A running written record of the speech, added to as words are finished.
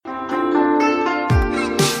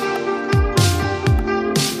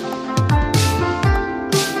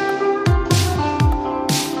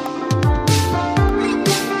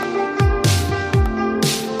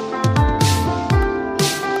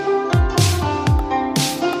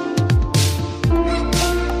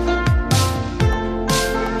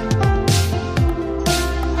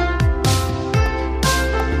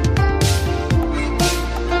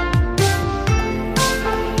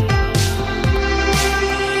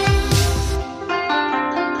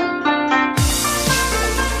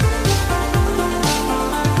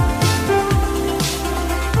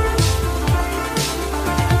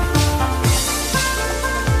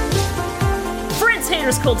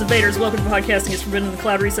Cultivators, welcome to Podcasting is Forbidden in the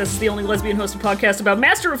Cloud Recesses, the only lesbian-hosted podcast about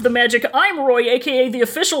Master of the Magic. I'm Roy, aka the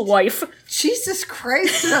official wife. Jesus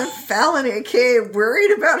Christ, and I'm Fallon, aka worried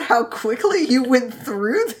about how quickly you went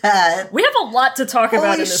through that. We have a lot to talk about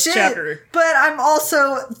Holy in this shit. chapter. But I'm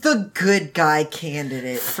also the good guy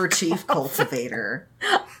candidate for Chief Cultivator.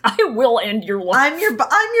 I will end your life. I'm your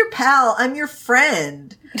pal. I'm your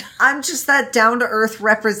friend. I'm just that down-to-earth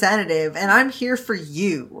representative, and I'm here for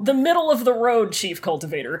you. The middle of the road, Chief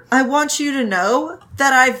Cultivator. I want you to know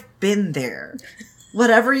that I've been there.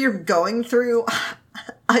 Whatever you're going through,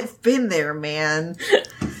 I've been there, man.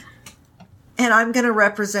 And I'm gonna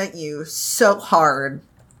represent you so hard.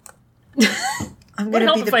 I'm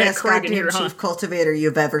gonna be the best goddamn Chief Cultivator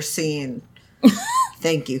you've ever seen.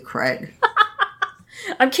 Thank you, Craig.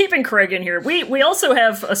 I'm keeping Craig in here. We also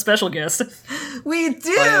have a special guest. We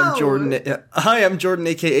do! Hi, I'm Jordan,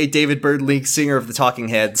 aka David Byrd, lead singer of the Talking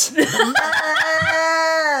Heads.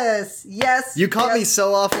 Yes! You caught me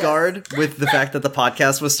so off guard with the fact that the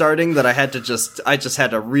podcast was starting that I just had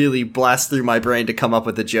to really blast through my brain to come up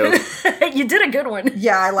with a joke. You did a good one.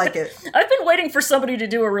 Yeah, I like it. I've been waiting for somebody to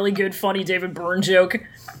do a really good, funny David Byrne joke.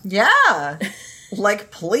 Yeah! Like,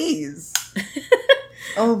 please.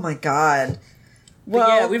 Oh my god. Well,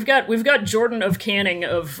 yeah, we've got Jordan of Canning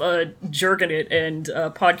of Jerkin' It and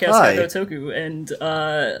Podcast Hi. Toku and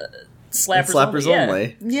Slappers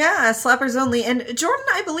Only. Yeah, Slappers Only. And Jordan,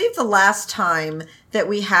 I believe the last time that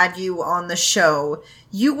we had you on the show,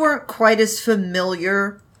 you weren't quite as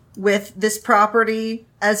familiar with this property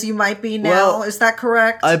as you might be now. Well, is that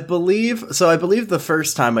correct? I believe the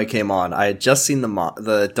first time I came on, I had just seen the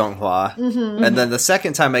Donghua, and then the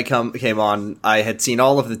second time I came on, I had seen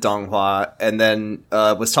all of the Donghua, and then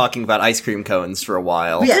was talking about ice cream cones for a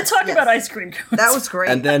while. We did talk about ice cream cones. That was great.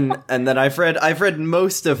 And then I've read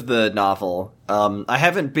most of the novel. I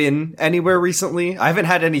haven't been anywhere recently. I haven't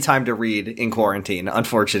had any time to read in quarantine,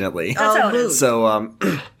 unfortunately. That's how it is. So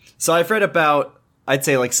so I've read about, I'd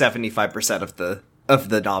say, like 75% of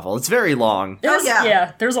the novel. It's very long.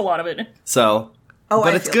 Yeah, there's a lot of it. So,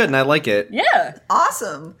 but it's good and I like it. Yeah.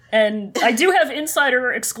 Awesome. And I do have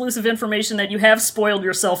insider exclusive information that you have spoiled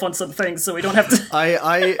yourself on some things, so we don't have to.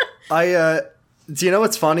 I do you know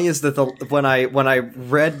what's funny is that when I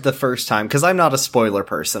read the first time, because I'm not a spoiler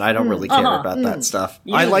person, I don't really care about that stuff.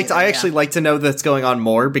 I actually like to know that's going on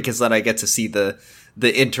more, because then I get to see the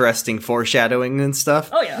interesting foreshadowing and stuff.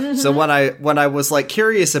 Oh yeah. Mm-hmm. So when I was like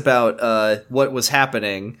curious about what was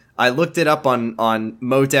happening, I looked it up on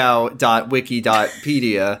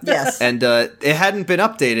modao.wiki.pedia. Yes. And it hadn't been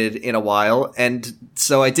updated in a while, and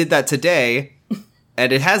so I did that today.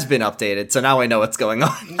 And it has been updated, so now I know what's going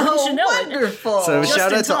on. Oh, should know it. wonderful. So Just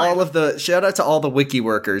shout in out to time. all the wiki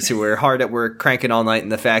workers who were hard at work, cranking all night in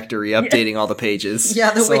the factory, updating all the pages.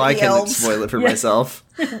 Yeah, the so I wiki can elves. spoil it for myself.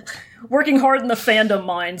 Working hard in the fandom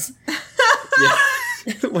mines. Yeah.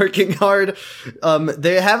 Working hard.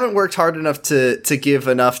 They haven't worked hard enough to give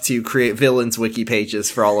enough to create villains wiki pages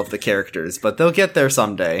for all of the characters, but they'll get there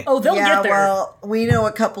someday. Oh, they'll get there. Well, we know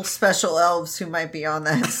a couple special elves who might be on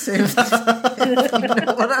that soon. You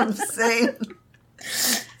know what I'm saying?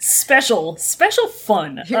 Special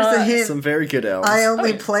fun. Here's a hint. Some very good elves. I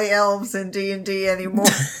only play elves in D&D anymore.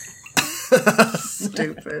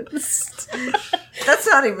 Stupid. That's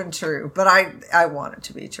not even true, but I want it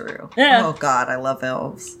to be true. Yeah. Oh god, I love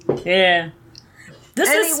elves. Yeah.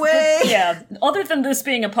 Anyway. Yeah. Other than this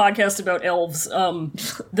being a podcast about elves,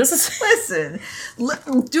 this is Listen,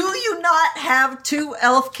 do you not have two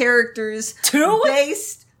elf characters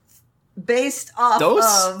based off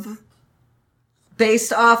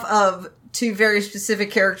of two very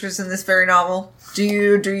specific characters in this very novel? Do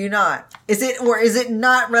you not? Is it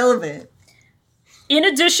not relevant? in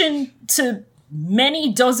addition to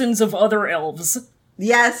many dozens of other elves.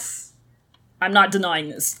 Yes. I'm not denying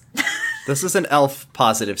this. This is an elf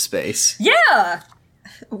positive space. Yeah!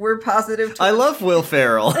 We're positive. I love Will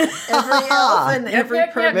Ferrell. Every elf and every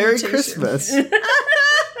yep. permutation. Merry Christmas.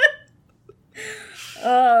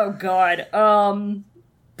 Oh, God.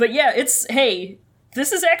 But yeah, hey,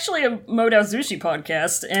 this is actually a Modao Zushi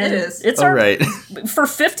podcast. And It is. It's All right. for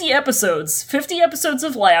 50 episodes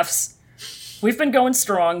of laughs. We've been going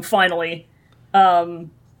strong, finally.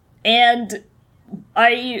 And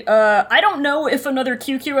I don't know if another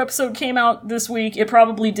QQ episode came out this week. It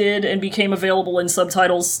probably did and became available in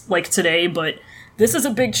subtitles like today, but this is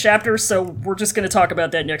a big chapter, so we're just going to talk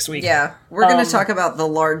about that next week. Yeah, we're going to talk about the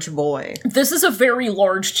large boy. This is a very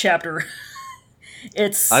large chapter.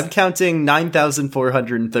 I'm counting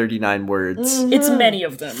 9,439 words. It's many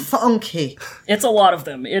of them. Funky. It's a lot of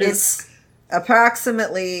them. It's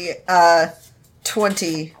approximately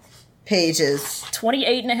 20 pages.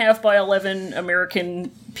 28 and a half by 11 American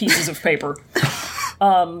pieces of paper.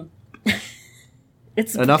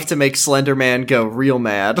 It's enough big. to make Slender Man go real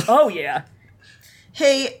mad. Oh, yeah.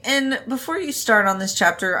 Hey, and before you start on this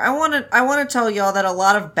chapter, I want to tell y'all that a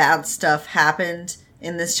lot of bad stuff happened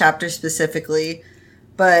in this chapter specifically,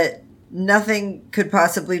 but nothing could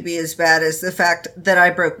possibly be as bad as the fact that I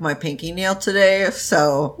broke my pinky nail today.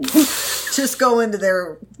 So just go into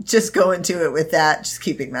it with that, just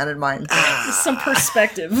keeping that in mind. Some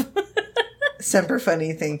perspective. Semper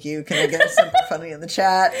Funny, thank you. Can I get a Semper Funny in the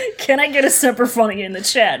chat? Can I get a Semper Funny in the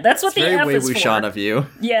chat? That's what It's the F very is for. Wei-Wuxian of you.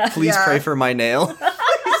 Yeah. Please Yeah. pray for my nail.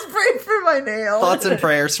 Please pray for my nail. Thoughts and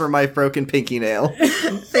prayers for my broken pinky nail.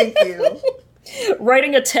 Thank you.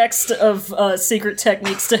 Writing a text of secret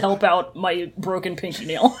techniques to help out my broken pinky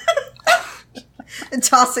nail. And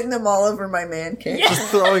tossing them all over my man cave.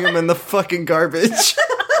 Just throwing them in the fucking garbage.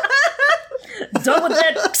 Done with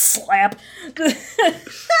that slap.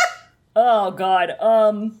 Oh, God.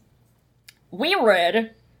 We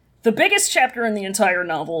read the biggest chapter in the entire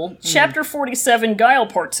novel, Chapter 47, Guile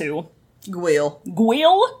Part 2. Gweel.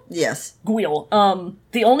 Gweel? Yes. Gweel.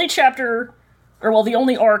 The only chapter, or well, the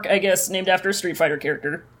only arc, I guess, named after a Street Fighter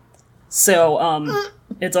character. So,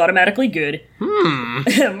 it's automatically good. I'm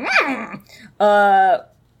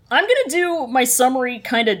gonna do my summary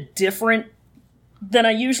kind of different than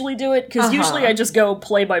I usually do it, because usually I just go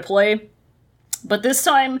play by play. But this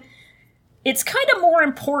time, it's kind of more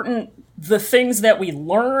important the things that we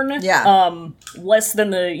learn, less than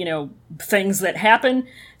the, things that happen.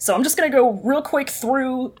 So I'm just gonna go real quick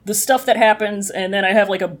through the stuff that happens, and then I have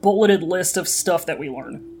like a bulleted list of stuff that we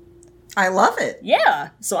learn. I love it. Yeah,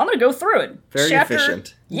 so I'm gonna go through it. Very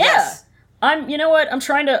efficient. Yeah. Yes. You know what? I'm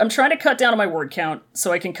trying to cut down on my word count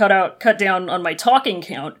so I can cut down on my talking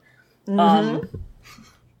count.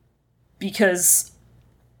 Because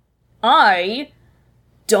I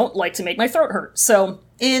don't like to make my throat hurt. So,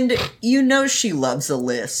 And she loves a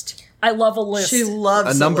list. I love a list. She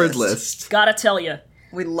loves A numbered list. Gotta tell you.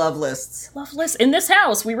 We love lists. Love lists. In this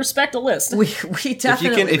house, we respect a list. We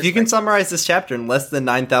definitely If you can summarize this chapter in less than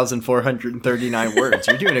 9,439 words,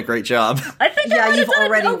 you're doing a great job. I think Yeah, I you've did an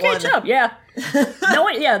already okay won. job. Yeah.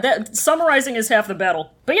 That summarizing is half the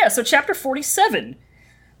battle. But yeah, so chapter 47.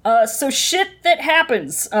 So shit that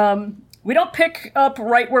happens. We don't pick up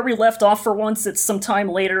right where we left off for once. It's some time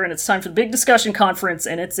later, and it's time for the big discussion conference,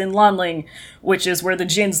 and it's in Lanling, which is where the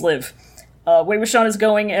Jins live. Wei Wuxian is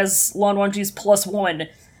going as Lan Wangji's +1.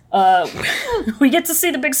 We get to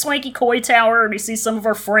see the big swanky koi tower, and we see some of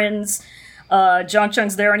our friends. Jiang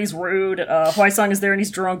Cheng's there and he's rude. Huaisang is there and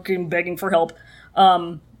he's drunk and begging for help.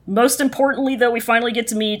 Most importantly, though, we finally get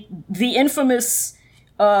to meet the infamous,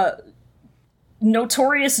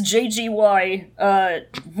 notorious JGY.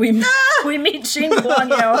 We meet Xing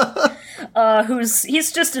Guangyao,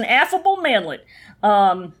 he's just an affable manlet.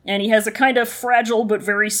 And he has a kind of fragile but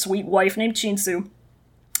very sweet wife named Qinsu.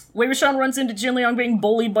 Wei Wuxian runs into Jin Liang being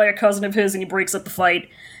bullied by a cousin of his, and he breaks up the fight.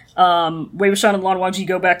 Wei Wuxian and Lan Wangji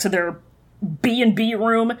go back to their B&B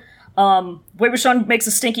room. Wei Wuxian makes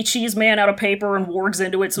a stinky cheese man out of paper and wargs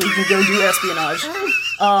into it so he can go do espionage.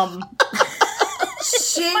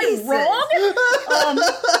 Jesus. Wrong?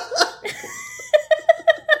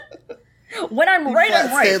 When I'm right,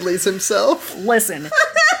 I'm right. Stanley's himself. Listen.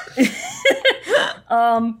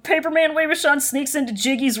 Paperman Wei Wuxian sneaks into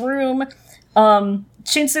Jiggy's room.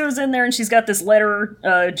 Qinsu is in there and she's got this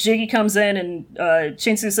letter. Jiggy comes in and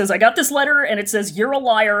Qinsu says, I got this letter and it says, you're a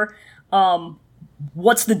liar.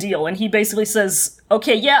 What's the deal? And he basically says,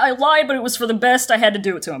 okay, yeah, I lied, but it was for the best. I had to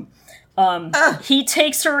do it to him. He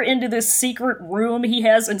takes her into this secret room he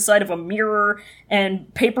has inside of a mirror,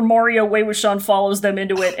 and Paper Mario Wei Wuxian follows them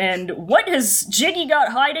into it, and what has Jiggy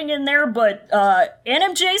got hiding in there but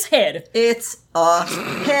NMJ's head? It's a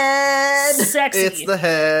head. Sexy. It's the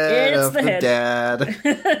head It's of the the head. dad.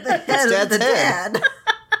 Head Dad's of the head. dad.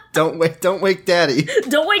 Don't wake daddy.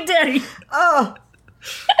 Don't wake Daddy. Oh.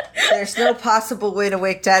 There's no possible way to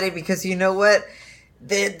wake Daddy because you know what?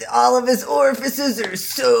 All of his orifices are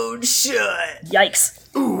sewed shut. Yikes.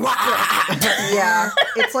 Yeah,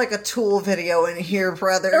 it's like a Tool video in here,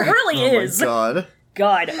 brother. It really Oh is. my god.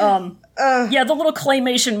 God. Yeah, the little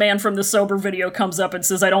claymation man from the Sober video comes up and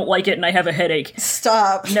says, I don't like it and I have a headache.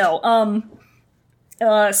 Stop. No,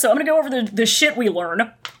 so I'm gonna go over the shit we learn,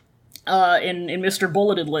 in Mr.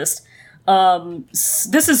 Bulleted List.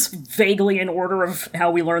 This is vaguely in order of how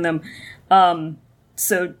we learn them.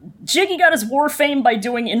 So Jiggy got his war fame by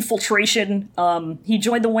doing infiltration. He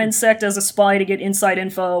joined the Wen sect as a spy to get inside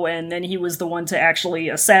info, and then he was the one to actually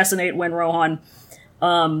assassinate Wen Rohan.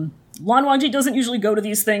 Lan Wangji doesn't usually go to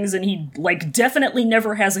these things, and he, like, definitely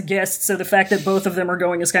never has a guest, so the fact that both of them are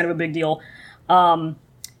going is kind of a big deal.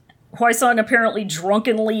 Huaisong apparently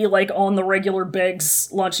drunkenly, like, on the regular begs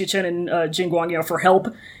Lan Xichen and Jin Guangyao for help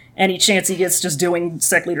any chance he gets just doing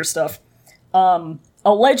sect leader stuff.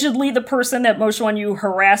 Allegedly, the person that Mo Xuanyu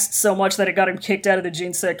harassed so much that it got him kicked out of the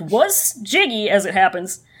Jin sect was Jiggy, as it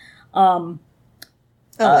happens.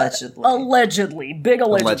 Allegedly. Big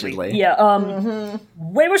allegedly. Yeah,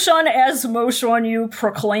 Wei Wuxian, as Mo Xuanyu,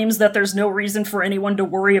 proclaims that there's no reason for anyone to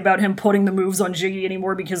worry about him putting the moves on Jiggy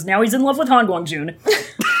anymore because now he's in love with Han Guangjun.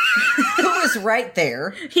 Who is right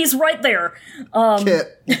there. He's right there. Can't.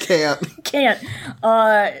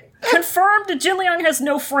 Confirmed, Jin Liang has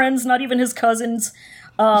no friends, not even his cousins.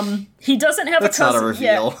 He doesn't have That's a cousin. Not a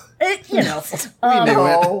reveal. Yeah,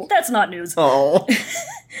 that's not news. Oh.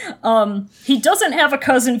 He doesn't have a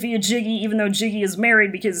cousin via Jiggy, even though Jiggy is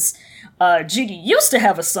married, because Jiggy used to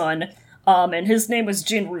have a son, and his name was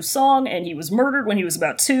Jin Rusong, and he was murdered when he was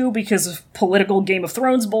about 2 because of political Game of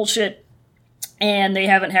Thrones bullshit, and they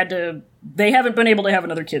haven't been able to have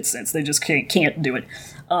another kid since. They just can't do it.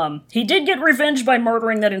 He did get revenge by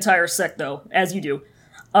murdering that entire sect, though, as you do.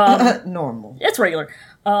 Normal. It's regular.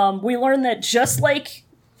 We learned that just like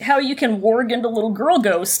how you can warg into little girl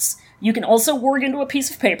ghosts, you can also warg into a piece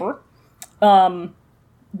of paper.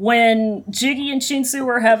 When Jiggy and Shinsu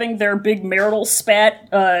are having their big marital spat,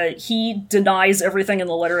 he denies everything in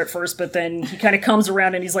the letter at first, but then he kind of comes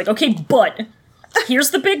around and he's like, okay, but, here's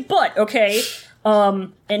the big but, okay?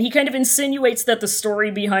 And he kind of insinuates that the story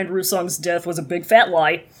behind Rusong's death was a big fat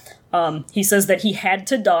lie. He says that he had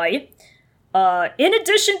to die. In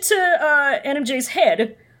addition to NMJ's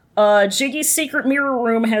head, Jiggy's secret mirror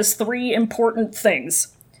room has 3 important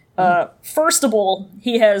things. First of all,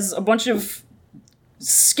 he has a bunch of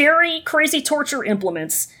scary, crazy torture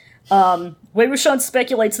implements. Wei Wuxian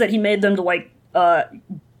speculates that he made them to, like,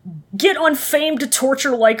 get on famed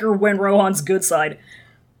torture liker when Rohan's good side.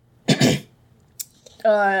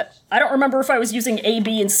 I don't remember if I was using A,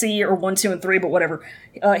 B, and C, or 1, 2, and 3, but whatever.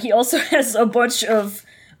 He also has a bunch of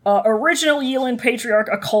original Yilin Patriarch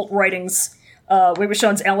occult writings, Wei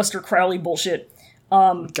Wuxian's Aleister Crowley bullshit.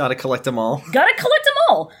 Gotta collect them all.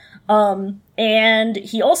 And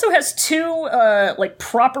he also has 2, like,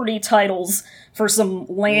 property titles for some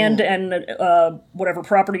land and, whatever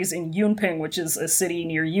properties in Yunping, which is a city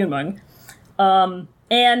near Yunmeng.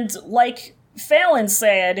 And, like Fallon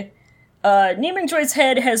said, Nieming Joy's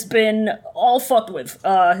head has been all fucked with.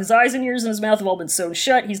 His eyes and ears and his mouth have all been sewn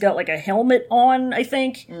shut. He's got, like, a helmet on, I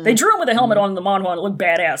think. They drew him with a helmet on in the manhwa, and it looked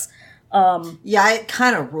badass. Yeah, it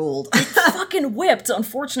kind of ruled. Fucking whipped,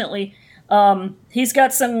 unfortunately. He's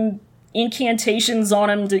got some incantations on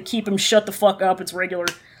him to keep him shut the fuck up. It's regular.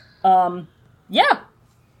 Yeah.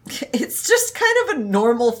 It's just kind of a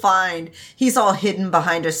normal find. He's all hidden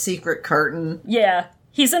behind a secret curtain. Yeah.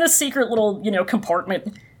 He's in a secret little,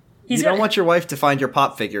 compartment. You don't want your wife to find your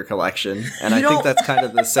pop figure collection, and I think that's kind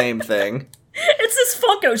of the same thing. It's his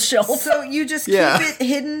Funko shelf. So you just keep it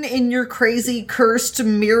hidden in your crazy, cursed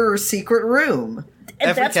mirror secret room.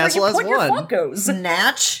 And Every that's castle where you has put your one. Funkos.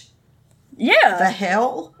 Natch? Yeah. The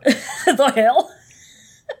hell? The hell?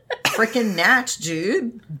 Frickin' Natch,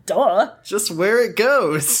 dude. Duh. Just where it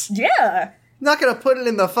goes. Yeah. Not gonna put it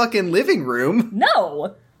in the fucking living room.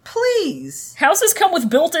 No. Please. Houses come with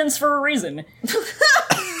built-ins for a reason.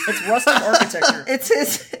 It's rustic architecture.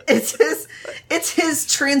 It's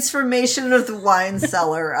his transformation of the wine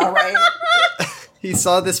cellar, alright? He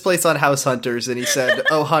saw this place on House Hunters and he said,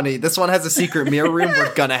 oh honey, this one has a secret mirror room,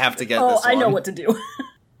 we're gonna have to get this one. I know what to do.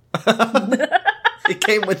 It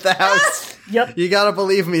came with the house. Yep. You gotta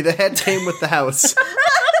believe me, the head came with the house.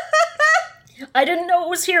 I didn't know it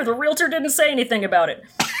was here. The realtor didn't say anything about it.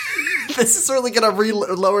 This is really gonna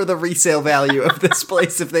lower the resale value of this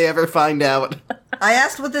place if they ever find out. I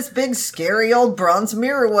asked what this big, scary old bronze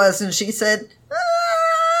mirror was, and she said, Don't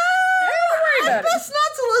worry about it. best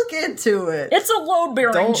not to look into it. It's a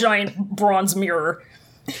load-bearing giant bronze mirror.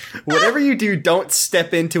 Whatever you do, don't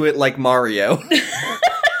step into it like Mario.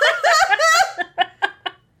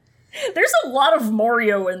 There's a lot of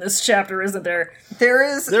Mario in this chapter, isn't there? There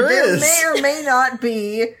is. There may or may not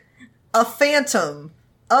be a phantom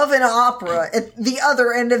of an opera at the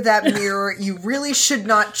other end of that mirror. You really should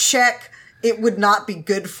not check. It would not be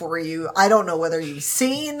good for you. I don't know whether you've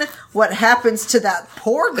seen what happens to that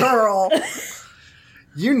poor girl.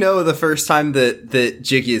 You know, the first time that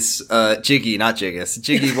Jiggy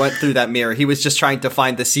went through that mirror, he was just trying to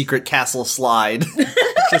find the secret castle slide.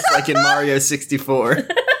 Just like in Mario 64.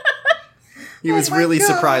 He was really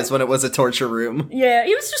surprised when it was a torture room. Yeah,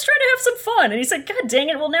 he was just trying to have some fun. And he's like, God dang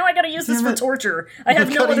it, well now I gotta use this for torture. I have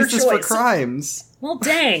no other use this choice. for crimes. Well,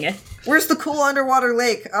 dang. Where's the cool underwater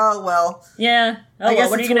lake? Oh, well. Yeah. Oh, I guess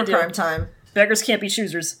what are it's you gonna war do? crime time. Beggars can't be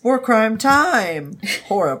choosers. War crime time.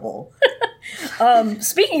 Horrible.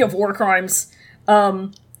 Speaking of war crimes,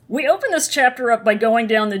 we open this chapter up by going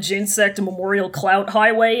down the Jinsect Memorial Clout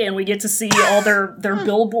Highway, and we get to see all their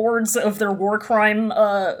billboards of their war crime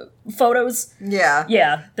photos. Yeah.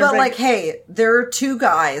 Yeah. But, like, hey, there are two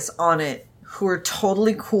guys on it who are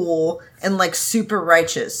totally cool and, like, super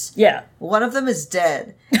righteous. Yeah. One of them is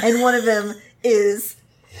dead, and one of them is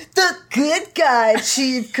the good guy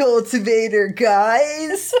chief cultivator,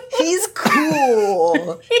 guys. He's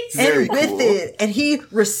cool. Very and with cool. it, and he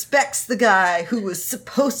respects the guy who was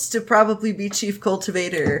supposed to probably be chief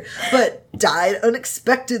cultivator, but died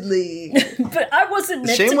unexpectedly. But I wasn't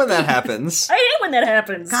meant Shame to when be. that happens. I hate when that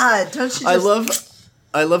happens. God, don't you just...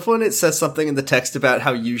 I love when it says something in the text about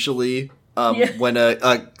how usually when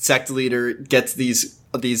a sect leader gets these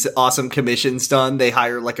awesome commissions done, they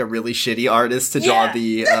hire like a really shitty artist to draw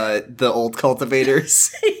the old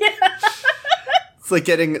cultivators. Yeah. It's like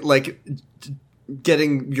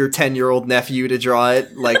getting your 10-year-old nephew to draw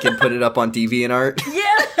it, like, and put it up on DeviantArt.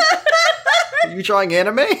 Yeah. Are you drawing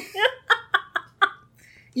anime?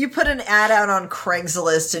 You put an ad out on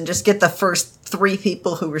Craigslist and just get the first 3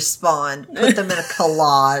 people who respond, put them in a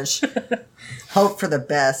collage. Hope for the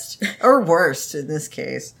best. Or worst, in this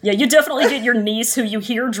case. Yeah, you definitely get your niece who you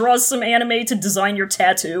hear draws some anime to design your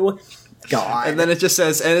tattoo. God. And then it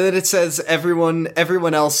says everyone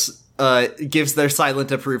else gives their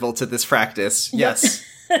silent approval to this practice. Yes.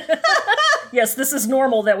 Yes, this is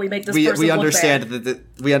normal that we make this person we look understand bad.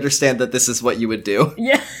 we understand that this is what you would do.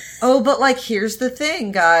 Yeah. Oh, but, like, here's the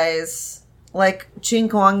thing, guys. Like, Jin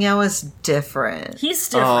Guangyao is different. He's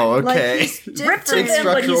different. Oh, Like, okay. he's Ripped to different. them,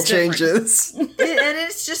 but Structural he's different. changes. And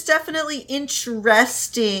it's just definitely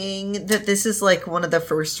interesting that this is, like, one of the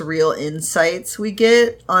first real insights we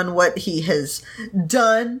get on what he has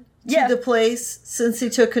done to the place since he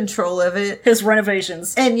took control of it. His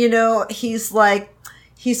renovations. And, you know, he's like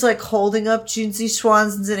holding up Junzi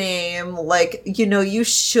Schwan's name, like, you know, you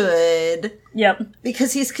should, Yep.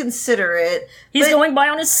 because he's considerate. He's But- going by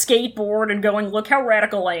on his skateboard and going, look how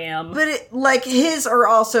radical I am. But, like, his are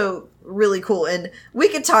also really cool, and we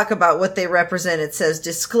could talk about what they represent. It says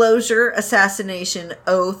disclosure, assassination,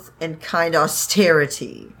 oath, and kind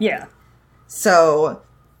austerity. Yeah. So,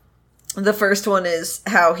 the first one is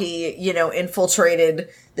how he, you know, infiltrated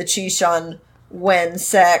the Chishan Wen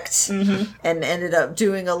sect and ended up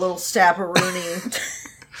doing a little stabberoonie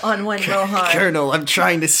on Wen Rohan. Colonel, I'm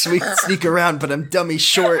trying to sneak around, but I'm dummy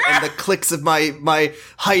short, and the clicks of my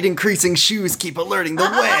height-increasing shoes keep alerting the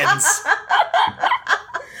Wens.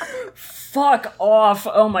 Fuck off.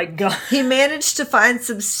 Oh my god. He managed to find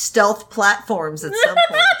some stealth platforms at some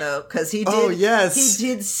point, though, because he did. Oh, yes. He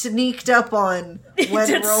did sneaked up on Wen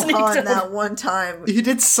did sneak Rohan up. that one time. You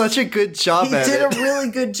did such a good job He at did it. a really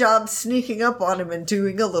good job sneaking up on him and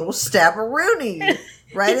doing a little stabberoonie.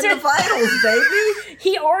 Right in the did. vitals, baby.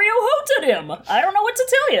 He Oreo hoted him. I don't know what to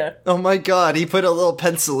tell you. Oh my god, he put a little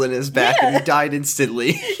pencil in his back and he died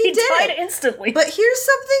instantly. He did. died instantly. But here's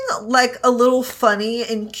something, like, a little funny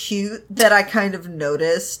and cute that I kind of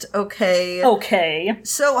noticed, okay? Okay.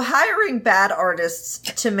 So hiring bad artists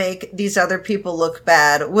to make these other people look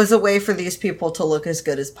bad was a way for these people to look as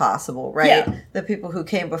good as possible, right? Yeah. The people who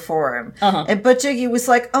came before him. Uh-huh. But Jiggy was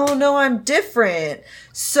like, oh no, I'm different.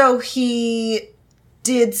 So he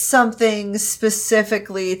did something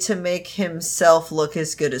specifically to make himself look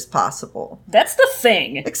as good as possible. That's the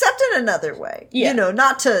thing. Except in another way. Yeah. You know,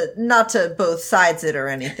 not to both sides it or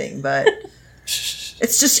anything, but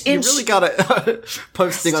it's just You really gotta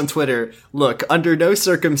posting on Twitter, look, under no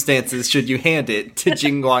circumstances should you hand it to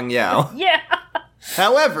Jin Guangyao. Yeah.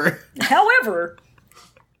 However, However,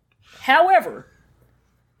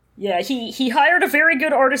 yeah, he hired a very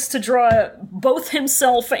good artist to draw both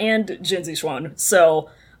himself and Jinzi Xuan, so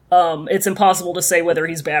it's impossible to say whether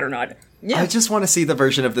he's bad or not. Yeah. I just want to see the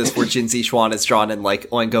version of this where Jinzi Xuan is drawn in, like,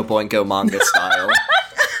 Oingo Boingo manga style.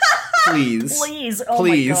 Please. Please, oh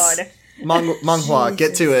Please. my god. Manghua,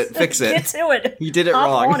 get to it. Fix it. Get to it. You did it Hop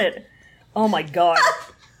wrong. on it. Oh my god.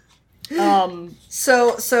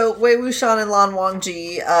 So Wei Wuxian and Lan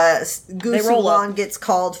Wangji, Gu roll up. Lan gets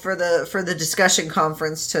called for the discussion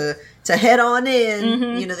conference to head on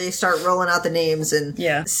in. You know, they start rolling out the names and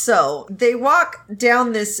Yeah. So they walk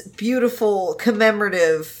down this beautiful,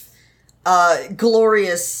 commemorative,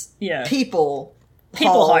 glorious people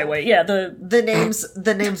People hall. highway, yeah,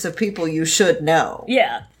 The names of people you should know.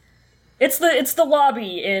 yeah. It's the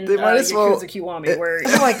lobby in Yakuza Kiwami where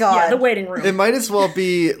oh my god, yeah, the waiting room. It might as well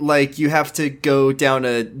be like you have to go down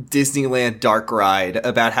a Disneyland dark ride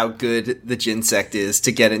about how good the Jinsect is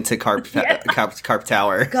to get into Carp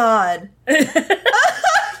Tower. God.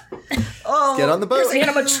 Oh, get on the boat. There's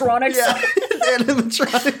animatronics. Yeah,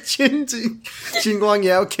 animatronic Jin Guang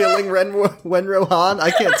Yao killing Wenro Han.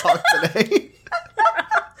 I can't talk today.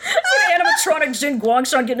 Animatronic Jin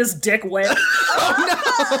Guangshan getting his dick wet.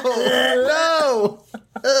 Oh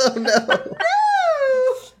no! Oh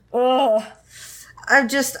no! Ugh. I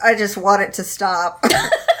just want it to stop.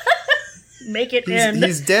 Make it end.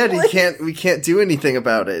 He's dead. We can't do anything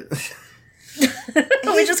about it.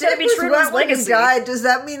 We just gotta be true to his legacy. Died. Does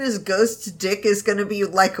that mean his ghost dick is gonna be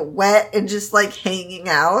like wet and just like hanging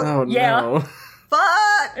out? Oh no!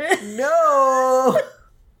 Fuck no!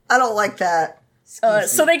 I don't like that.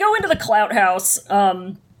 So they go into the Clout House.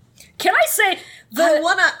 Can I say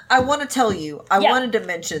I wanna tell you. I wanted to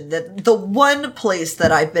mention that the one place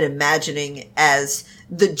that I've been imagining as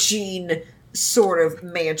the Gene sort of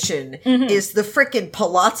mansion is the frickin'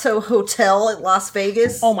 Palazzo Hotel in Las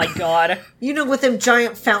Vegas. Oh my god. You know, with them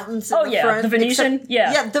giant fountains in the front. The Venetian?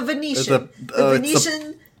 Yeah, the Venetian. The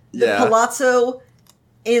Venetian, the yeah. Palazzo,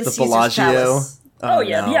 and the Caesar's Bellagio. Palace. Oh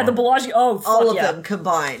yeah, no. yeah, the Bellagio. Oh, fuck All of yeah. them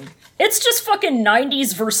combined. It's just fucking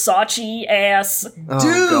 90s Versace ass. Oh,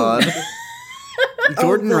 Dude! God.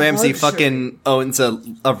 Gordon the Ramsay luxury. fucking owns a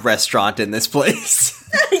restaurant in this place.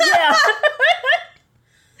 Yeah.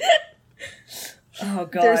 Oh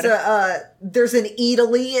god. There's an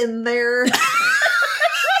Italy in there. And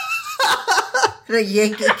a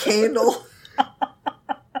Yankee candle.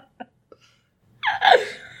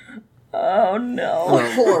 Oh no.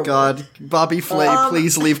 Oh Horrible. God, Bobby Flay,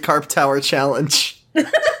 please leave Carp Tower Challenge.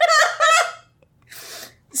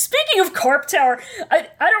 Speaking of Carp Tower, I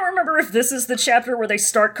don't remember if this is the chapter where they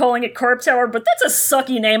start calling it Carp Tower, but that's a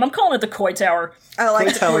sucky name. I'm calling it the Koi Tower. I like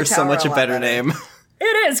Koi the Tower's so much a lot better name.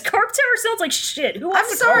 It is. Carp Tower sounds like shit. Who I'm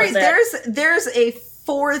wants to call sorry, it that? there's a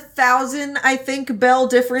 4,000, I think, bell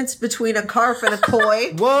difference between a carp and a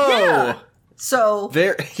koi. Whoa! Yeah. So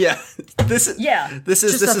Yeah. This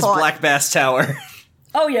is Just a thought. Black Bass Tower.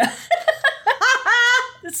 Oh yeah.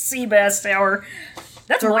 The Sea Bass Tower.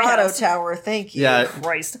 That's my Dorado house. Tower, thank you. Yeah,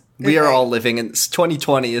 Christ. we are night. all living in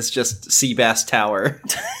 2020 is just Seabass Tower.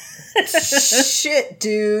 Shit,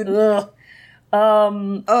 dude. Ugh.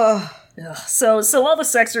 Ugh. So all the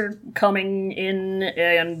sects are coming in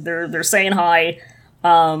and they're saying hi.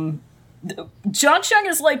 John Chung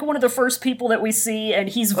is like one of the first people that we see, and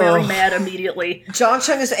he's very mad immediately. John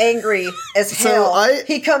Chung is angry as So hell.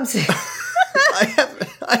 He comes in.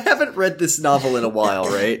 I haven't read this novel in a while,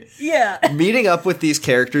 right? Yeah. Meeting up with these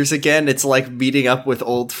characters again, it's like meeting up with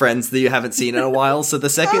old friends that you haven't seen in a while. So the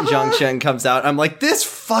second Zhang Shen comes out, I'm like, this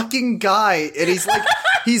fucking guy. And he's like,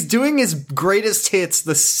 he's doing his greatest hits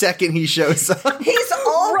the second he shows up. He's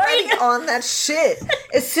already Right. on that shit.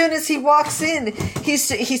 As soon as he walks in, he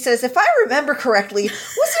says, if I remember correctly, wasn't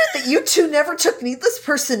it that you two never took needless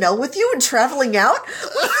personnel with you when traveling out?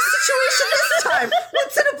 What's the situation this time?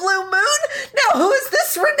 Once in a blue moon? Now, who is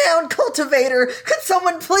this renowned cultivator? Could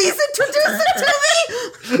someone please introduce it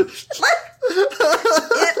to me?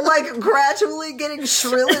 It gradually getting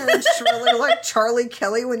shriller and shriller, like Charlie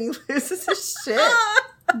Kelly when he loses his shit.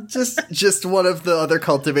 Just one of the other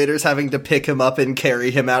cultivators having to pick him up and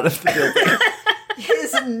carry him out of the building.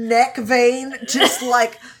 His neck vein just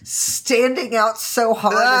standing out so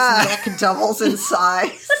hard his neck doubles in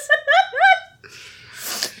size.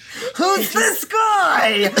 Who's this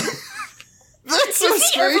guy? That's so Is he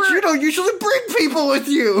strange. ever- You don't usually bring people with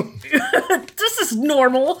you. This is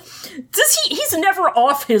normal. He's never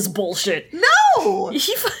off his bullshit. No! He's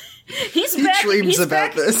He back. dreams he's about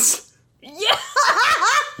back, this. Yeah.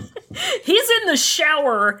 He's in the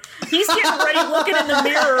shower. He's getting ready, looking in the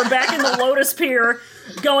mirror back in the Lotus Pier,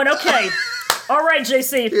 going, okay, all right,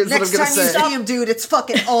 JC. Here's what Next I'm time gonna you say. see him, dude, it's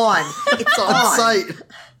fucking on. It's On site.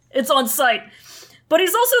 It's on site. But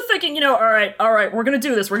he's also thinking, all right, we're gonna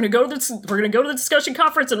do this. We're gonna go to the discussion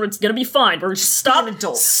conference, and it's gonna be fine. We're just Be an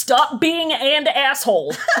adult. stop being an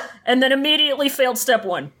asshole, and then immediately failed step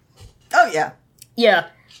one. Oh, yeah. Yeah.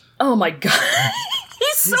 Oh my god.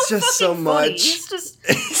 He's so just fucking so funny. much. He's just.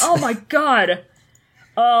 Oh my god.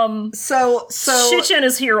 So, Shichen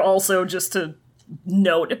is here also, just to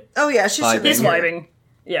note. oh yeah, she should be He's here. vibing.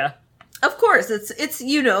 Yeah. Of course, it's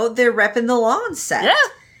they're repping the lawn set. Yeah.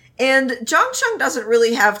 And Zhang Chung doesn't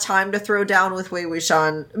really have time to throw down with Wei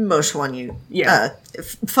Wuxian, Moshwan Yu. Yeah.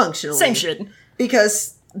 Functionally. Same shit.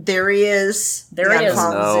 Because there he is. There he is.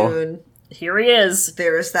 Kong No. Zun. Here he is.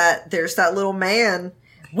 There's that little man.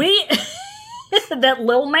 We. That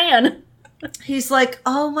little man. He's like,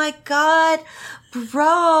 oh my god,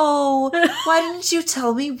 bro, why didn't you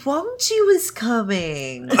tell me Wangju was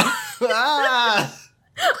coming? Ah!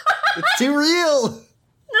 It's too real!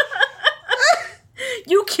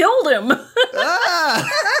 You killed him! Ah!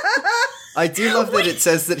 I do love that it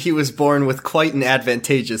says that he was born with quite an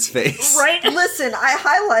advantageous face. Right? Listen, I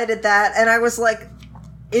highlighted that and I was like,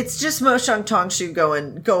 it's just Mo Shang Tongshu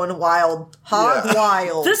going wild, hog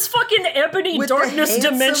wild. This fucking ebony With darkness the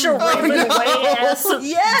dementia handsome- raven way ass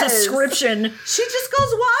Yes. description. She just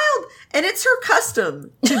goes wild, and it's her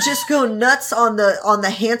custom to just go nuts on the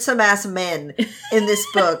handsome ass men in this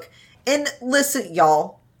book. And listen,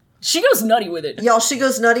 y'all, She goes nutty with it. she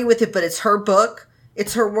goes nutty with it, but it's her book,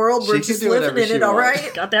 it's her world. We're She can just do living whatever in she it, all wants.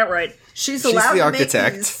 right. Got that right. She's She's allowed the to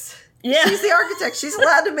architect. make these. Yeah. She's the architect. She's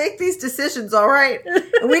allowed to make these decisions, all right?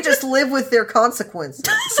 And we just live with their consequences.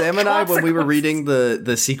 Sam and I, when we were reading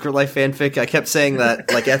the Secret Life fanfic, I kept saying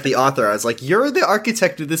that, like, at the author, I was like, you're the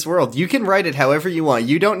architect of this world. You can write it however you want.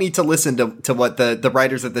 You don't need to listen to what the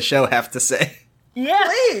writers of the show have to say. Yeah.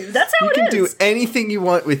 Please. That's how You it can is. do anything you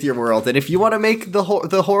want with your world, and if you want to make the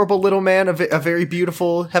horrible little man a very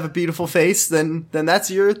beautiful, have a beautiful face, then that's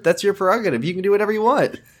your prerogative. You can do whatever you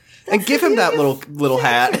want, and give him that little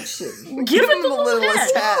hat. Give him the little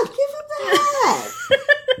hat. Give him the hat.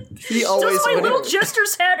 He always Does my when, little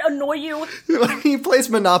jester's hat annoy you? when he plays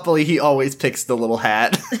Monopoly, he always picks the little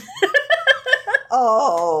hat.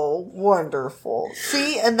 Oh, wonderful.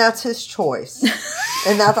 See, and that's his choice.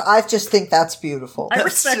 And that, I just think that's beautiful. I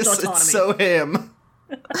respect autonomy. It's so him.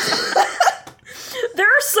 There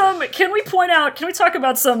are some. Can we talk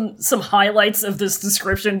about some highlights of this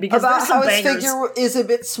description? Because About there's some how his bangers. figure is a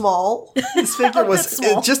bit small. His figure was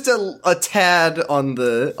small. just a tad on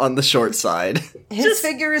the short side. His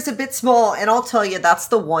figure is a bit small, and I'll tell you, that's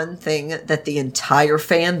the one thing that the entire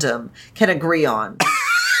fandom can agree on.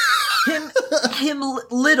 him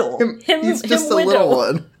little. He's just a window. little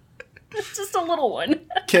one. Just a little one.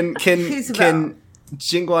 Can He's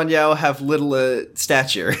Jingguan Yao have little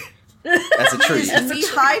stature as a tree? He's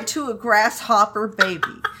knee-high to a grasshopper baby.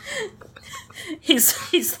 He's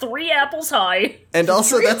 3 apples high. And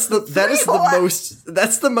also that's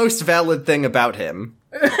the most valid thing about him.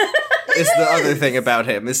 Is the other thing about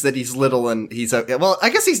him is that he's little and he's okay. Well, I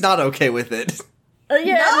guess he's not okay with it.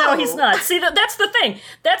 No, he's not. See, that's the thing.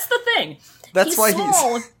 That's the thing. That's why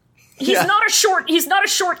small. He's not a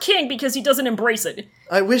short king because he doesn't embrace it.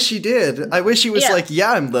 I wish he did. I wish he was like,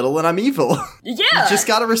 yeah, I'm little and I'm evil. Yeah. You just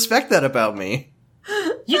gotta respect that about me.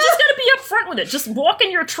 You just gotta be upfront with it. Just walk in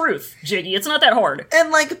your truth, Jiggy. It's not that hard.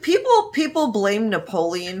 And like people blame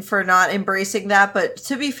Napoleon for not embracing that, but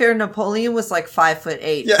to be fair, Napoleon was like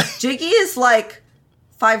 5'8". Yeah. Jiggy is like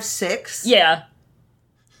 5'6". Yeah.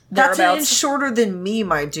 That's an Thereabouts. inch shorter than me,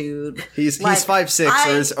 my dude. He's Like,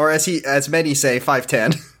 5'6", or as many say,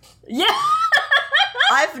 5'10". Yeah.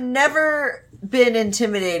 I've never been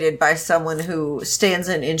intimidated by someone who stands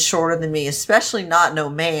an inch shorter than me, especially not no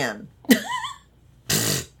man.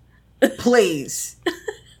 Please.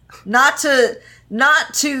 Not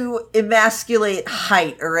to emasculate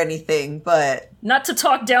height or anything, but Not to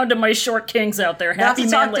talk down to my short kings out there. not Happy to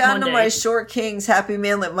talk Manlet down Monday. to my short kings, happy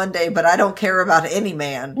manlet Monday, but I don't care about any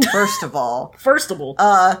man, first of all. First of all,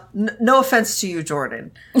 No offense to you,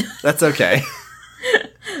 Jordan. That's okay.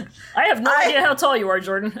 I have no idea how tall you are,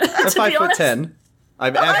 Jordan. I'm to be honest. 5'10".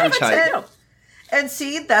 I'm average 5'10". height. No. And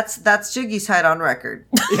see, that's Jiggy's height on record.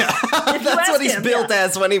 That's ask what he's him, built yeah.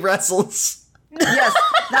 as when he wrestles. Yes,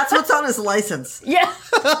 that's what's on his license. Yeah.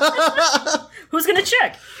 Who's gonna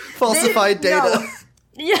check? Falsified data. No.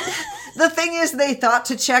 Yeah. The thing is, they thought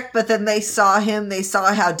to check, but then they saw him, they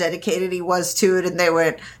saw how dedicated he was to it, and they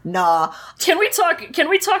went, nah. Can we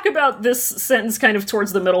talk about this sentence kind of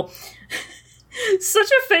towards the middle? Such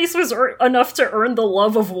a face was enough to earn the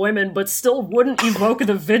love of women, but still wouldn't evoke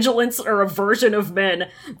the vigilance or aversion of men.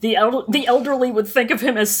 The elderly would think of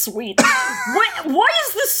him as sweet. Why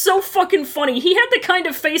is this so fucking funny? He had the kind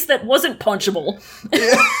of face that wasn't punchable.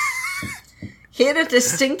 He had a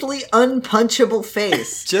distinctly unpunchable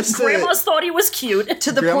face. Just Grandmas thought he was cute.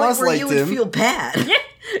 To the Grandmas point where you liked would him. feel bad.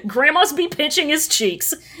 Grandmas be pinching his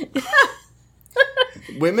cheeks.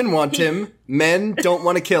 women want him, men don't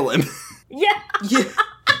want to kill him. Yeah.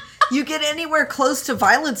 You get anywhere close to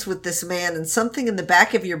violence with this man, and something in the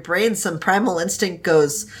back of your brain, some primal instinct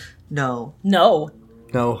goes, no, No.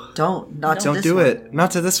 No. don't Don't do it.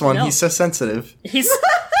 Not to this one. No. He's so sensitive.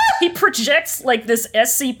 He projects like this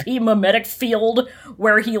SCP mimetic field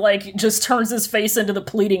where he like just turns his face into the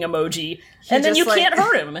pleading emoji, and then just, you like- can't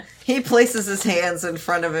hurt him. He places his hands in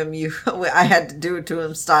front of him. I had to do it to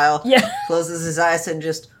him style. Yeah. Closes his eyes and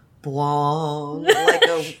just blong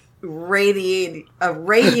radiant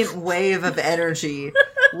wave of energy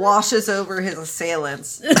washes over his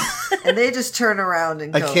assailants, and they just turn around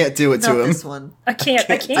and go, I can't do it to him. This one. I can't.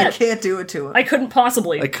 I can't do it to him. I couldn't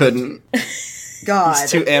possibly. I couldn't. God.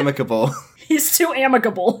 He's too amicable. He's too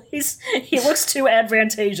amicable. He looks too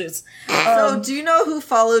advantageous. So, do you know who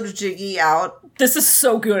followed Jiggy out? This is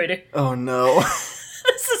so good. Oh no.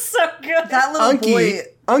 This is so good. That little boy.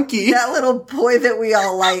 Unky. That little boy that we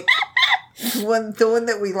all like. The one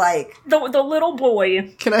that we like. The little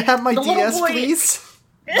boy. Can I have my The little DS, boy- please?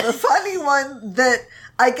 The funny one that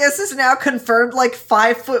I guess is now confirmed like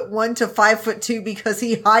 5'1" to 5'2" because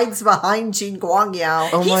he hides behind Jin Guangyao.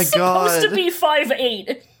 Oh my He's god. supposed to be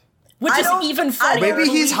 5'8", which is even funnier. Maybe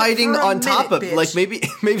he's hiding for a on top minute, of bitch. like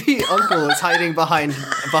maybe Uncle is hiding behind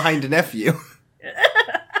a nephew.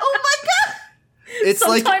 Oh my god! It's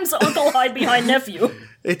Sometimes Uncle hide behind nephew.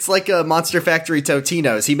 It's like a Monster Factory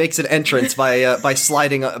Totino's. He makes an entrance by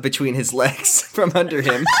sliding between his legs from under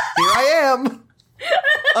him. Here I am.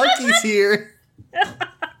 Unky's here.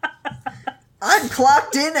 I'm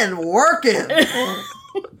clocked in and working.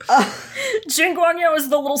 Jin Guangyao is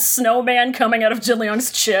the little snowman coming out of Jin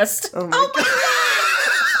Liang's chest. Oh my god.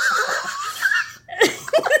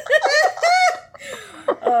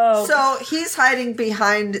 So he's hiding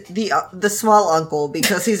behind the small uncle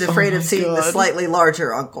because he's afraid of seeing the God. slightly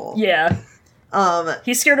larger uncle. Yeah.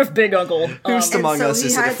 He's scared of Big Uncle. Who's among so us he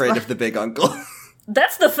isn't hides afraid beh- of the big uncle?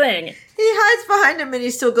 That's the thing. He hides behind him and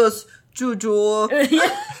he still goes, Juju.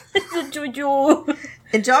 Juju.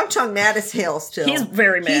 And Jong Chung mad as hell still. He's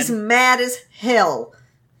very mad. He's mad as hell.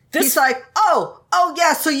 He's like, oh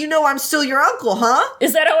yeah, so you know I'm still your uncle, huh?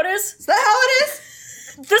 Is that how it is? Is that how it is?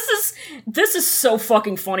 This is so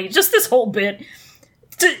fucking funny. Just this whole bit.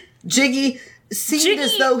 Jiggy seemed Jiggy-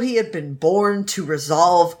 as though he had been born to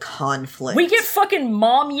resolve conflict. We get fucking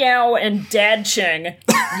Mom Yao and Dad Cheng.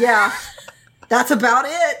 Yeah. That's about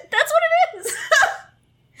it. That's what it is.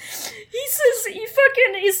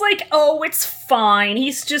 He's like, oh, it's fine.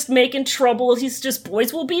 He's just making trouble. He's just,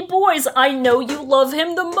 boys will be boys. I know you love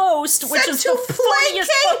him the most, which Said is to the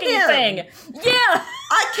funniest placate fucking him. thing. Yeah.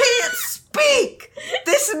 I can't speak.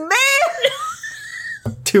 This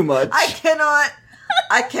man. Too much.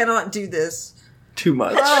 I cannot do this. Too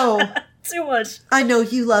much. Oh, Too much. I know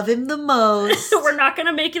you love him the most. We're not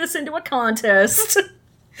gonna make this into a contest.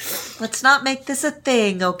 Let's not make this a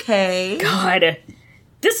thing, okay? God.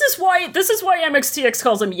 This is why MXTX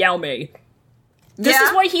calls him Yao Mei. This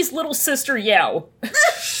is why he's little sister Yao.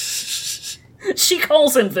 She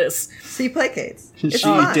calls him this. She placates. She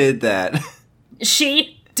fine. did that.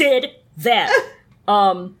 She did that.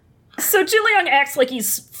 So Jin Liang acts like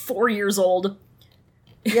he's 4 years old.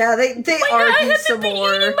 Yeah, they I argue haven't some been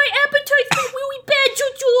more. eating. My appetite's been really bad,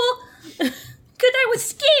 Juju. Because I was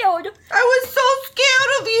scared. I was so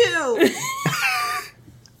scared of you.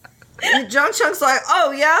 And John Chung's like,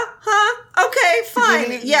 oh yeah, huh? Okay,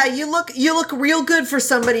 fine. Yeah, you look real good for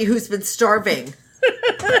somebody who's been starving.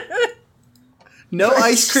 No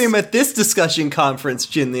ice cream at this discussion conference,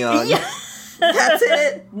 Jin Liang. That's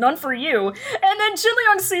it. None for you. And then Jin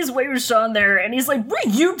Liang sees Wei Wuxian there, and he's like, what are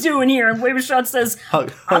you doing here? And Wei Wuxian says, I'm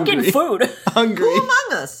getting Hungry. food. Hungry. Who among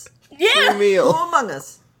us? Yeah, Who Meal. among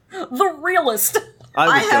us? the realist. I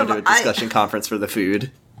would I go to a discussion conference for the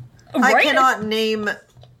food. I Right? cannot name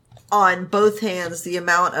on both hands the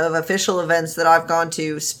amount of official events that I've gone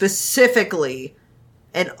to specifically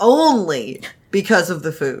and only because of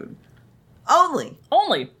the food. Only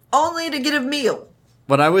to get a meal.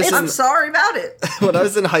 When I was I'm sorry about it. when I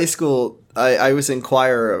was in high school, I was in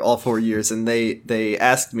choir all 4 years, and they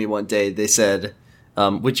asked me one day. They said,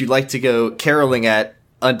 "Would you like to go caroling at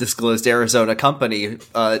undisclosed Arizona company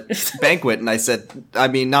banquet?" And I said, "I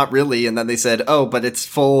mean, not really." And then they said, "Oh, but it's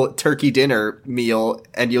full turkey dinner meal,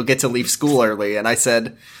 and you'll get to leave school early." And I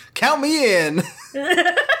said, "Count me in."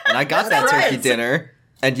 And I got that That's turkey right. dinner,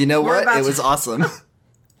 and you know We're what? about It to- was awesome.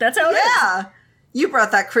 That's how it is. Yeah. You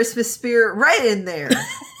brought that Christmas spirit right in there.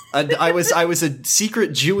 And I was a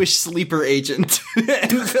secret Jewish sleeper agent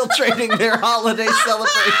infiltrating their holiday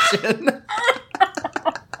celebration.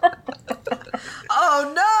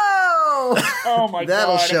 Oh no! Oh my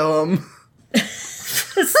That'll god. show them.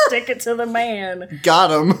 Stick it to the man.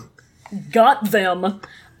 Got him. Got them.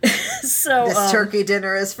 So, This turkey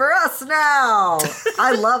dinner is for us now.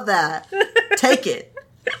 I love that. Take it.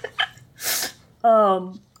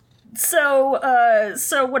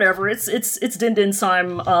 So whatever. It's Din Din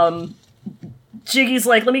time. Jiggy's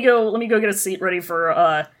like, let me go get a seat ready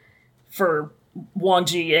for Wang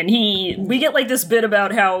Ji, and we get like this bit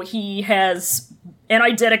about how he has an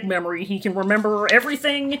eidetic memory. He can remember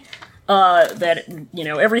everything That,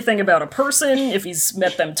 everything about a person, if he's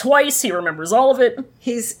met them twice, he remembers all of it.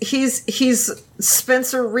 He's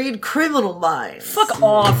Spencer Reed Criminal Minds. Fuck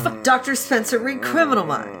off. Dr. Spencer Reed Criminal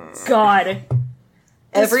Minds. God.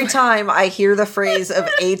 Every time I hear the phrase of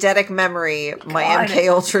eidetic memory, my God. MK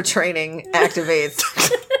Ultra training activates.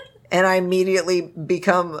 And I immediately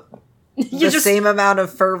become the same amount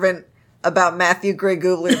of fervent about Matthew Gray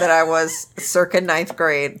Gubler that I was circa 9th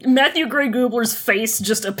grade. Matthew Gray Gubler's face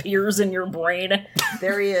just appears in your brain.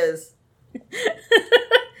 There he is. This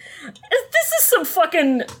is some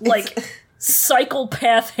fucking,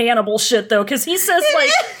 psychopath Hannibal shit, though, because he's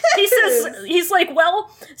like,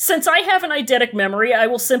 well, since I have an eidetic memory, I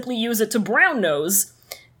will simply use it to brown nose,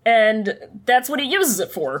 and that's what he uses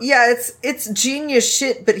it for. Yeah, it's genius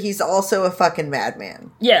shit, but he's also a fucking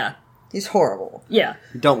madman. Yeah. He's horrible. Yeah.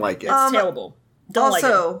 Don't like it. It's terrible. Don't like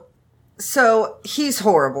it. So he's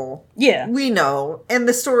horrible. Yeah. We know, and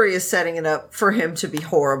the story is setting it up for him to be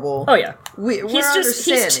horrible. Oh, yeah.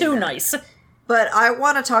 He's too nice. But I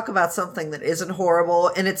want to talk about something that isn't horrible,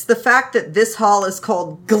 and it's the fact that this hall is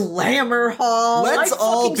called Glamour Hall. Let's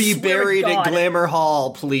all be buried in God. Glamour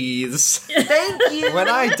Hall, please. Thank you. When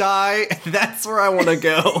I die, that's where I want to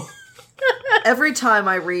go. Every time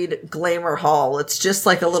I read Glamour Hall, it's just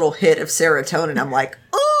like a little hit of serotonin. I'm like,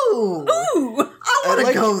 ooh, I want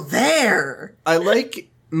to go there. I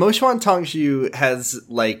like Mo Xuan Tongxu has,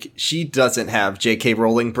 she doesn't have J.K.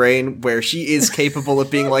 Rowling brain, where she is capable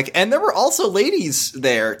of being and there were also ladies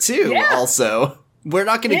there, too, also. We're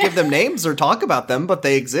not going to give them names or talk about them, but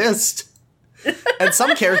they exist. And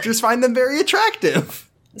some characters find them very attractive.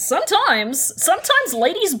 Sometimes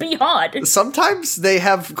ladies be hot. Sometimes they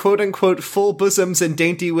have quote-unquote full bosoms and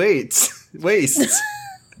dainty waists.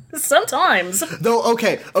 Sometimes. Though,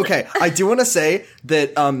 okay. I do want to say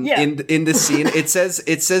that in this scene, it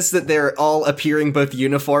says that they're all appearing both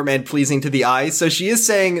uniform and pleasing to the eye. So she is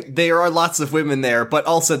saying there are lots of women there, but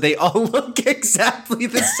also they all look exactly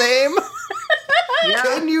the same. Yeah.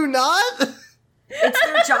 Can you not? It's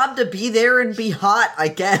their job to be there and be hot, I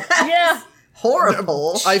guess. Yeah.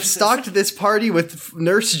 Horrible. I've stocked this party with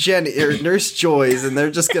Nurse Joys, and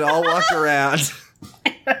they're just gonna all walk around.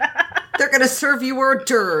 They're gonna serve you hors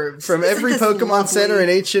d'oeuvres. From every Pokemon lovely? Center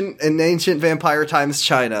in ancient Vampire times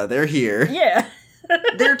China. They're here. Yeah.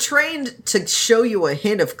 They're trained to show you a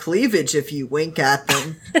hint of cleavage if you wink at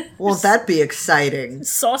them. Won't that be exciting?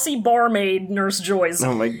 Saucy barmaid Nurse Joy's.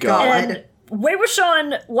 Oh my god. And Wei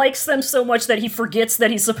Wuxian likes them so much that he forgets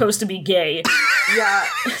that he's supposed to be gay. Yeah,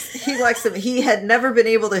 he likes them. He had never been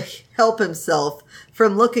able to help himself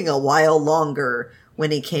from looking a while longer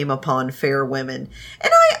when he came upon fair women.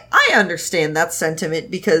 And I understand that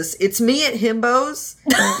sentiment because it's me at Himbos,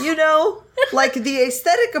 the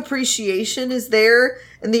aesthetic appreciation is there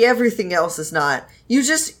and the everything else is not. You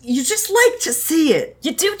just like to see it.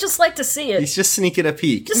 You do just like to see it. He's just sneaking a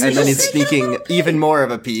peek, and then he's sneaking even more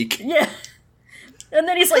of a peek. Yeah. And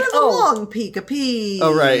then he's like, a long peek, a peek.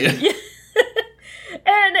 Oh, right.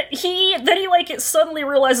 And he suddenly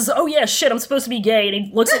realizes, oh yeah, shit, I'm supposed to be gay. And he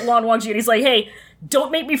looks at Lan Wangji and he's like, hey,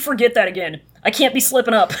 don't make me forget that again. I can't be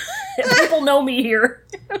slipping up. People know me here.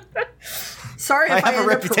 Sorry if I have a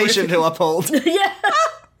reputation to uphold. Yeah.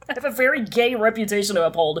 I have a very gay reputation to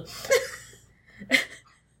uphold.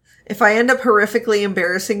 If I end up horrifically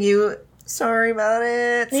embarrassing you, sorry about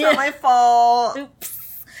it. It's not my fault. Oops.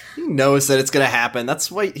 He knows that it's gonna happen.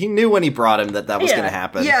 That's why he knew when he brought him that was gonna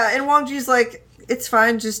happen. Yeah, and Wang Ji's like, it's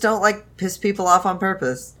fine, just don't, piss people off on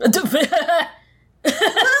purpose.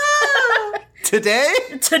 Today?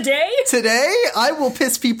 Today, I will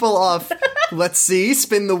piss people off. Let's see,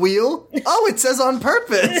 spin the wheel. Oh, it says on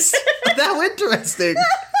purpose. How interesting.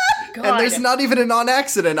 God. And there's not even an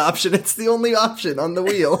on-accident option. It's the only option on the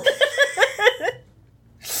wheel.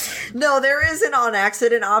 No, there is an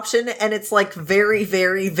on-accident option, and it's, very,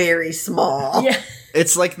 very, very small. Yeah.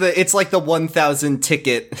 It's like the 1,000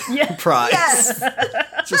 ticket prize. Yes!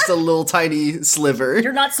 Just a little tiny sliver.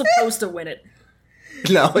 You're not supposed to win it.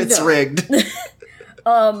 No, it's rigged.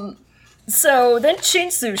 So then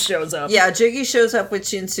Chinsu shows up. Yeah, Jiggy shows up with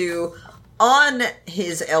Chinsu on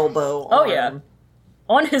his elbow arm. Oh, yeah.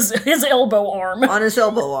 On his elbow arm. On his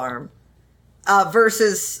elbow arm.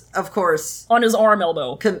 Versus, of course... On his arm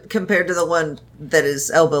elbow. Compared to the one that is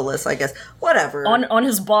elbowless, I guess. Whatever. On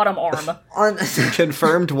his bottom arm.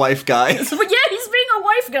 Confirmed wife guy. But yeah, he's being a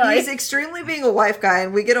wife guy. He's extremely being a wife guy,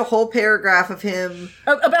 and we get a whole paragraph of him...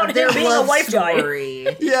 About him being a wife story.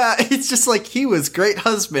 guy. Yeah, it's just he was great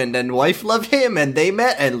husband, and wife loved him, and they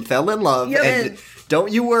met and fell in love. Yeah, and don't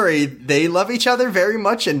you worry. They love each other very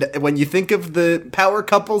much, and when you think of the power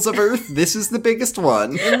couples of Earth, this is the biggest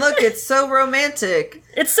one. And look, it's so romantic.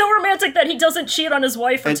 It's so romantic that he doesn't cheat on his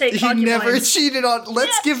wife or And take he concubines. never cheated on...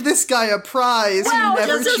 Let's give this guy a prize. Wow, he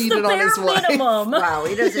never this is cheated the on bare his wife. minimum. Wow,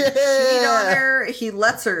 he doesn't cheat on her. He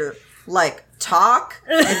lets her, like, talk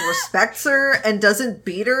and respects her and doesn't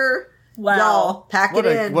beat her. Wow. Y'all, pack it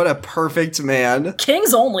in. What a perfect man.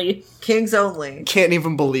 Kings only. Kings only. Can't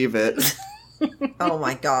even believe it. Oh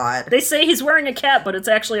my god. They say he's wearing a cap, but it's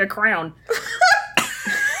actually a crown.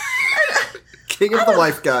 King of the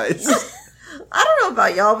wife, guys. I don't know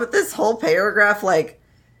about y'all, but this whole paragraph, like,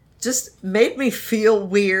 just made me feel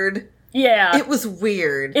weird. Yeah. It was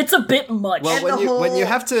weird. It's a bit much. Well, And when you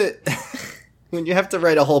have to... When you have to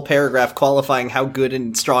write a whole paragraph qualifying how good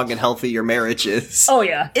and strong and healthy your marriage is. Oh,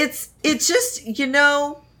 yeah. It's just,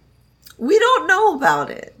 we don't know about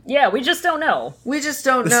it. Yeah, we just don't know. We just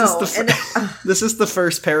don't This know. is the this is the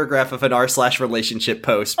first paragraph of an r/relationship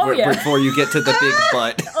post yeah. before you get to the big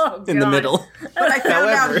butt Oh, in the God. middle. But I found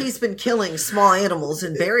However- out he's been killing small animals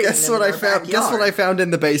and burying Guess them what in I our found? Guess what I backyard. found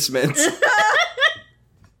in the basement.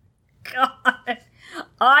 God.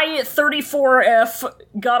 I, 34F,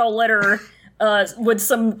 got a letter with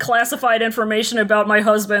some classified information about my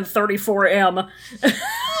husband, 34M.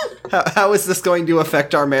 How is this going to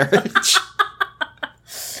affect our marriage?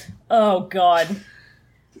 Oh, God.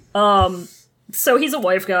 So he's a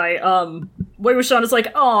wife guy. Wei Wuxian is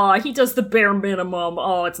like, aw, he does the bare minimum.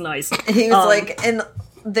 Oh, it's nice. He was like, and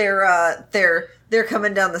they're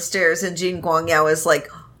coming down the stairs, and Jean Guangyao is like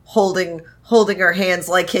holding her hands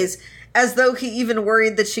like as though he even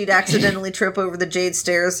worried that she'd accidentally trip over the jade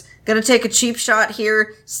stairs. Gonna take a cheap shot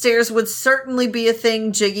here. Stairs would certainly be a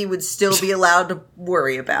thing Jiggy would still be allowed to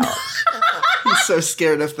worry about. He's so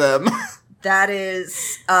scared of them. That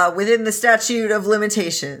is within the statute of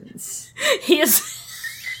limitations. He is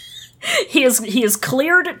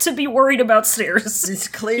cleared to be worried about stairs. It's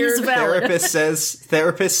clear. He's valid.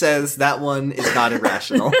 Therapist says that one is not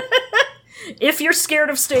irrational. If you're scared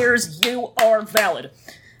of stairs, you are valid.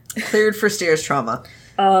 Cleared for stairs trauma.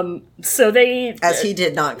 So they... As he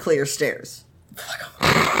did not clear stairs.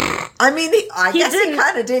 I mean, I guess he didn't.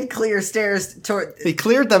 kind of did clear stairs toward... He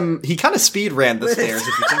cleared them. He kind of speed ran the stairs, if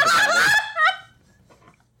you think about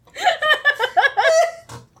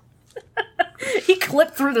it. He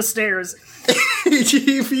clipped through the stairs.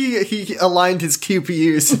 he aligned his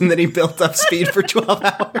QPUs and then he built up speed for 12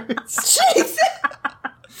 hours. Jeez!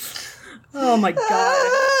 Oh my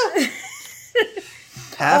god.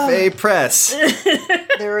 Half a press.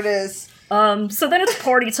 There it is. So then it's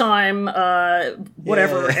party time,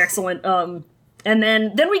 whatever, Yeah. excellent. And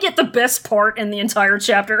then we get the best part in the entire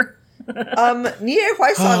chapter. Nie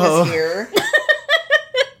Huaisong is here.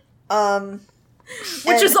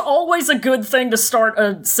 Which is always a good thing to start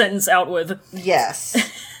a sentence out with. Yes.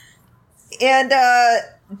 And,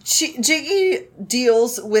 Jiggy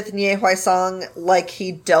deals with Nie Huaisong like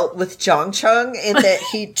he dealt with Zhang Cheng in that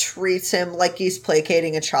he treats him like he's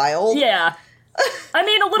placating a child. Yeah. I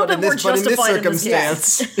mean, a little bit more justified in this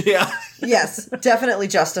case. circumstance, yeah. Yes, definitely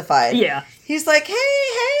justified. Yeah. He's like,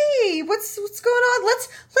 hey, what's going on? Let's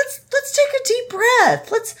take a deep breath.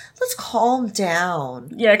 Let's calm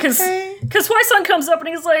down. Yeah, because Okay. Huaisong comes up and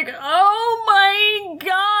he's like, oh my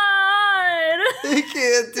god! He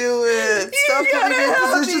can't do it. Stop gotta putting me in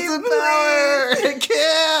help positions me, of power. I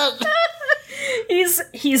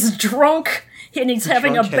can't. He's drunk and he's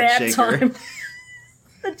having a drunk bad head shaker. time.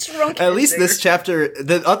 The drunk At head least shaker. this chapter,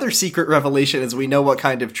 the other secret revelation is we know what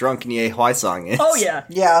kind of drunk Nie Huaisong is. Oh yeah.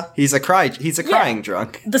 Yeah. He's a crying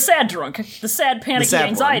drunk. The sad drunk. The sad panicky sad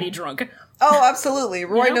anxiety one. drunk. Oh, absolutely.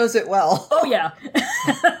 Roy know? knows it well. Oh yeah.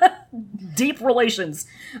 Deep relations.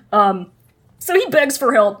 So he begs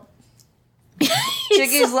for help.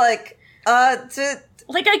 Jiggy's like,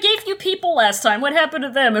 Like, I gave you people last time. What happened to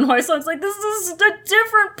them? And Huaisong's like, this is a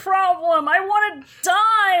different problem. I want to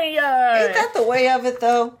die. ain't that the way of it,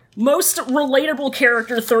 though? Most relatable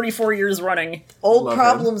character 34 years running. Old Love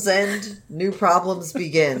problems end, new problems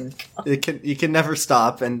begin. You can never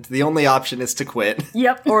stop, and the only option is to quit.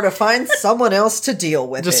 Yep. Or to find someone else to deal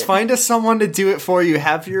with Just it. find us someone to do it for you.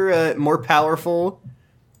 Have your more powerful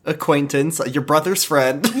acquaintance, your brother's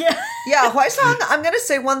friend. Yeah. Yeah, Huaisong, I'm going to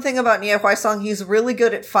say one thing about Nie Huaisong. He's really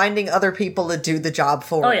good at finding other people to do the job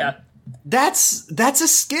for him. Oh, yeah. That's a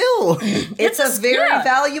skill. It's a very yeah.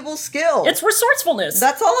 valuable skill. It's resourcefulness.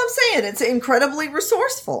 That's all I'm saying. It's incredibly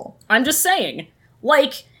resourceful. I'm just saying.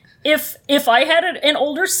 Like, if I had an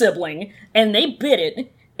older sibling and they bit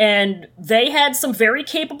it and they had some very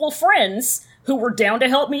capable friends who were down to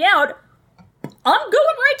help me out, I'm going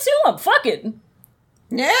right to them. Fuck it.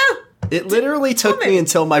 Yeah. It literally took me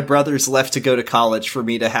until my brothers left to go to college for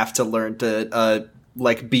me to have to learn to,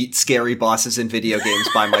 beat scary bosses in video games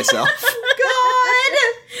by myself.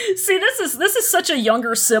 God! See, this is such a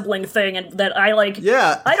younger sibling thing, and that I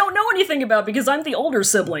don't know anything about because I'm the older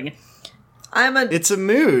sibling. It's a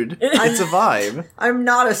mood. It's a vibe. I'm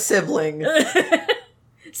not a sibling.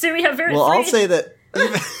 See, we have very. Well, I'll say that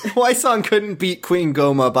Huaisong couldn't beat Queen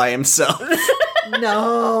Goma by himself.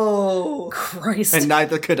 No. Christ. And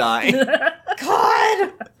neither could I.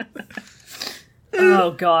 God.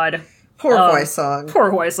 Oh God. Poor Huaisong.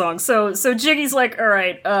 Poor Huaisong. So Jiggy's like, all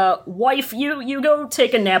right, wife, you go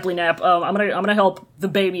take a napply nap. I'm gonna help the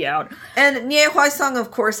baby out. And Nie Huaisong,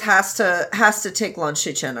 of course, has to take Lan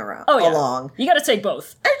Shichen along. You got to take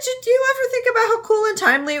both. And do you ever think about how cool and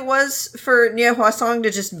timely it was for Nie Huaisong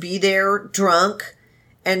to just be there drunk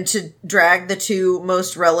and to drag the two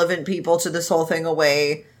most relevant people to this whole thing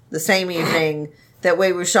away the same evening that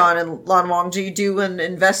Wei Wuxian and Lan Wangji do an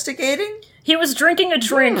investigating? He was drinking a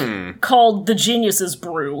drink called the Genius's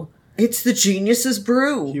Brew. It's the Genius's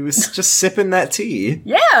Brew. He was just sipping that tea.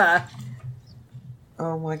 Yeah.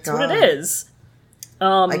 Oh my God. That's what it is.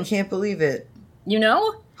 I can't believe it. You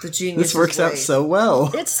know? The Genius's This works out so well.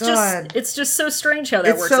 It's God. just so strange how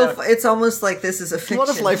that works out. It's almost like this is a fiction One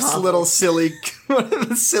of life's novel. little silly, one of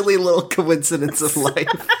the silly little coincidence of life.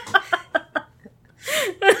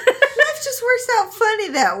 Life just works out funny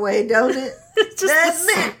that way, don't it? It's just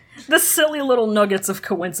That's it. the silly little nuggets of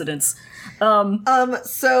coincidence.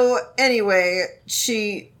 So anyway,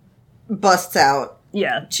 she busts out.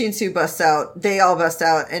 Yeah. Chinsu busts out. They all bust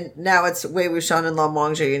out, and now it's Wei Wuxian and Lan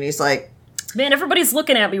Wangji, and he's like, Man, everybody's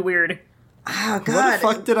looking at me weird. "Oh God, What the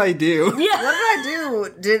fuck did I do? Yeah. what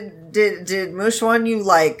did I do? Did Mushwan you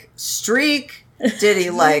like streak? Did he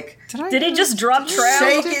like Did he just drop trout?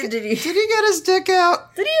 shake it? Did he get his dick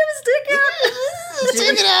out? Did he have his dick out?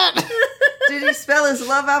 Take it out! did he spell his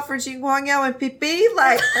love out for Jing Huangyao and Pipi?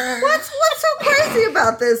 Like, what's so crazy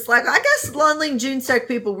about this? Like, I guess Lanling Junsec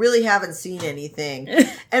people really haven't seen anything.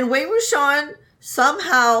 And Wei Wuxian,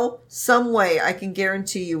 somehow, some way, I can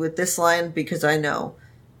guarantee you with this line because I know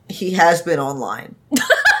he has been online.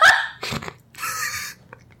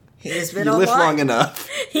 He has been You online. live long enough.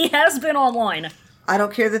 He has been online. I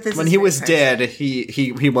don't care that this When is he was fantastic. dead,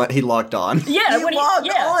 he logged on. Yeah, He when logged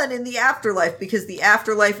yeah. on in the afterlife because the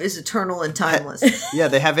afterlife is eternal and timeless. Yeah,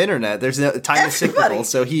 they have internet. There's no time is cyclical.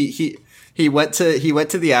 So he went to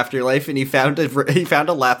the afterlife and he found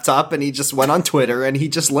a laptop and he just went on Twitter and he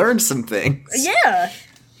just learned some things. Yeah.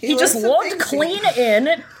 He just learned some logged things. clean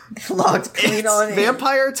in. Logged clean It's on in.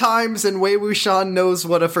 Vampire Times and Wei Wuxian knows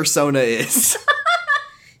what a persona is.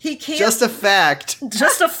 He can't. Just a fact.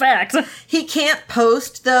 Just a fact. He can't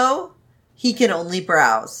post though. He can only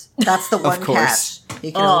browse. That's the one course. catch.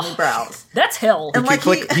 He can only browse. That's hell. And like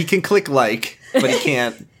He can click like, but he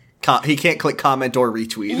can't click comment or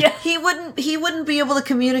retweet. Yeah. he wouldn't be able to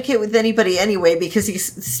communicate with anybody anyway because he's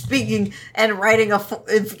speaking and writing a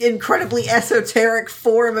incredibly esoteric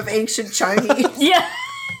form of ancient Chinese. Yeah.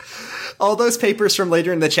 All those papers from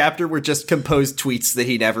later in the chapter were just composed tweets that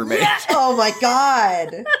he never made. Oh my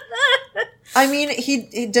God. I mean,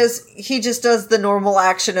 he just does the normal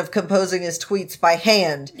action of composing his tweets by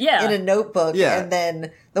hand Yeah. in a notebook, Yeah. and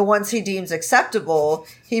then the ones he deems acceptable,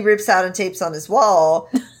 he rips out and tapes on his wall,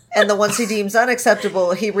 and the ones he deems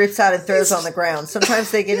unacceptable, he rips out and throws on the ground.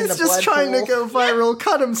 Sometimes they get in the He's blood just trying pool. to go viral.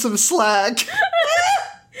 Cut him some slack.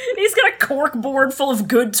 He's got a cork board full of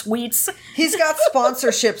good tweets. He's got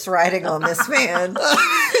sponsorships riding on this man.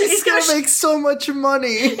 He's gonna gonna make so much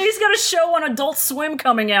money. He's got a show on Adult Swim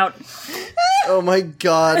coming out. Oh my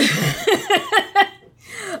God.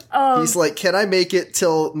 He's like, can I make it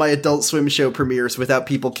till my Adult Swim show premieres without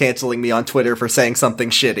people canceling me on Twitter for saying something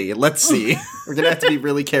shitty? Let's see. We're gonna have to be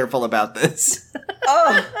really careful about this.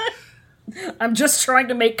 Oh, I'm just trying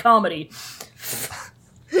to make comedy.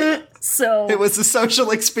 So It was a social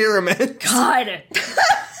experiment. God.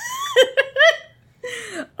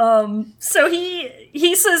 So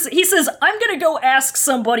he says I'm gonna go ask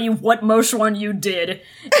somebody what Moshuan you did,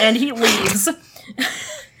 and he leaves.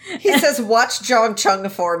 he says, "Watch Zhang Chung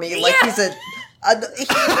for me." Like Yeah. he's if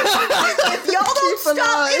y'all don't Keep an stop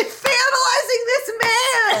eye. infantilizing this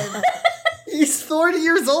man. He's 40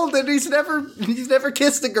 years old and he's never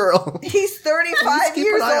kissed a girl. He's 35 keep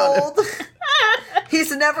years an eye on him. old.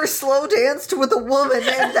 He's never slow danced with a woman,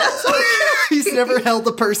 and that's okay. He's never held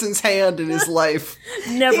a person's hand in his life.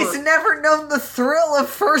 Never. He's never known the thrill of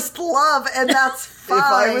first love, and that's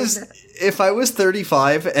fine. If I was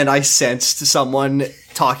 35 and I sensed someone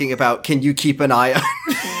talking about can you keep an eye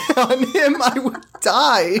on him, I would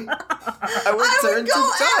die. I would I turn would go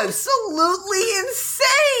to dust. absolutely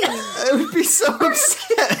insane. be so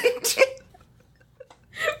upset.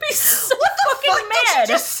 Be so What the fucking fuck mad. did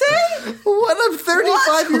you just say? What? I'm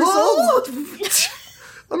 35 years old.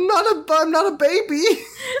 I'm not a baby.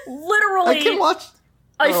 Literally, I can watch.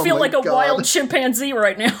 I Oh feel my like a God. wild chimpanzee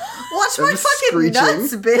right now. Watch my I'm fucking screeching.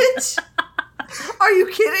 nuts, bitch. Are you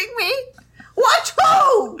kidding me? Watch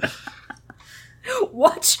who?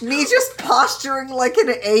 Watch Me just posturing like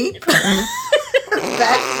an ape,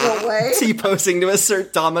 backing away. T-posing to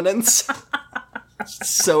assert dominance.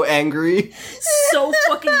 So angry. so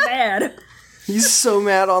fucking mad. He's so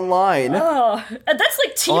mad online. Oh, and that's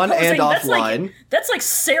like T On posing. and That's offline. like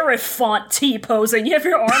serif font T posing. You have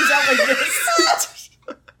your arms out like this.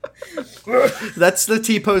 That's the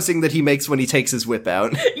T-posing that he makes when he takes his whip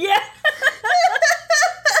out. Yeah.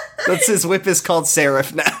 That's his whip is called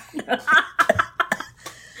Seraph now.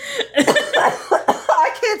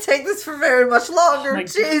 I can't take this for very much longer. My-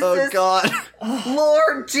 Jesus. Oh god.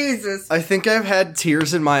 Lord Jesus. I think I've had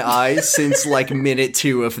tears in my eyes since like minute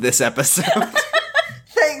 2 of this episode.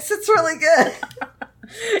 Thanks, it's really good.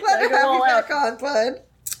 Glad to go have you all back on, bud.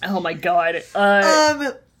 Oh my god.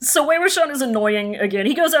 So Wei Wuxian is annoying again.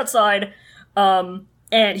 He goes outside, and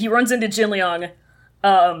he runs into Jin Liang,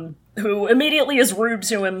 who immediately is rude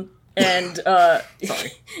to him, and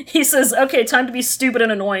he says, "Okay, time to be stupid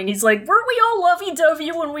and annoying." He's like, "Weren't we all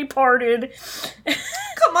lovey-dovey when we parted?"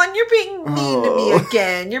 Come on, you're being mean to me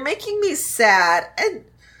again. You're making me sad. And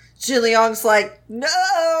Jin Liang's like,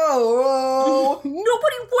 no.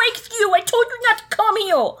 Nobody waked you. I told you not to come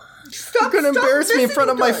here. Stop, You're gonna embarrass me in front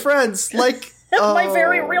of my listening friends. Like My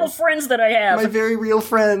very real friends that I have, my very real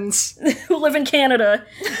friends. who live in Canada.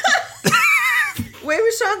 to it. Wei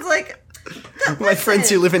Wuxian's like, My friends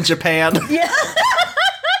who live in Japan. Yeah.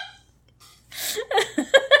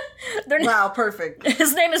 wow, perfect.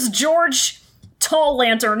 His name is George Tall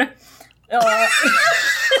Lantern.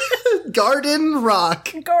 Garden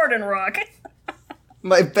Rock. Garden Rock.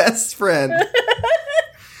 My best friend.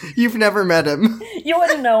 You've never met him. You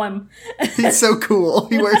wouldn't know him. He's so cool.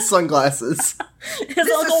 He wears sunglasses. His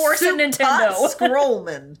uncle works at Nintendo.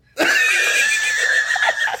 Scrollman.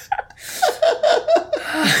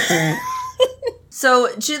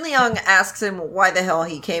 So Jin Liang asks him why the hell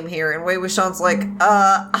he came here, and Wei Wuxian's like,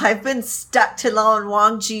 I've been stuck to Lan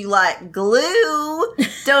Wangji like glue.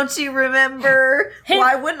 Don't you remember?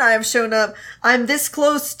 Why wouldn't I have shown up? I'm this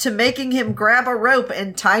close to making him grab a rope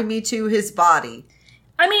and tie me to his body.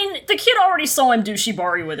 I mean, the kid already saw him do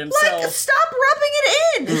shibari with him, Like, so... stop rubbing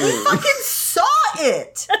it in! He fucking saw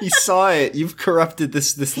it! He saw it. You've corrupted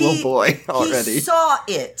this little boy already. He saw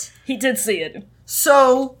it. He did see it.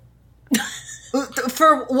 So,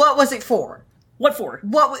 for what was it for? What for?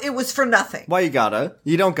 What it was for nothing. Why you gotta?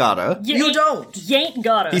 You don't gotta. You don't. You ain't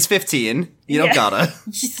gotta. He's 15. You don't Yeah. gotta.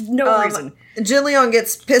 Just no reason. Jin Liang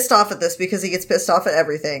gets pissed off at this because he gets pissed off at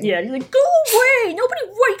everything. Yeah, he's like, go away! Nobody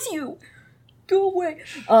likes you! Go away.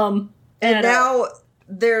 And now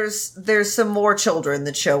there's some more children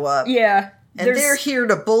that show up. yeah. And they're here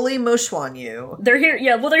to bully Mo Xuanyu. They're here,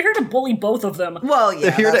 yeah, well, they're here to bully both of them. Well, yeah,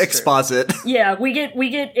 They're here to that's true. exposit. Yeah, we get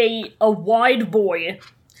a wide boy.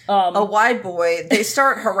 A wide boy. They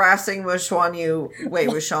start harassing Mo Xuanyu, Wei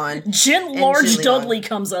Wuxian. Jin Large Jin Liang. Dudley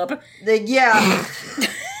comes up. Yeah.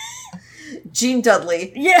 Gene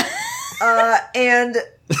Dudley. Yeah. And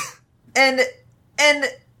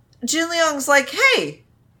Jin Liang's like, hey,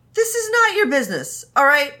 this is not your business. All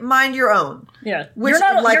right, mind your own. Yeah. Which, you're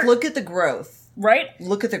not, like, you're- look at the growth. right?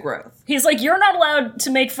 Look at the growth. He's like, you're not allowed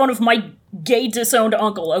to make fun of my gay disowned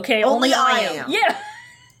uncle, okay? Only I am. Yeah.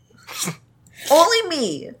 Only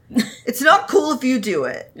me. It's not cool if you do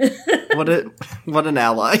it. What an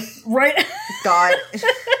ally. Right? God.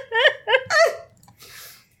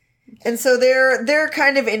 And so they're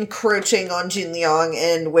kind of encroaching on Jin Liang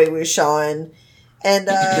and Wei Wuxian. And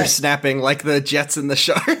They're snapping like the Jets and the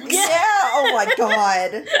Sharks. yeah, oh my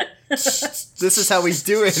god. This is how we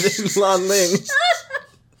do it in Lan Ling.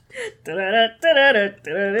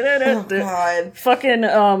 Oh god. Fucking,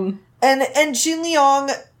 And Jin Liang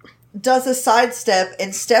does a sidestep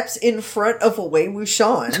and steps in front of Wei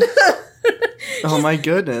Wuxian. Oh my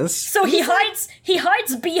goodness. so he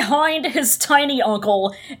hides behind his tiny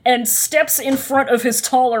uncle and steps in front of his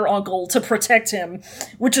taller uncle to protect him,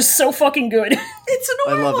 which is so fucking good. It's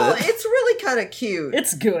normal. love it. It's really kind of cute.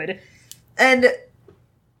 It's good. And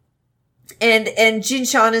Jin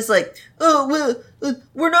Shan is like, oh well,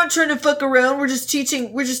 we're not trying to fuck around. We're just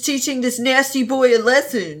teaching this nasty boy a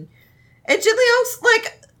lesson. And Jin Liang's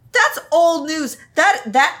like, that's old news.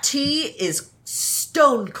 That tea is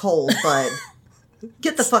stone cold, bud.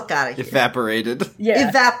 Get the fuck out of here. Evaporated. Yeah.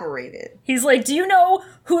 Evaporated. He's like, do you know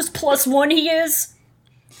whose +1 he is?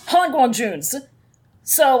 Han Guangjuns.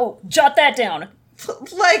 So, jot that down.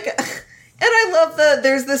 Like, and I love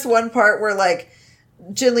there's this one part where, like,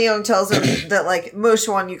 Jin Liang tells him that, like, Mo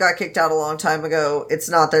Xuan, you got kicked out a long time ago. It's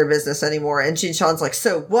not their business anymore. And Jin Shan's like,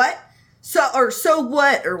 so what? So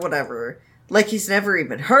what? Or whatever. Like, he's never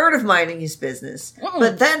even heard of minding his business.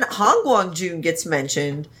 But then Han Guangjun gets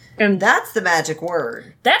mentioned, and that's the magic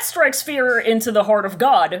word. That strikes fear into the heart of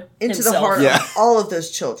God Into himself. the heart of all of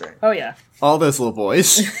those children. Oh, yeah. All those little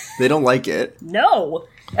boys. They don't like it. No!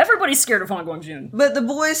 Everybody's scared of Han Guangjun. But the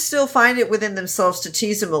boys still find it within themselves to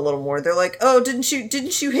tease him a little more. They're like, "Oh, didn't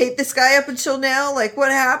you hate this guy up until now? Like,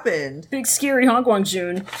 what happened?" Big scary Han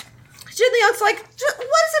Guangjun. Jin Liang's like, "What does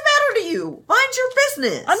it matter to you? Mind your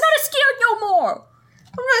business. I'm not scared no more!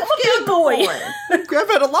 I'm not I'm a scared big boy." I've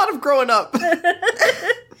had a lot of growing up. I'm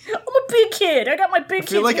a big kid. I got my big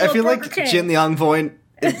kid. I feel like Jin Liang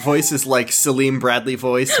voice is like Salim Bradley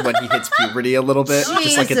voice when he hits puberty a little bit,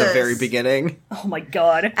 just like at the very beginning. Oh my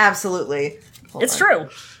god. Absolutely. It's true.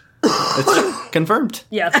 It's confirmed.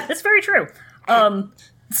 Yeah, it's very true.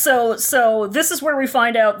 So this is where we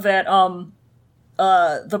find out that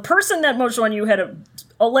the person that Mo Xuan Yu had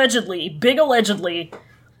allegedly,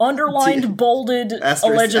 underlined, bolded,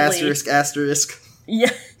 allegedly. Asterisk.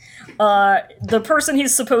 Yeah. The person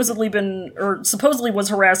he's supposedly was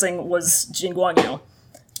harassing was Jin Guangyu.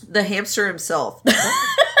 The hamster himself.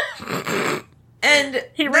 And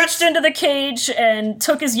he reached into the cage and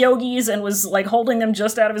took his yogis and was, like, holding them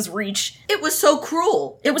just out of his reach. It was so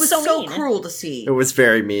cruel. It was so mean. cruel to see. It was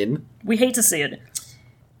very mean. We hate to see it.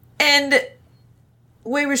 And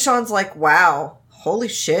Wei Wuxian's like, wow, holy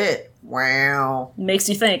shit, wow. Makes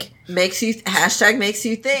you think. Makes you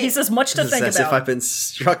think. He says much to think as about. As if I've been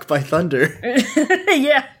struck by thunder.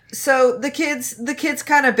 Yeah. So the kids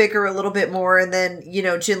kind of bicker a little bit more, and then,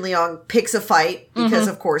 Jin Liang picks a fight, because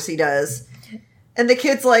of course he does. And the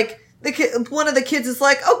kid's like, one of the kids is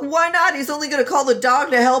like, oh, why not? He's only going to call the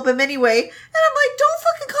dog to help him anyway. And I'm like, don't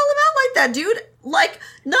fucking call him out like that, dude. Like,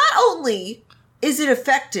 not only is it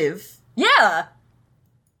effective. Yeah.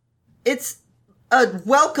 It's a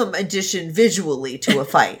welcome addition visually to a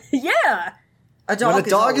fight. Yeah. When a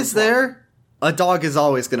dog is there, a dog is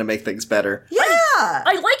always going to make things better. Yeah.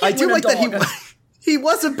 I like it. I do like dog... that he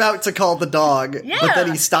was about to call the dog, but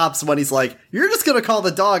then he stops when he's like, "You're just going to call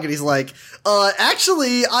the dog," and he's like,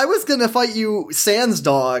 "Actually, I was going to fight you, Sans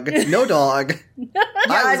dog, no dog.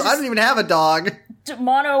 I don't even have a dog."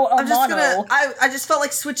 I just felt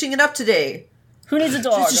like switching it up today. Who needs a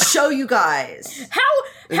dog? Just to show you guys.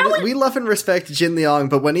 We love and respect Jin Liang,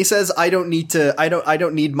 but when he says, I don't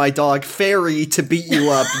need my dog Fairy to beat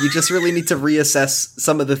you up, you just really need to reassess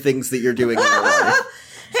some of the things that you're doing in your life.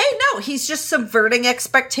 Hey, no, he's just subverting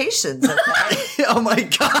expectations. Okay? Oh my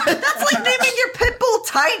god. That's like naming your pit bull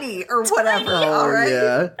Tiny or whatever. Oh, all right?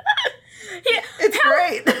 Yeah. It's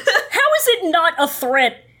great. How is it not a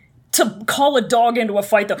threat to call a dog into a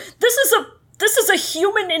fight, though? This is a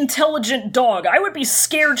human intelligent dog. I would be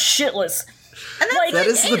scared shitless. And that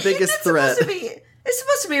is the biggest threat. It's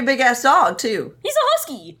supposed to be a big ass dog too. He's a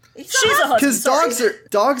husky. She's a husky. Because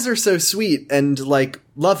dogs are so sweet and like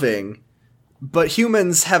loving, but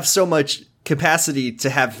humans have so much capacity to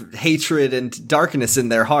have hatred and darkness in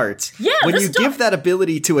their hearts. Yeah, when you give that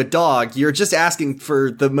ability to a dog, you're just asking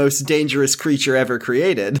for the most dangerous creature ever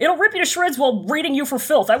created. It'll rip you to shreds while raiding you for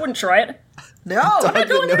filth. I wouldn't try it. No, dog that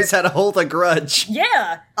knows how to hold a grudge.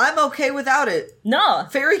 Yeah, I'm okay without it. Nah,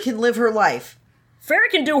 Fairy can live her life. Fairy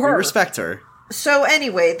can do her. We respect her. So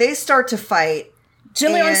anyway, they start to fight.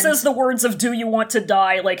 Jin Liang says the words of "Do you want to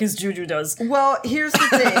die?" like his Juju does. Well, here's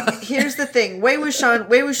the thing. Wei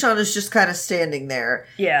Wuxian is just kind of standing there.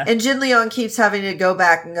 Yeah. And Jin Liang keeps having to go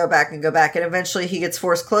back and go back and go back, and eventually he gets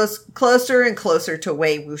forced closer and closer to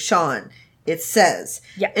Wei Wuxian, it says.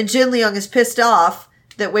 Yeah. And Jin Liang is pissed off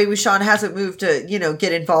that Wei Wuxian hasn't moved to,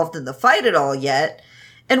 get involved in the fight at all yet.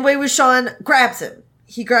 And Wei Wuxian grabs him.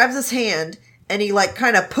 He grabs his hand, and he, like,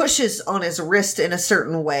 kind of pushes on his wrist in a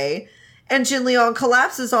certain way. And Jin Liang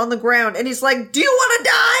collapses on the ground, and he's like, "Do you want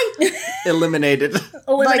to die?" Eliminated.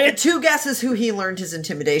 Like, two guesses who he learned his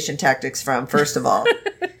intimidation tactics from, first of all.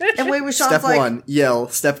 And Wei Wuxian's Step 1, yell.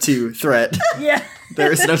 Step 2, threat. Yeah.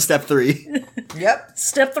 There is no step 3. Yep.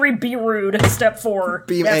 Step 3, be rude. Step 4,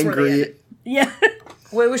 be angry. Yeah.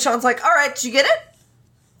 Wei Wuxian's like, "All right, did you get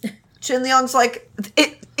it?" Jin Liang's like,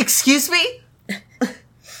 "Excuse me?"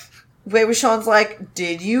 Wei Wuxian's like,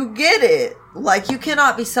 "Did you get it?" Like, you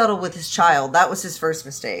cannot be subtle with his child. That was his first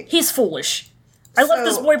mistake. He's foolish. I love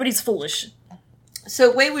this boy, but he's foolish.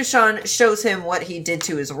 So Wei Wuxian shows him what he did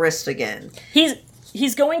to his wrist again.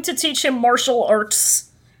 He's going to teach him martial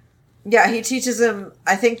arts. Yeah, he teaches him,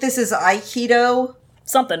 I think this is Aikido.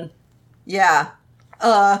 something. Yeah.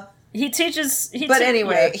 He teaches... He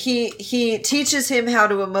teaches him how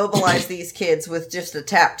to immobilize these kids with just a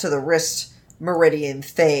tap to the wrist meridian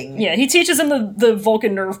thing. Yeah, he teaches him the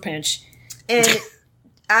Vulcan nerve pinch. And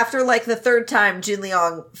after, like, the third time, Jin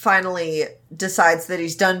Liang finally decides that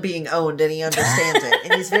he's done being owned and he understands it.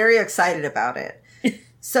 And he's very excited about it.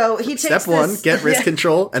 So he takes Step one, get wrist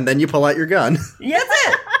control, and then you pull out your gun. Yeah, that's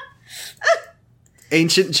it.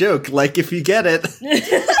 Ancient joke, like if you get it.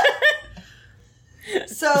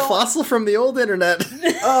 So Fossil from the old internet.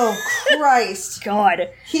 Oh, Christ.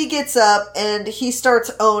 God. He gets up and he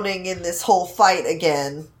starts owning in this whole fight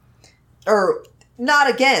again. Or, not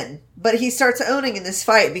again, but he starts owning in this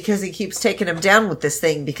fight because he keeps taking him down with this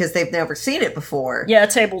thing because they've never seen it before. Yeah,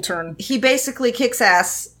 table turn. He basically kicks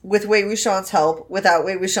ass with Wei Wuxian's help without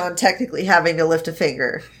Wei Wuxian technically having to lift a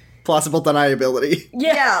finger. Plausible deniability.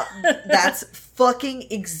 Yeah, that's fucking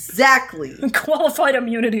exactly Qualified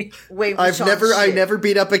immunity. Wei Wuxian's I shit. never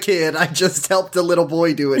beat up a kid. I just helped a little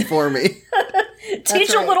boy do it for me.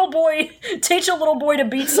 Teach a little boy to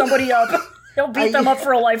beat somebody up. He'll beat them up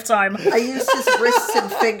for a lifetime. I used his wrists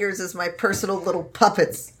and fingers as my personal little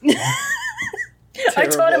puppets. I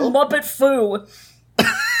taught him Muppet Foo.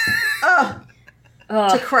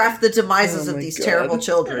 To craft the demises of my these God. terrible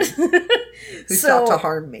children who sought to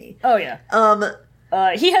harm me. Oh, yeah.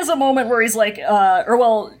 He has a moment where he's like,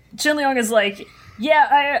 Jin Liang is like,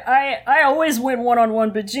 yeah, I always win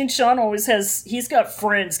one-on-one, but Jin Shan always he's got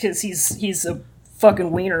friends because he's a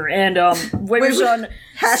fucking wiener. And Wei Wuxian...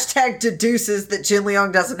 Hashtag deduces that Jin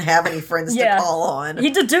Liang doesn't have any friends to call on.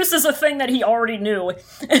 He deduces a thing that he already knew.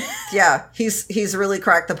 Yeah, he's really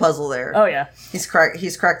cracked the puzzle there. Oh, yeah. He's cracked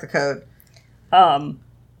the code.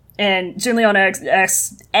 And Jin Liang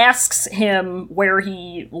asks him where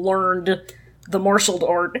he learned the martial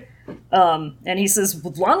art. And he says,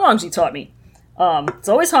 Lang Wangji taught me. It's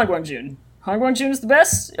always Han Guangjun. Han Guangjun is the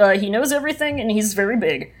best. He knows everything, and he's very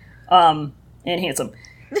big. And handsome.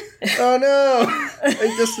 Oh no!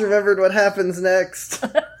 I just remembered what happens next.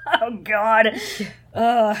 Oh God.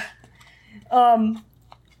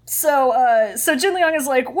 So Jin Liang is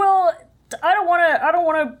like, well, I don't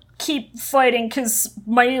want to keep fighting because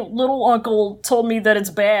my little uncle told me that it's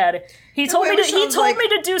bad. He told me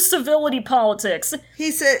to do civility politics.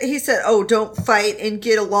 He said, oh, don't fight and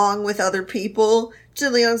get along with other people.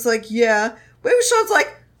 Jin Liang's like, yeah. Wei Wuxian's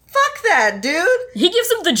like, fuck that, dude. He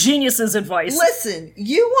gives him the genius's advice. Listen,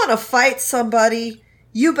 you want to fight somebody,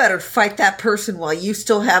 you better fight that person while you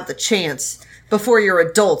still have the chance before you're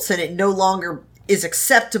adults and it no longer is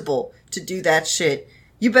acceptable to do that shit.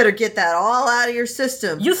 You better get that all out of your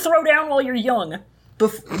system. You throw down while you're young.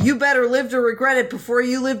 You better live to regret it before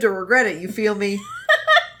you live to regret it, you feel me?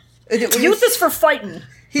 Youth is for fighting.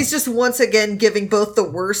 He's just once again giving both the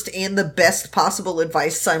worst and the best possible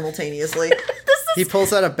advice simultaneously. He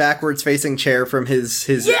pulls out a backwards facing chair from his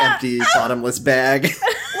empty bottomless bag.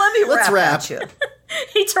 Let's rap. at you.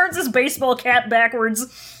 He turns his baseball cap backwards.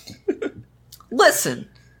 Listen,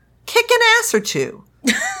 kick an ass or two.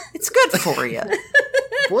 It's good for you.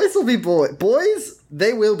 Boys will be boys.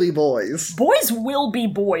 They will be boys. Boys will be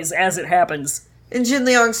boys as it happens. And Jin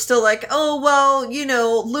Liang's still like, oh, well,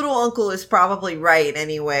 little uncle is probably right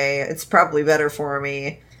anyway. It's probably better for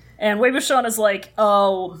me. And Wei Wuxian is like,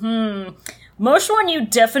 Moshuan, you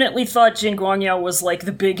definitely thought Jin Guangyao was like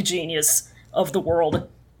the big genius of the world.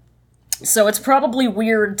 So it's probably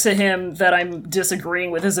weird to him that I'm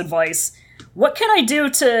disagreeing with his advice. What can I do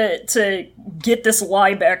to get this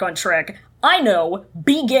lie back on track? I know,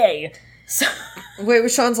 be gay. So Wei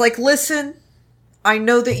Wuxian's like, listen, I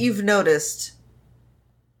know that you've noticed.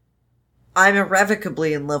 I'm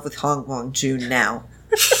irrevocably in love with Han Guangjun now.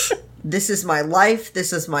 This is my life.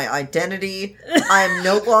 This is my identity. I am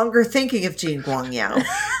no longer thinking of Jin Guangyao.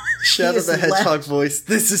 Shadow the Hedgehog voice.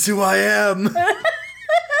 This is who I am.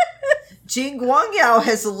 Jin Guangyao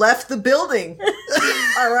has left the building.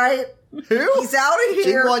 All right? Who? He's out of Jin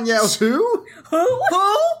here. Guangyao who?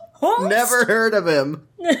 Who? Never heard of him.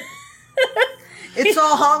 It's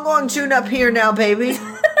all Han Guangjun up here now, baby.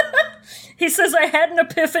 he says, I had an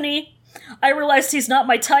epiphany. I realized he's not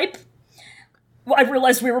my type. I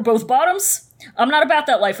realized we were both bottoms. I'm not about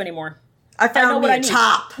that life anymore. I found me a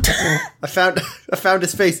top. I found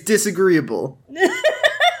his face disagreeable.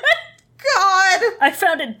 God. I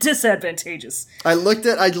found it disadvantageous. I looked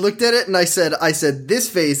at it and I said, this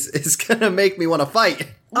face is gonna make me want to fight.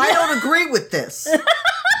 I don't agree with this. I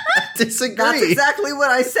disagree. That's exactly what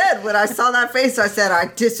I said. When I saw that face, I said,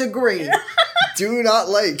 I disagree. Do not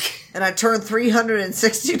like. And I turned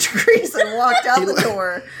 360 degrees and walked out the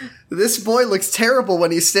door. This boy looks terrible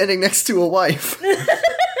when he's standing next to a wife.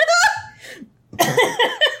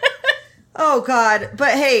 Oh God.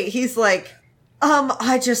 But hey, he's like,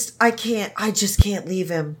 I just can't leave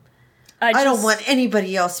him. I don't want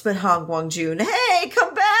anybody else but Han Guangjun. Hey,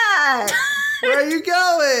 come back! Where are you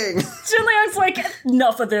going? Jin Liang's like,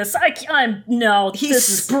 enough of this. He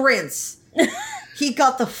sprints. He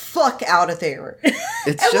got the fuck out of there.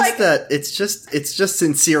 It's just like, that it's just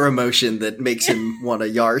sincere emotion that makes him want to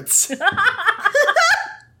yarts.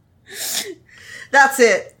 That's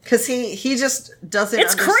it. Because he just doesn't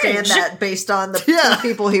understand cringe. that based on the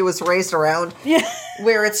people he was raised around. Yeah.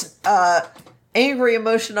 Where it's angry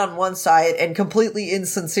emotion on one side and completely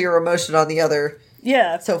insincere emotion on the other.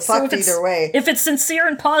 Yeah. So fucked either way. If it's sincere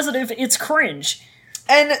and positive, it's cringe.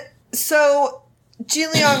 And so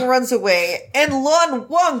Jin Liang runs away, and Lan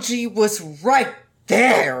Wangji was right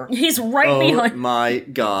there. He's right behind. Oh my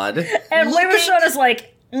god. And Wei Wuxian is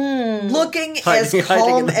like, looking Hiding as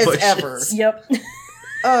calm in the as bushes. ever. Yep.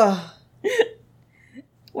 Ugh.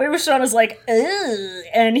 Wei Wuxian is like, ugh.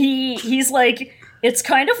 And he's like, it's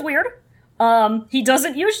kind of weird. He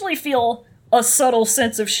doesn't usually feel a subtle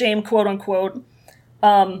sense of shame, quote unquote.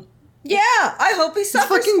 Yeah, I hope he This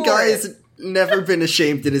suffers fucking for guy it. has never been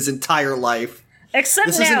ashamed in his entire life. Except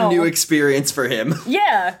This now. is a new experience for him.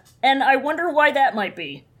 Yeah, and I wonder why that might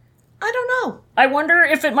be. I don't know. I wonder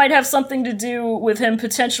if it might have something to do with him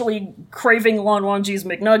potentially craving Lan Wangji's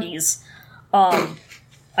McNuggies.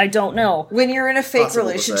 I don't know. When you're in a fake Possible to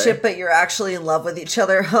relationship, say. but you're actually in love with each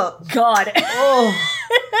other, huh? God. Oh,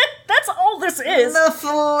 That's all this is. the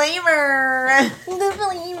flavor.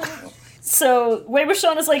 So, Wei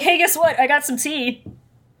Wuxian is like, hey, guess what? I got some tea.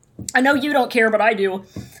 I know you don't care, but I do.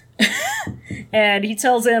 And he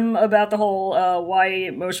tells him about the whole why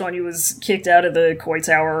Mo Xuanyu was kicked out of the Koi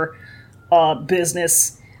Tower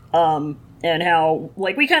business. And how,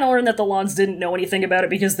 like, we kind of learned that the Lons didn't know anything about it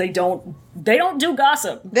because they don't do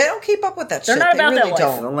gossip. They don't keep up with that They're shit. not about they really that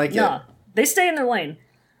life. I don't like Nah, it. they stay in their lane.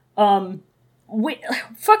 I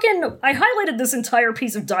highlighted this entire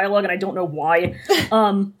piece of dialogue and I don't know why.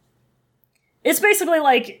 It's basically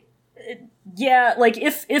like, yeah, like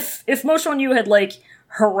if Mo Xuanyu had like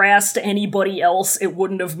harassed anybody else, it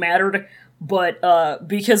wouldn't have mattered. But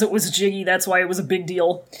because it was Jiggy, that's why it was a big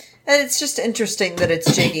deal. And it's just interesting that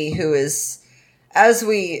it's Jiggy who is, as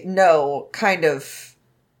we know, kind of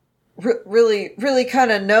really, really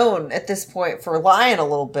kind of known at this point for lying a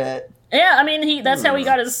little bit. Yeah, I mean that's how he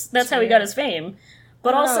got his fame.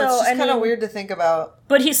 But also, it's just I kind of mean, weird to think about.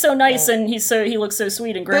 But he's so nice and he looks so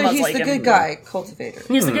sweet and But grandma's he's like the him. good guy, cultivator.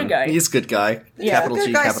 He's the good guy. He's a good guy. Yeah. Capital Good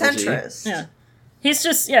G, guy capital G. centrist. Yeah. He's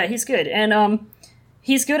just, he's good. And,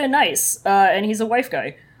 he's good and nice. And he's a wife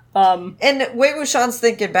guy. And Wei Wuxian's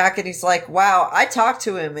thinking back and he's like, wow, I talked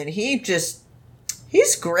to him and he's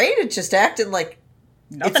great at just acting like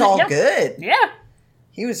it's all good. Yeah.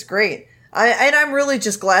 He was great. I'm really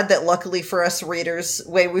just glad that luckily for us readers,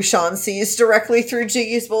 Wei Wuxian sees directly through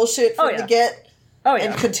Jiggy's bullshit from the get. Oh,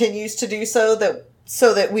 yeah. And continues to do so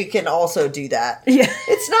that we can also do that. Yeah.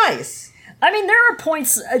 It's nice. I mean, there are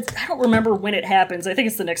points, I don't remember when it happens, I think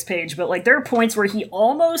it's the next page, but, like, there are points where he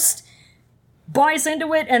almost buys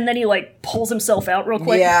into it, and then he, like, pulls himself out real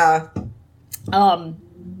quick. Yeah. But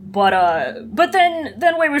then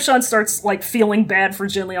Wei Wuxian starts, like, feeling bad for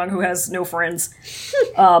Jin Liang, who has no friends.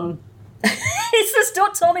 He says,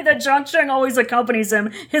 don't tell me that Zhang Sheng always accompanies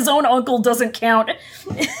him. His own uncle doesn't count.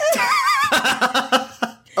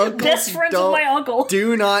 Best friends with my uncle.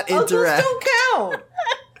 Do not Uncles interact. don't count.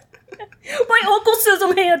 My uncle says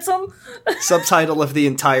I'm handsome. Subtitle of the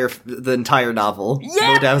entire novel.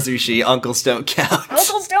 Yeah. Modao Zushi, Uncles Don't Count.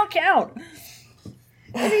 Uncles don't count.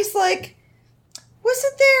 And he's like,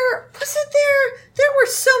 wasn't there were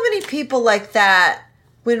so many people like that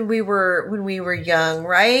when we were young,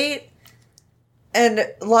 right? And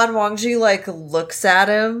Lan Wangji like looks at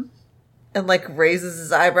him and like raises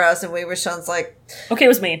his eyebrows, and Wei Wuxian's like, Okay, it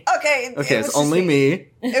was me. okay, Okay, it it's was only just me.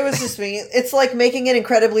 It was just me. It's like making an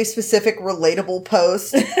incredibly specific, relatable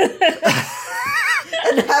post.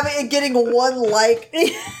 And having it getting one like,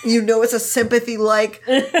 you know, it's a sympathy like.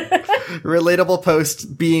 Relatable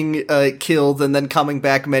post being killed and then coming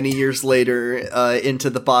back many years later into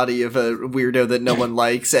the body of a weirdo that no one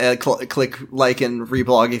likes. Click like and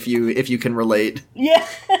reblog if you can relate. Yeah.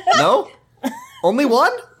 No? Only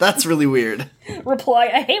one? That's really weird. Reply,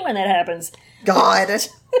 I hate when that happens. God.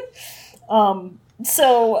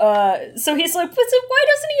 So he's like, but why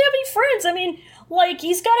doesn't he have any friends? I mean, like,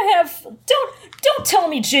 he's gotta have... Don't tell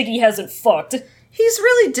me Jiggy hasn't fucked. He's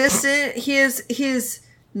really distant. He has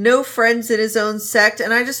no friends in his own sect,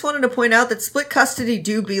 and I just wanted to point out that split custody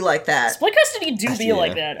do be like that. Split custody be Yeah.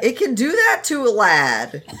 like that. It can do that to a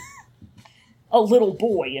lad. A little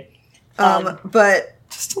boy. But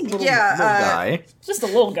Just a little, Yeah, little guy. Just a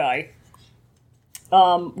little guy.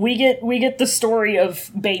 We get the story of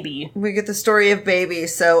Baby. we get the story of Baby.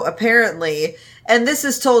 So apparently, and this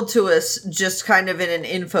is told to us just kind of in an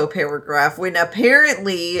info paragraph, when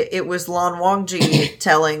apparently it was Lan Wangji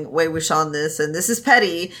telling Wei Wuxian this, and this is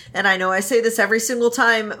petty, and I know I say this every single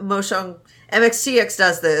time MXTX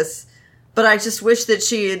does this, but I just wish that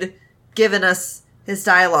she had given us his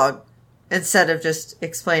dialogue instead of just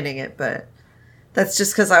explaining it, but that's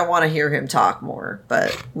just because I want to hear him talk more,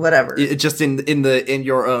 but whatever. Just in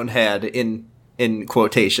your own head, in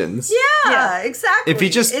quotations. Yeah, exactly. If you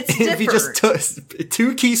just it's took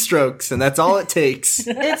 2 keystrokes and that's all it takes.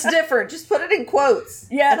 it's different. Just put it in quotes.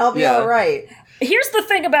 Yeah. And I'll be Yeah. all right. Here's the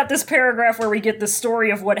thing about this paragraph where we get the story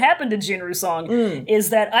of what happened to Jinru Song, is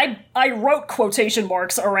that I wrote quotation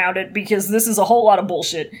marks around it because this is a whole lot of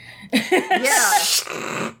bullshit.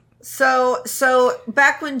 Yeah. So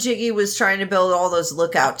back when Jiggy was trying to build all those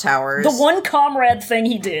lookout towers, The one comrade thing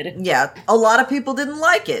he did. yeah, a lot of people didn't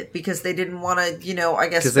like it because they didn't want to, I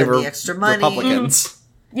guess, Because they spend were the extra money. Republicans.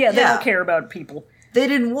 Yeah, they Yeah. don't care about people. They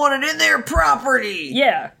didn't want it in their property.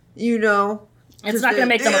 Yeah. It's not gonna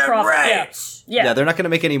make them a profit. Yeah. Yeah, they're not going to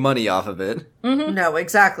make any money off of it. No,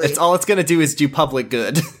 exactly. It's all it's going to do is do public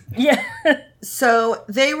good. Yeah. So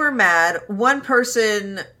they were mad. One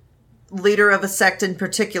person, leader of a sect in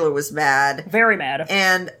particular, was mad. Very mad.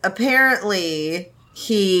 And apparently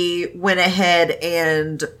he went ahead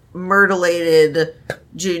and murdered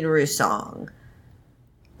Jinru Song.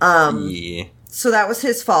 Yeah. So that was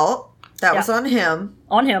his fault. That was Yeah. on him.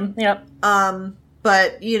 On him, yep.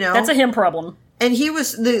 But, That's a him problem. and he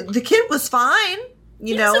was, the kid was fine,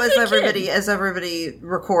 He's a good kid. as everybody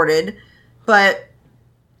recorded. But,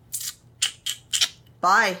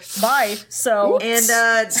 bye. Bye. So, And,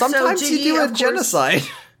 Sometimes so you Jiggy, do a of course- genocide.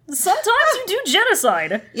 sometimes you do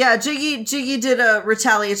genocide. Yeah, Jiggy did a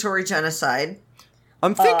retaliatory genocide.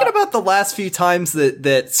 I'm thinking about the last few times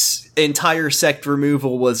that entire sect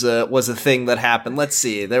removal was a thing that happened. Let's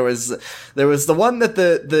see. There was the one that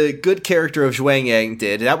the good character of Zhuang Yang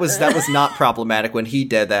did. That was not problematic when he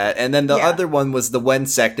did that. And then the Yeah. other one was the Wen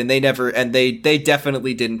sect, and they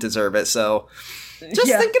definitely didn't deserve it. So just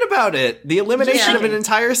Yeah. thinking about it, the elimination Yeah. of an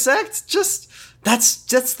entire sect,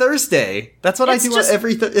 that's Thursday. That's what It's I do just-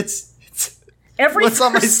 every Every what's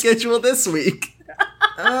on my Thursday- schedule this week.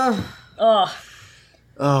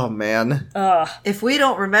 Oh man. If we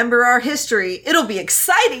don't remember our history, it'll be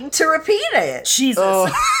exciting to repeat it. Jesus.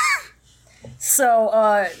 Oh.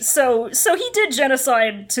 So he did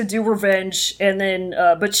genocide to do revenge, and then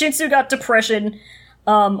but Shinsu got depression,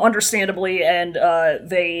 understandably, and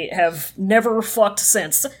they have never fucked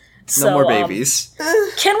since. So, No more babies.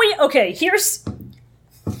 Can we? Okay, here's.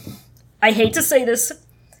 I hate to say this.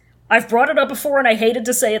 I've brought it up before, and I hated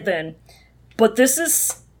to say it then, but this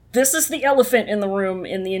is the elephant in the room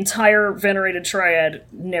in the entire Venerated Triad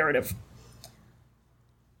narrative.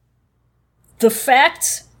 The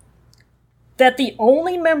fact that the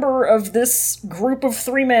only member of this group of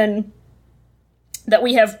 3 men that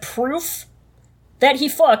we have proof that he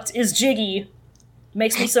fucked is Jiggy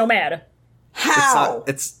makes me so mad. How?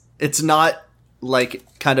 It's not like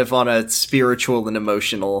kind of on a spiritual and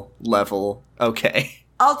emotional level. Okay.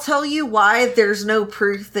 I'll tell you why there's no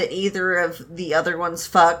proof that either of the other ones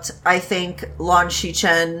fucked. I think Lan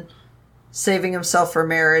Shichen saving himself for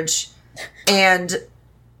marriage, and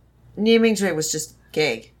Nie Mingjue was just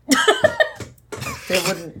gay.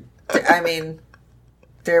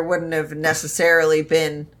 There wouldn't have necessarily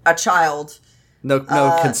been a child. No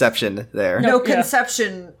conception there. No yeah.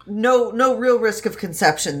 conception, no real risk of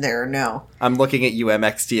conception there, no. I'm looking at you,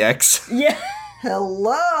 MXTX. Yeah.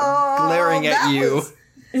 Hello! Glaring at you.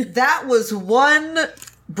 That was one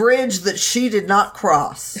bridge that she did not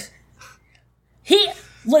cross.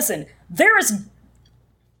 Listen, there is.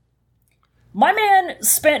 My man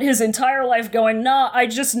spent his entire life going, nah, I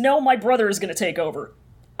just know my brother is gonna take over.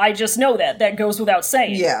 I just know that. That goes without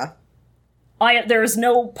saying. Yeah. There is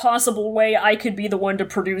no possible way I could be the one to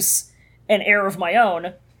produce an heir of my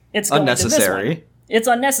own. It's going to this Unnecessary. one. It's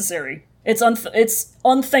unnecessary. It's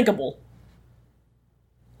unthinkable.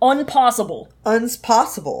 Unpossible.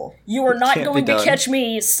 Possible. You are not Can't be going to done. catch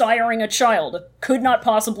me siring a child. Could not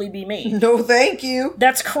possibly be me. No, thank you.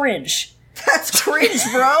 That's cringe. That's cringe,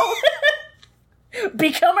 bro.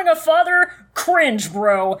 Becoming a father, cringe,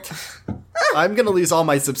 bro. I'm gonna lose all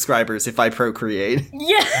my subscribers if I procreate.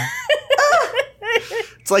 Yeah.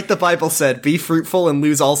 It's like the Bible said, be fruitful and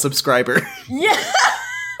lose all subscriber. Yeah.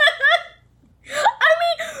 I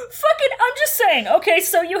mean, fucking, I'm just saying. Okay,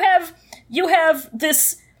 so you have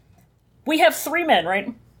this. We have 3 men,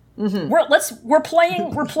 right? We're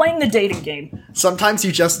playing the dating game. Sometimes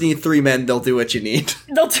you just need 3 men, they'll do what you need.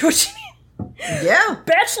 They'll do what you need. Yeah.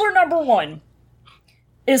 Bachelor number 1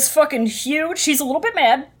 is fucking huge. He's a little bit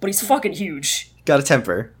mad, but he's fucking huge. Got a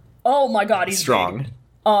temper. Oh my god, he's strong. Big.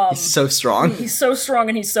 He's so strong. He's so strong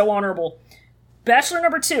and he's so honorable. Bachelor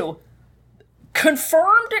number 2,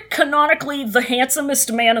 confirmed canonically the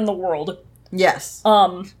handsomest man in the world. Yes.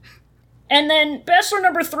 And then Bachelor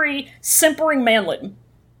number 3, simpering manlet.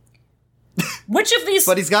 Which of these?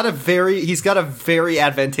 But he's got a very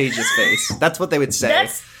advantageous face. That's what they would say.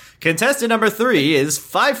 Contestant number 3 is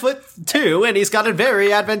 5'2" and he's got a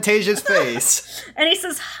very advantageous face. And he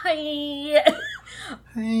says, "Hi."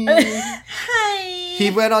 Hi.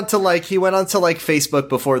 He went on to Facebook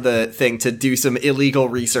before the thing to do some illegal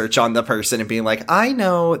research on the person and being like, I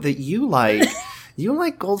know that you like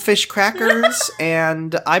goldfish crackers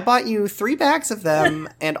and I bought you 3 bags of them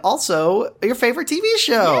and also your favorite TV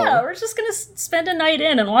show. Yeah, we're just gonna spend a night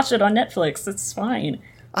in and watch it on Netflix. It's fine.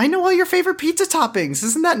 I know all your favorite pizza toppings.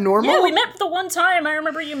 Isn't that normal? Yeah, we met the one time. I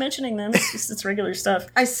remember you mentioning them. It's regular stuff.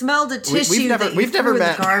 I smelled a tissue that you threw in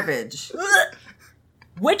the garbage.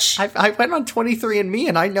 Which? I went on 23andMe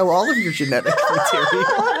and I know all of your genetic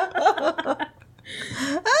material.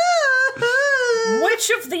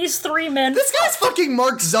 Which of these 3 men? This guy's fucking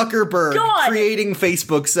Mark Zuckerberg creating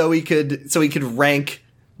Facebook so he could rank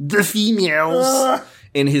the females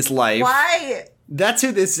in his life. Why? That's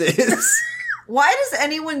who this is. Why does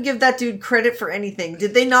anyone give that dude credit for anything?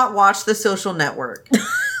 Did they not watch The Social Network?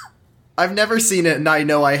 I've never seen it and I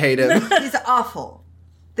know I hate him. He's awful.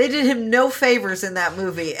 They did him no favors in that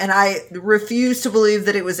movie, and I refuse to believe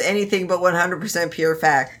that it was anything but 100% pure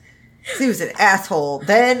fact. He was an asshole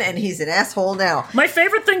then, and he's an asshole now. My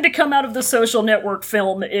favorite thing to come out of the Social Network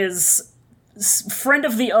film is friend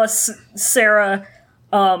of the us, Sarah,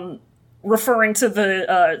 referring to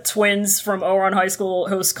the twins from Ouran High School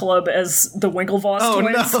Host Club as the Winklevoss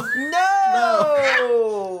twins.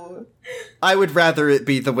 No! I would rather it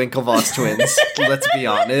be the Winklevoss twins, let's be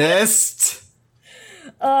honest.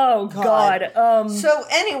 Oh, God. So,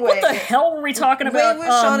 anyway. What the hell were we talking about? Wei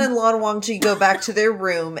Wuxian and Lan Wangji go back to their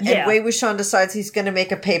room, and Wei Wuxian decides he's going to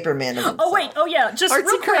make a paper man of himself. Oh, wait. Oh, yeah. Just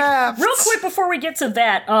real quick before we get to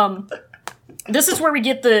that, this is where we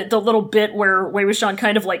get the little bit where Wei Wuxian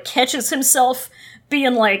kind of, like, catches himself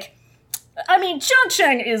being like, I mean, Jiang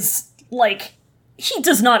Cheng is, like, he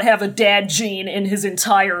does not have a dad gene in his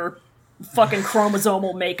entire fucking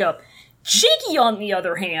chromosomal makeup. Jiggy, on the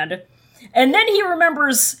other hand... And then he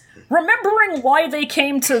remembering why they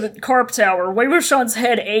came to the Carp Tower, Wei Wuxian's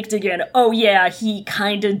head ached again. Oh yeah, he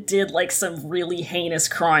kinda did like some really heinous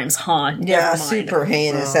crimes, huh? Yeah, super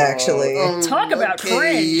heinous, actually. Talk about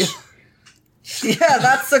cringe. Yeah,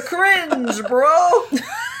 that's a cringe, bro!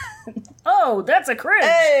 Oh, that's a cringe.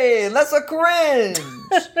 Hey, that's a cringe!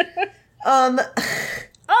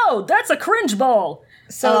 Oh, that's a cringe ball.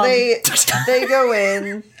 So they go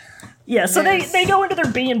in. Yeah, so they go into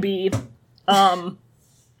their B&B, and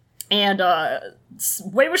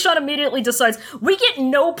Wei Wuxian immediately decides, we get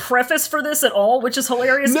no preface for this at all, which is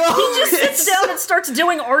hilarious. No, he just sits down and starts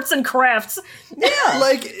doing arts and crafts. Yeah.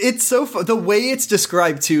 Like, it's so the way it's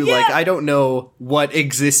described too, like, I don't know what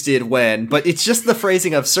existed when, but it's just the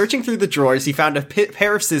phrasing of searching through the drawers, he found a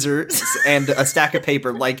pair of scissors and a stack of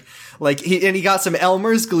paper, he got some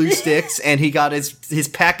Elmer's glue sticks, and he got his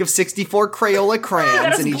pack of 64 Crayola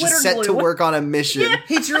crayons, and he just set to work on a mission. Yeah.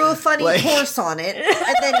 He drew a funny horse on it,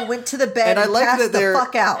 and then he went to the bed and passed the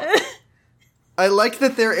fuck out. I like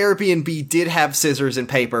that their Airbnb did have scissors and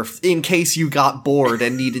paper in case you got bored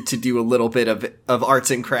and needed to do a little bit of arts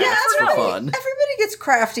and crafts for fun. Everybody gets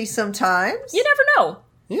crafty sometimes. You never know.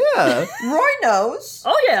 Yeah. Roy knows.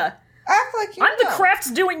 Oh yeah. Act like you I'm the crafts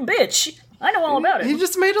doing bitch. I know all about it. He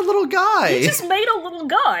just made a little guy. He just made a little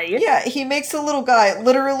guy. Yeah, he makes a little guy.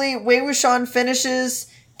 Literally, Wei Wuxian finishes,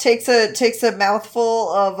 takes a mouthful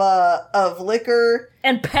of liquor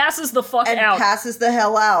and passes the fuck out. And passes the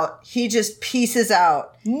hell out. He just pieces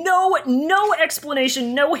out. No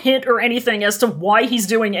explanation, no hint or anything as to why he's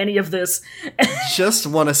doing any of this. Just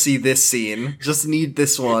want to see this scene. Just need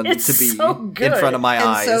this one to be so in front of my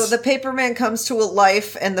eyes. So the paper man comes to a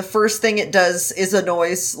life, and the first thing it does is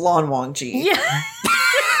annoys Lan Wangji. Yeah.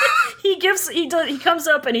 He comes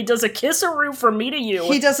up and he does a kiss-a-roo from me to you.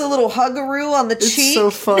 He does a little hug-a-roo on the cheek. It's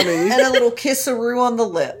so funny. And a little kiss-a-roo on the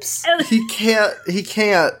lips. And he can't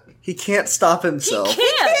stop himself. He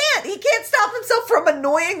can't stop himself from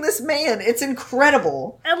annoying this man. It's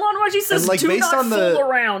incredible. And Lan Wangji says, do not fool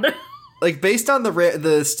around. like, based on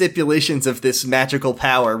the stipulations of this magical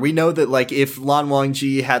power, we know that, like, if Lan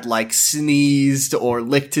Wangji had, like, sneezed or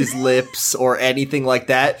licked his lips or anything like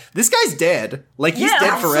that, this guy's dead. Like, he's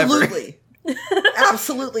dead forever. Absolutely.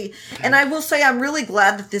 Absolutely. And I will say I'm really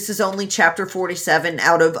glad that this is only chapter 47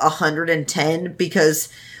 out of 110, because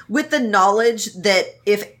with the knowledge that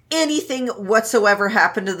if anything whatsoever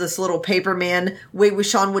happened to this little paper man, Wei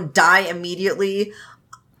Wuxian would die immediately.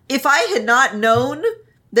 If I had not known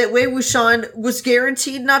that Wei Wuxian was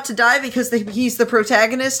guaranteed not to die because he's the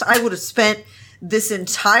protagonist, I would have spent this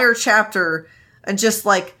entire chapter and just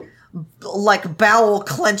like bowel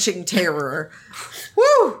clenching terror.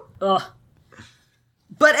 Woo! Ugh.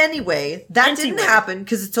 But anyway, that didn't happen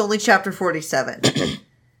because it's only chapter 47.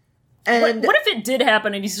 And what if it did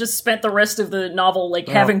happen and he's just spent the rest of the novel like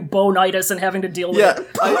having bonitis and having to deal with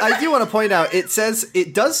it? I do want to point out, it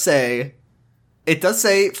does say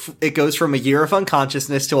it goes from a year of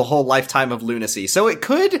unconsciousness to a whole lifetime of lunacy. So it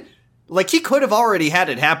could, like, he could have already had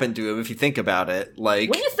it happen to him if you think about it.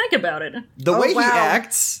 Like, when you think about it, the way he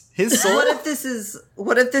acts, his soul. What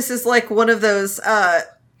if this is like one of those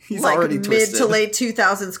He's like already mid twisted. to late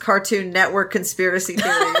 2000s Cartoon Network conspiracy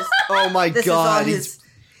theories? Oh my god. It's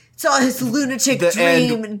all his lunatic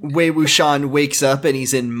dream. And Wei Wuxian wakes up and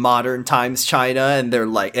he's in modern times China, and they're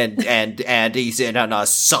like, and he's in an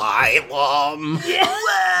asylum.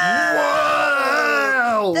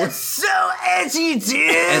 Wow! That's so edgy,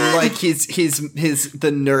 dude. And like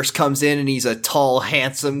the nurse comes in and he's a tall,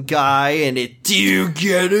 handsome guy, and do you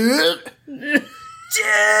get it? Dude!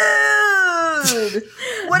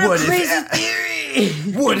 What a crazy theory!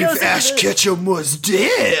 What if Ash Ketchum was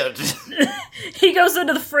dead? he goes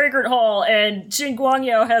into the Fragrant Hall, and Jin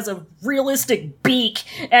Guangyao has a realistic beak,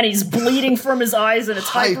 and he's bleeding from his eyes, and it's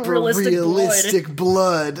hyper-realistic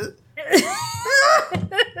blood.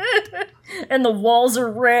 And the walls are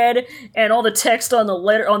red, and all the text on the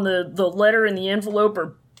letter in the envelope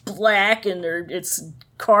are black, and it's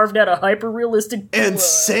carved out of hyper-realistic blood. And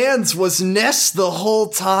Sans was Ness the whole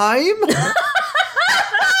time?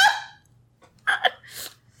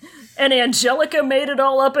 And Angelica made it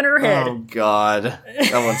all up in her head. Oh god.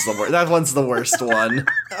 That one's the worst one.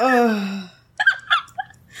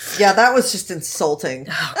 Yeah, that was just insulting.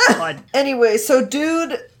 Oh, God. Anyway, so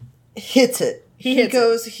dude hits it. He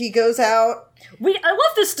goes out. I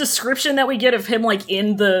love this description that we get of him, like,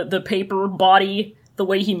 in the paper body, the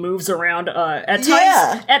way he moves around.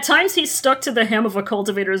 At times he's stuck to the hem of a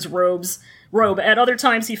cultivator's robe. At other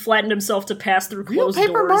times he flattened himself to pass through closed doors.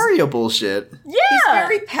 Paper Mario bullshit. Yeah! He's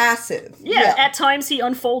very passive. Yeah, at times he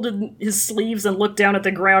unfolded his sleeves and looked down at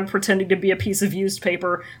the ground, pretending to be a piece of used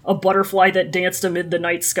paper, a butterfly that danced amid the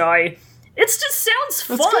night sky. It just sounds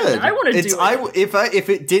fun. That's good. I want to do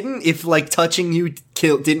it. If like touching you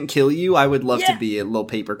didn't kill you, I would love to be a little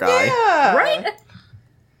paper guy. Yeah. Right? I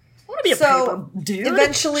want to be a paper dude.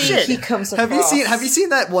 Eventually he comes across. Have you seen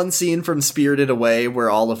that one scene from Spirited Away where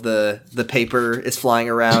all of the paper is flying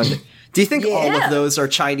around? Do you think all of those are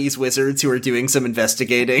Chinese wizards who are doing some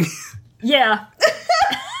investigating? Yeah.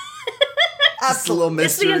 Just a little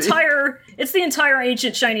mystery. It's the entire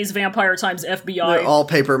ancient Chinese vampire times FBI. They're all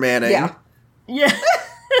Paper Manning. Yeah.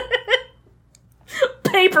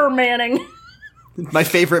 Paper Manning. My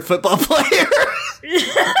favorite football player.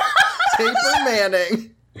 Paper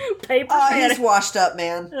Manning. Paper Manning. He's washed up,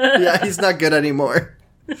 man. Yeah, he's not good anymore.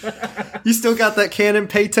 You still got that cannon,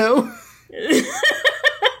 Peito?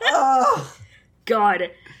 Oh.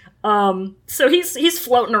 God. So he's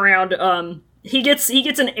floating around. He gets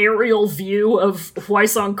an aerial view of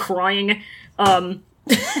Huaisong crying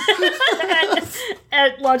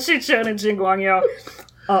at Lan Xichen and Jin Guangyao.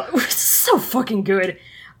 It's so fucking good.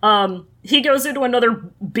 He goes into another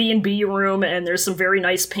B&B room, and there's some very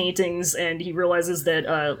nice paintings, and he realizes that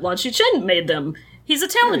Lan Xichen made them. He's a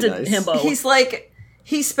talented himbo. He's like,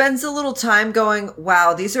 he spends a little time going,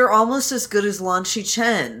 wow, these are almost as good as Lan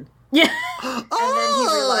Xichen. Yeah. And then he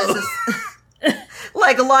realizes...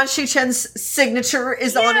 like, Lan Xichen's signature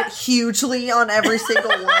is on it hugely on every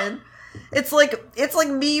single one. It's like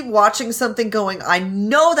me watching something going, I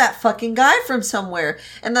know that fucking guy from somewhere.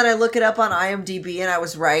 And then I look it up on IMDb and I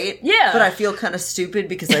was right. Yeah. But I feel kind of stupid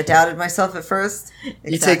because I doubted myself at first.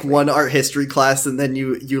 Exactly. You take one art history class and then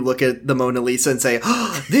you look at the Mona Lisa and say,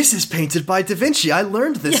 oh, this is painted by Da Vinci. I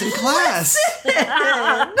learned this in class.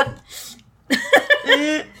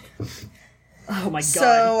 Oh my god.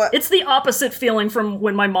 So, it's the opposite feeling from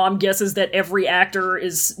when my mom guesses that every actor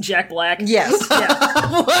is Jack Black. yes.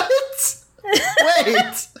 Yeah. What?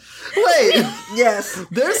 Wait. Yes.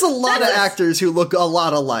 There's a lot of actors who look a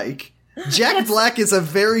lot alike. Jack Black is a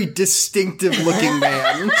very distinctive looking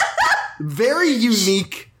man. Very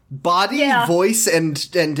unique body, Yeah. voice,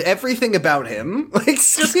 and everything about him. Like,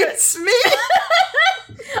 excuse me?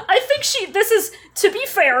 I think this is, to be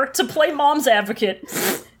fair, to play mom's advocate,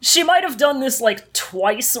 she might have done this, like,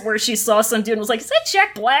 twice, where she saw some dude and was like, is that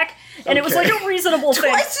Jack Black? And it was, like, a reasonable thing.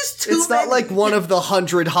 Twice is too It's not many. like one of the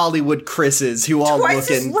 100 Hollywood Chris's who all Twice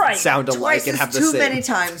look is- and right. sound alike Twice and is have the too same. many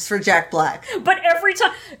times for Jack Black. But every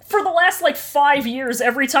time, for the last, like, 5 years,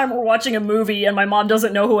 every time we're watching a movie and my mom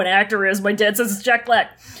doesn't know who an actor is, my dad says it's Jack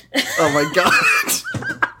Black. Oh my god.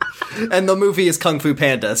 And the movie is Kung Fu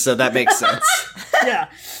Panda, so that makes sense. Yeah.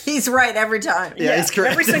 He's right every time. Yeah, he's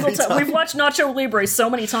correct Every single every time. time. We've watched Nacho Libre so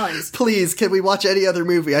many times. Please, can we watch any other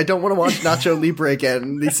movie? I don't want to watch Nacho Libre again.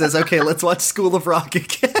 And he says, okay, let's watch School of Rock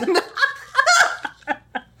again.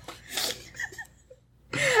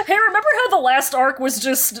 Hey, remember how the last arc was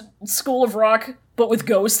just School of Rock, but with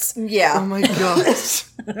ghosts? Yeah, Oh my god.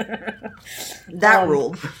 that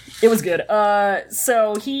ruled. It was good.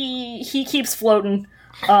 So he keeps floating,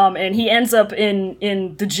 and he ends up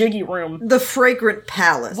in the Jiggy room. The Fragrant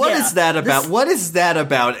Palace. What Yeah. is that about? What is that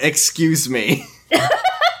about? Excuse me.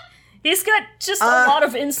 He's got just a lot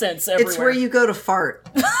of incense everywhere. It's where you go to fart.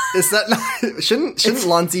 Is that not, shouldn't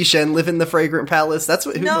Lan Shen live in the Fragrant Palace? That's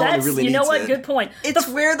what who No. really, That's, really you needs know what? it. Good point. It's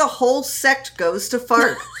where the whole sect goes to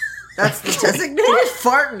fart. That's the designated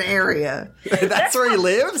farting area. That's where he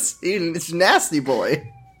lives? It's nasty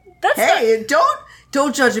boy. That's Hey,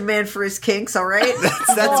 don't judge a man for his kinks, all right? That's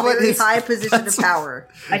a what very his, high position of power.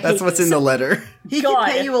 I hate that's what's this. in the letter. He God.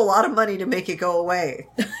 can pay you a lot of money to make it go away.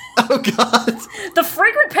 Oh god. The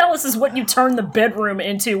Fragrant Palace is what you turn the bedroom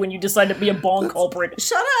into when you decide to be a bong culprit.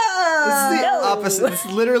 Shut It's up! the No. opposite. It's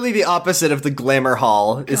literally the opposite of the Glamour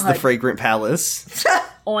Hall. Is the God. Fragrant Palace?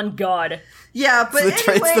 On God. Yeah, but It's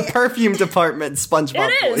anyway, the perfume department. SpongeBob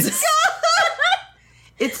It is. Boys.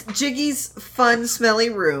 it's Jiggy's fun, smelly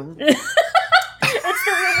room. It's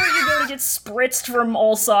the room where you go to get spritzed from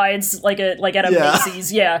all sides, like at a Yeah.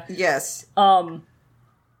 Macy's. Yeah. Yes.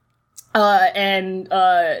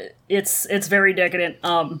 It's very decadent.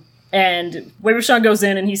 And Wei Wuxian goes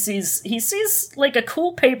in and he sees like a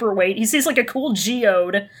cool paperweight. He sees like a cool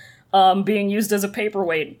geode, being used as a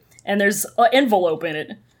paperweight, and there's an envelope in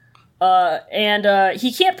it. And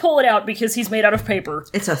he can't pull it out because he's made out of paper.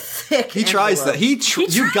 It's a thick. He tries that.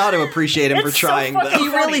 You got to appreciate him for It's so trying fucking that. He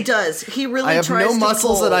really does. He really. I have tries no to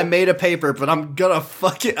muscles pull. and I'm made of paper, but I'm gonna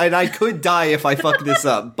fuck it. And I could die if I fuck this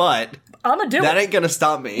up, but I'm gonna do that it. ain't gonna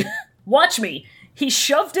stop me. Watch me. He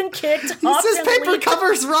shoved and kicked. He says paper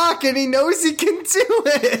covers rock, and he knows he can do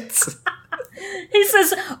it. He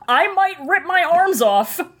says, I might rip my arms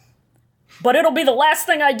off, but it'll be the last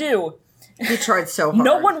thing I do. He tried so hard.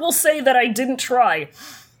 No one will say that I didn't try.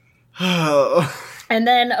 Oh. And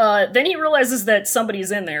then he realizes that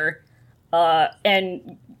somebody's in there.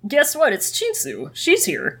 And guess what? It's Chinsu. She's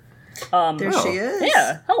here. There she is.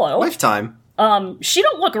 Yeah, hello. Lifetime. She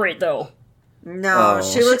don't look great though. No, Oh.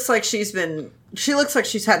 she looks like she's been. She looks like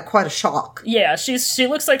she's had quite a shock. Yeah, she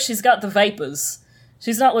looks like she's got the vapors.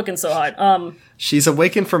 She's not looking so hot. She's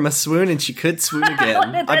awakened from a swoon and she could swoon again.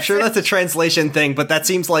 I'm That's sure it. that's a translation thing, but that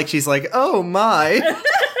seems like she's like, oh my.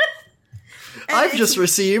 I've just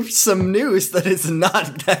received some news that is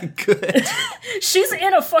not that good. She's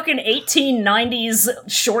in a fucking 1890s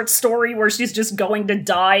short story where she's just going to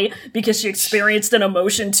die because she experienced an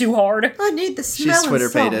emotion too hard. I need the smell. She's Twitter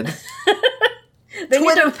pated. They need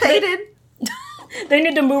Twitter to- pated. They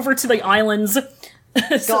need to move her to the islands so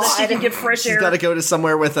that she can God. get fresh She's air. got to go to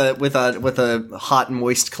somewhere with a hot and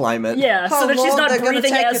moist climate. Yeah, How so that she's long not they're gonna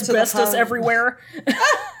breathing take her to the asbestos home. everywhere.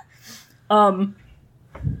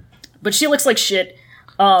 But she looks like shit.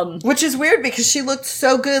 Which is weird because she looked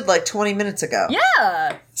so good like 20 minutes ago.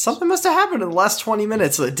 Yeah, Something must have happened in the last 20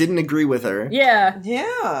 minutes that didn't agree with her. yeah.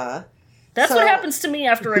 Yeah. That's So- what happens to me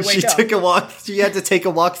after I She wake up. took a walk. She had to take a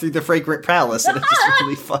walk through the Fragrant Palace, and it just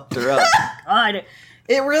really fucked her up. God.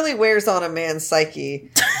 It really wears on a man's psyche.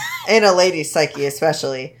 And a lady's psyche,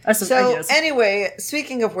 especially. I So, guess. anyway,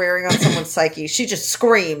 speaking of wearing on someone's psyche, she just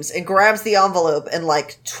screams and grabs the envelope and,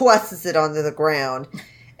 like, twists it onto the ground.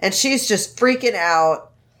 And she's just freaking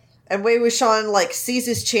out. And Wei Wuxian, like, sees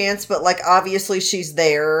his chance, but, like, obviously she's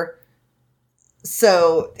there.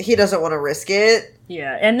 So, he doesn't want to risk it.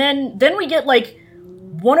 Yeah, and then we get like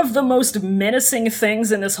one of the most menacing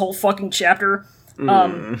things in this whole fucking chapter. We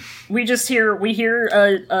hear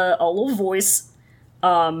a little voice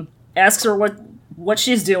asks her what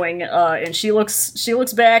she's doing, and she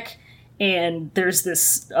looks back, and there's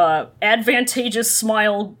this advantageous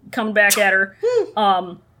smile coming back at her,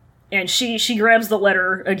 and she grabs the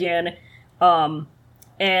letter again,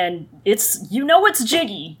 and it's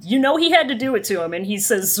Jiggy. You know he had to do it to him, and he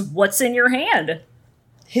says, "What's in your hand?"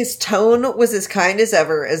 His tone was as kind as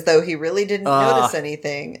ever, as though he really didn't notice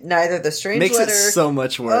anything. Neither the strange Makes letter... it so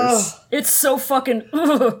much worse. It's so fucking...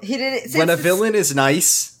 He didn't... When a villain is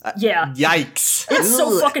nice... Yeah. Yikes. It's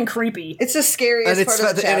so fucking creepy. It's the scariest part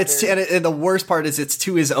of the chapter. And the worst part is it's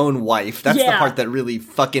to his own wife. That's the part that really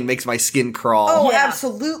fucking makes my skin crawl. Oh,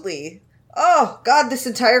 absolutely. Oh, God, this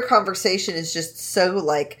entire conversation is just so,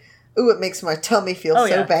 like... Ooh, it makes my tummy feel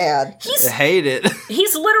so bad. I hate it.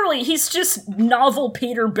 He's just novel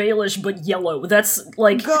Peter Baelish, but yellow. That's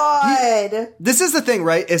like God. This is the thing,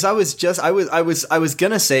 right? Is I was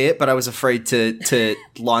gonna say it, but I was afraid to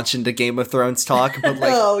launch into Game of Thrones talk. But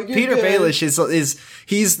like Peter Baelish is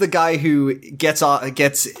he's the guy who gets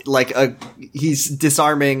like he's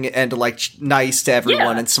disarming and like nice to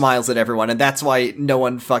everyone and smiles at everyone, and that's why no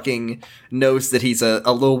one fucking knows that he's a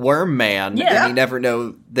little worm man, and you never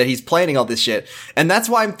know that he's planning all this shit. And that's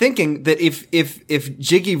why I'm thinking that if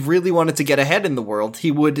Jiggy really wanted to get ahead in the world,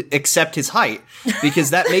 he would accept his height,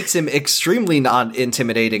 because that makes him extremely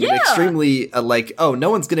non-intimidating and extremely like, oh, no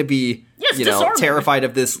one's gonna be terrified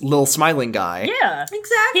of this little smiling guy. Yeah,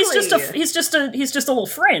 exactly. He's just a little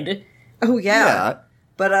friend. Oh yeah.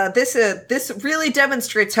 But this really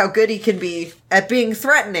demonstrates how good he can be at being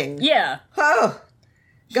threatening. Yeah. Oh.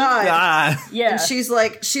 God. Yeah. And she's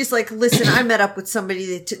like, listen, I met up with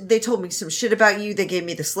somebody. They told me some shit about you. They gave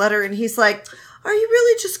me this letter. And he's like, are you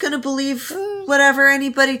really just going to believe whatever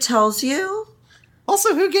anybody tells you?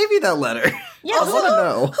 Also, who gave you that letter? Yeah, I want to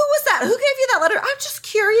know. Who was that? Who gave you that letter? I'm just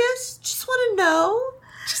curious. Just want to know.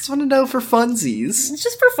 Just want to know for funsies. It's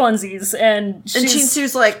just for funsies. And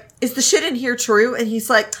Chinsu's like, is the shit in here true? And he's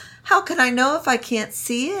like, how can I know if I can't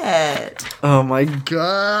see it? Oh my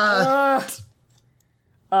God.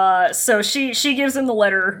 So she gives him the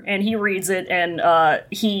letter, and he reads it, and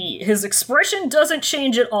his expression doesn't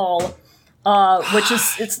change at all, which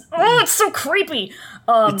is it's so creepy.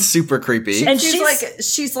 It's super creepy. And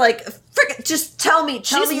she's like, frick, just tell me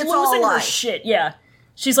it's all a lie. She's losing her shit. Yeah,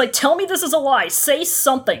 she's like, tell me this is a lie. Say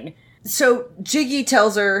something. So Jiggy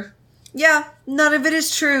tells her, yeah, none of it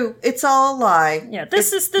is true. It's all a lie. Yeah,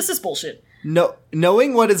 this is bullshit. No,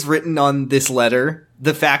 knowing what is written on this letter,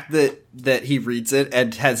 the fact that he reads it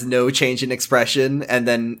and has no change in expression, and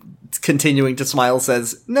then continuing to smile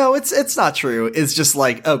says, "No, it's not true," is just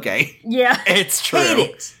like, okay, yeah, it's true. Hate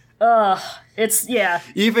it. It's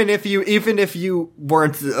Even if you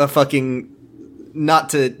weren't a fucking not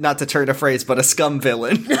to turn a phrase, but a scum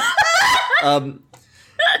villain,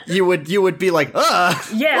 you would be like,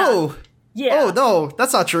 yeah, oh, yeah, oh no,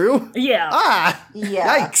 that's not true. Yeah,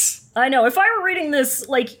 yeah, yikes. I know. If I were reading this,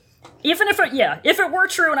 like, even if it were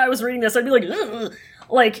true and I was reading this, I'd be like, ugh,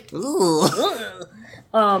 like, ugh.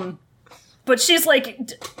 But she's like,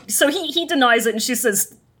 so he denies it, and she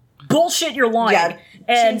says, bullshit, you're lying. Yeah,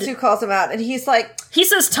 and Shinsu calls him out, and he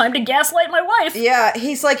says, time to gaslight my wife. Yeah,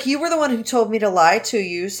 he's like, you were the one who told me to lie to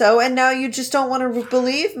you, and now you just don't want to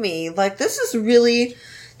believe me. Like, this is really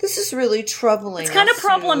troubling. It's kind of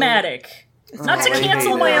problematic. Not to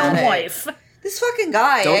cancel my own wife. This fucking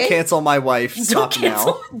guy, Don't cancel my wife. Stop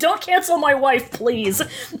now. Don't cancel my wife, please.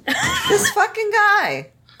 This fucking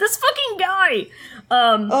guy. It's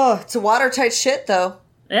a watertight shit, though.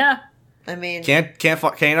 Yeah. I mean, can't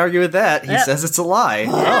argue with that. He says it's a lie.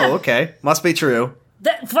 Oh, okay, must be true.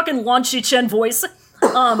 That fucking Lan Chen voice.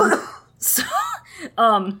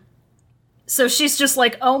 So she's just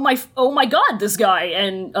like, oh my god, this guy,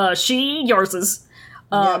 and she yarses.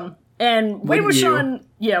 And Wei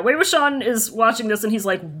Wuxian is watching this, and he's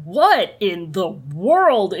like, what in the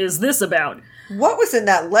world is this about? What was in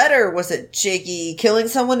that letter? Was it Jiggy killing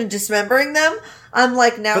someone and dismembering them? I'm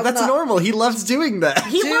like, now. But that's normal. He loves doing that.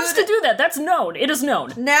 He loves to do that. That's known. It is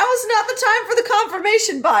known. Now is not the time for the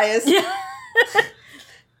confirmation bias. Yeah.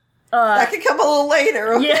 That could come a little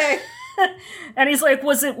later, okay? Yeah. And he's like,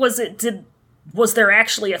 was there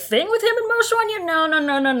actually a thing with him and Mo Xuanyu?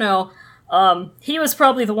 No. He was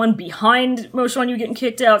probably the one behind Mo Xuanyu getting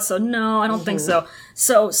kicked out, so no, I don't think so.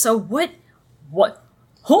 So what,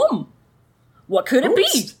 whom? What could it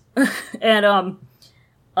be? And,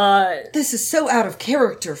 this is so out of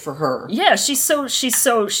character for her. Yeah, she's such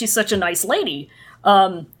a nice lady.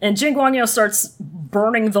 And Jin Guangyo starts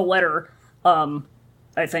burning the letter, I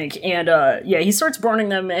think, and, he starts burning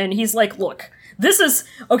them, and he's like, look, this is,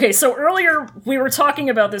 okay, so earlier we were talking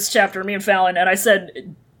about this chapter, me and Fallon, and I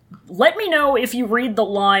said, let me know if you read the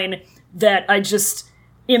line that I just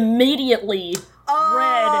immediately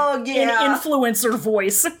read in influencer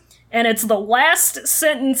voice. And it's the last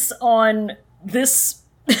sentence on this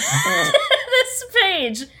this this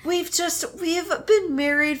page. We've been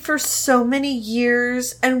married for so many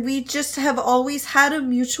years, and we just have always had a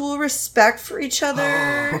mutual respect for each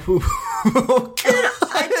other. Oh, God.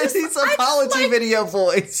 His apology video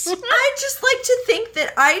voice. I just like to think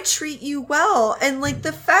that I treat you well, and like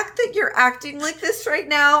the fact that you're acting like this right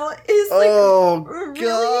now is like really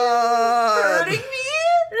hurting me.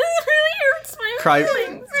 This really hurts my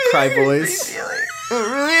feelings. Cry voice. It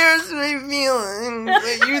really hurts my feelings.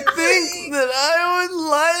 That you think that I would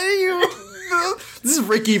lie to you. This is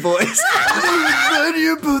Ricky voice. I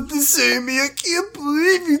you about to say me. I can't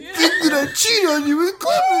believe you think that I cheat on you with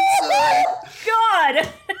Clementine. God.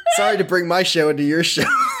 Sorry to bring my show into your show.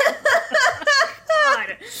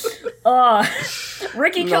 God.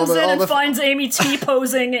 Ricky comes in and finds Amy T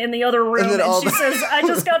posing in the other room, and she says, I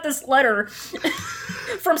just got this letter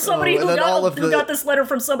from somebody who got this letter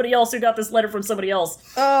from somebody else who got this letter from somebody else.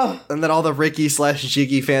 Oh. And then all the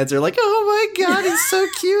Ricky/Jiggy fans are like, oh my God, he's so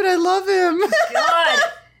cute, I love him.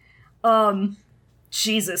 God.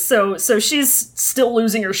 Jesus. So she's still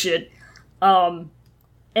losing her shit.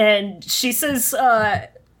 And she says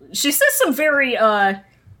some very,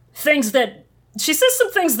 things that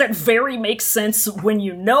very make sense when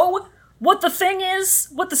you know what the thing is,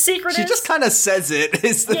 what the secret is. She just kind of says it,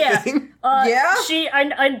 is the thing.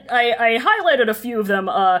 I highlighted a few of them.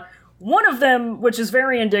 One of them, which is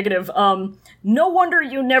very indicative, no wonder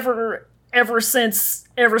you never, ever since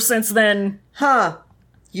then. Huh.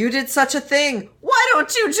 You did such a thing. Why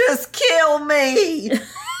don't you just kill me?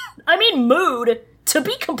 I mean, mood. To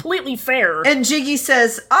be completely fair. And Jiggy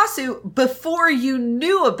says, Asu, before you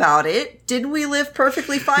knew about it, didn't we live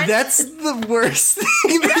perfectly fine? That's the worst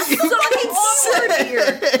thing that you can say. Here.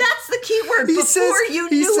 That's the key word. He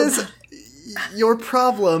says, your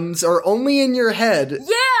problems are only in your head.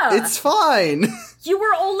 Yeah. It's fine. You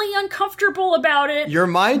were only uncomfortable about it. Your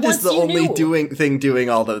mind is the only thing doing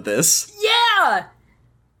all of this. Yeah.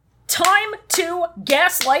 Time to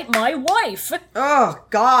gaslight my wife. Oh,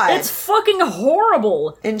 God. It's fucking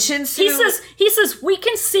horrible. And Shinsu... He says, we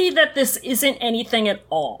can see that this isn't anything at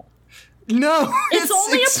all. No, it's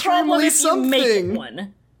only a problem if you make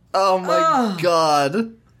one. Oh my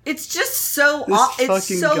God. It's just so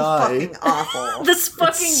fucking awful. This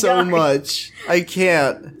fucking so guy. much. I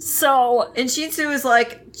can't. So... And Shinsu is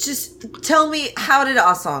like, just tell me, how did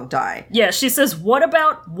Asong die? Yeah, she says, what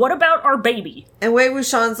about our baby? And Wei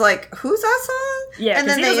Wuxian's like, who's Asong? Yeah, and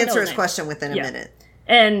then they answer his question within a minute.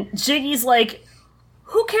 And Jiggy's like,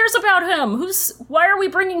 who cares about him? Why are we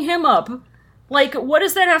bringing him up? Like, what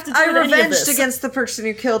does that have to do with any of this? I revenged against the person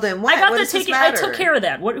who killed him. What? I took care of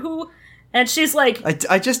that. Who? And she's like...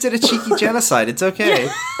 I just did a cheeky genocide. It's okay.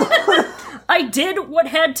 I did what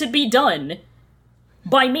had to be done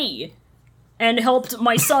by me and helped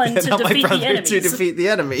my son to defeat the enemies. To defeat the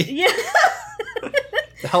enemy. Yeah.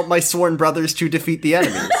 Help my sworn brothers to defeat the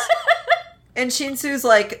enemies. And Shinsu's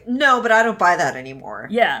like, no, but I don't buy that anymore.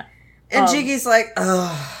 Yeah. And Jiggy's like,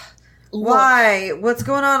 ugh. Why? What's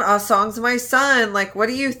going on? Asong's my son. Like, what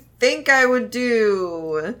do you think I would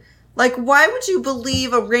do? Like, why would you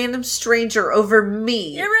believe a random stranger over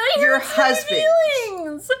me? It really your hurts husband? My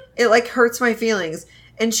feelings. It, like, hurts my feelings.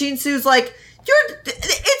 And Shinsu's like, it's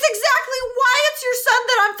exactly why it's your son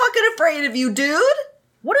that I'm fucking afraid of you, dude.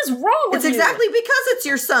 What is wrong with you? It's exactly because it's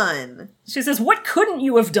your son. She says, what couldn't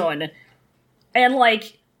you have done? And,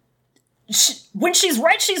 like, when she's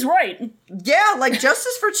right, she's right. Yeah, like,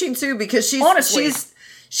 justice for Shinsu, because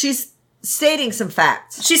she's stating some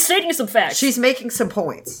facts. She's stating some facts. She's making some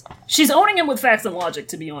points. She's owning him with facts and logic,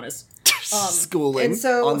 to be honest. Schooling and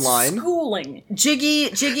so, online. Schooling.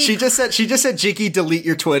 Jiggy. She just said, Jiggy, delete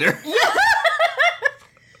your Twitter. Yeah.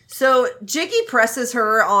 So Jiggy presses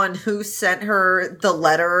her on who sent her the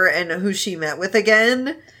letter and who she met with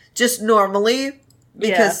again, just normally,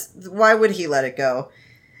 because why would he let it go?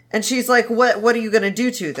 And she's like, what are you going to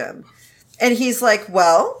do to them? And he's like,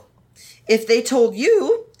 well, if they told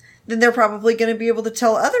you, then they're probably going to be able to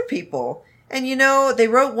tell other people. And they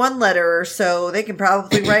wrote one letter, so they can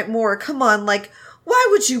probably write more. Come on, like, why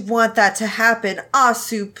would you want that to happen?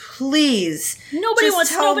 Asu, please. We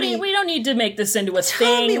don't need to make this into a thing.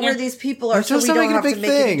 Tell me where these people are so we don't have to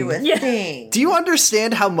make it into a thing. Do you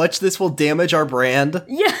understand how much this will damage our brand?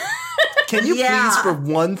 Yeah. Can you please, for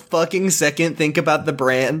one fucking second, think about the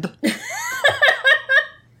brand?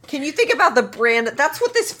 Can you think about the brand? That's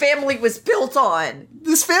what this family was built on.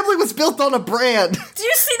 This family was built on a brand. Do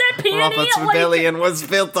you see that peony? Robert's Rebellion was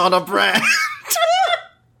built on a brand.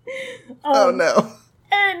 Oh no.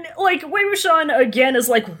 And, like, Wei Wuxian, again, is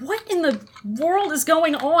like, what in the world is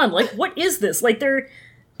going on? Like, what is this? Like, they're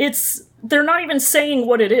not even saying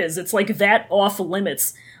what it is. It's, like, that off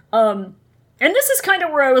limits. And this is kind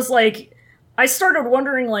of where I was like, I started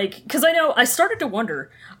wondering, like, because I started to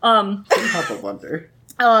wonder. Have a wonder.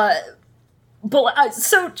 But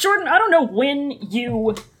so Jordan, I don't know when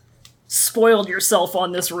you spoiled yourself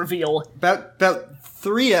on this reveal. About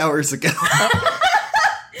 3 hours ago.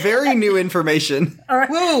 Very new information. All right.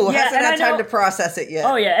 Woo, Yeah, hasn't and had I time know- to process it yet.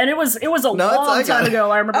 Oh yeah, and it was a long time ago.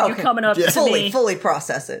 I remember you coming up to me. Fully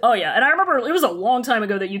process it. Oh yeah, and I remember it was a long time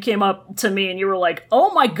ago that you came up to me and you were like,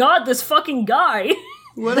 "Oh my god, this fucking guy."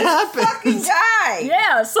 What happened? Fucking guy!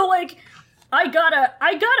 Yeah, so like, I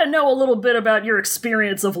gotta know a little bit about your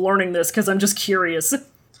experience of learning this because I'm just curious.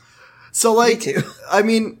 So like, Me too. I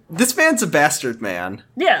mean, this man's a bastard man.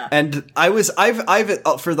 Yeah, And I've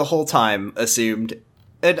for the whole time assumed,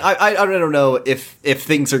 and I don't know if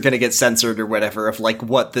things are gonna get censored or whatever, of like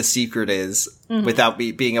what the secret is without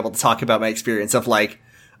me being able to talk about my experience of like,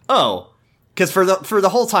 oh, because for the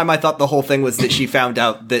whole time I thought the whole thing was that she found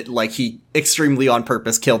out that like he extremely on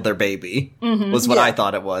purpose killed their baby was what I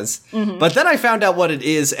thought it was. But then I found out what it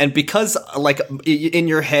is, and because like in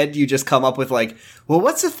your head you just come up with like, well,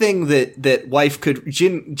 what's the thing that wife could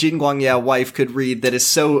Jin Guangyao wife could read that is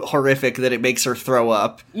so horrific that it makes her throw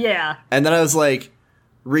up? yeah, And then I was like,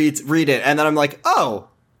 read it, and then I'm like, oh,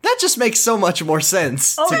 that just makes so much more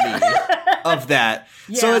sense to me of that.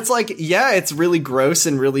 So Yeah. it's like, yeah, it's really gross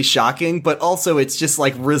and really shocking, but also it's just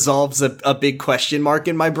like resolves a big question mark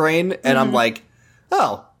in my brain, and I'm like,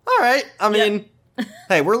 oh, all right. I mean,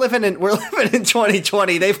 hey, we're living in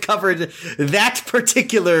 2020. They've covered that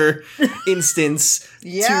particular instance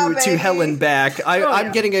Yeah, to baby. hell and back. I'm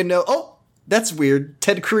yeah. getting a no. Oh, that's weird.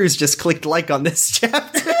 Ted Cruz just clicked like on this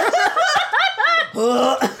chapter.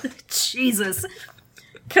 Jesus,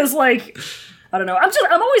 because like, I don't know.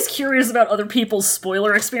 I'm always curious about other people's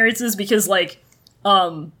spoiler experiences because like,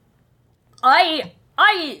 I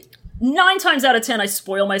 9 times out of 10 I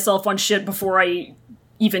spoil myself on shit before I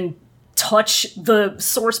even touch the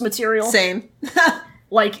source material. Same.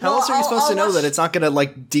 Like, How else are you I'll- supposed to I'll know watch- that it's not going to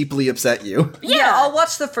like deeply upset you? Yeah, I'll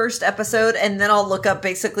watch the first episode and then I'll look up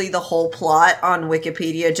basically the whole plot on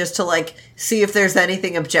Wikipedia just to like see if there's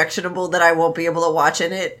anything objectionable that I won't be able to watch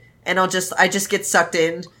in it. And I just get sucked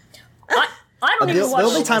in. I don't The even watch.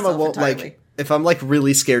 only time I myself won't entirely. like, if I'm like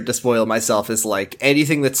really scared to spoil myself, is like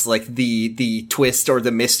anything that's like the twist or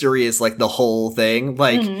the mystery is like the whole thing.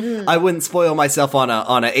 Like I wouldn't spoil myself on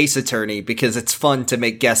a Ace Attorney because it's fun to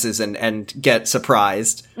make guesses and get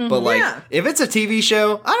surprised. But like Yeah. if it's a TV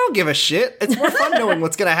show, I don't give a shit. It's more fun knowing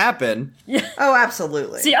what's gonna happen. Oh,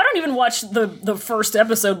 absolutely. See, I don't even watch the first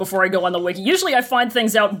episode before I go on the wiki. Usually I find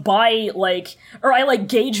things out by, like, or I, like,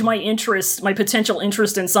 gauge my interest, my potential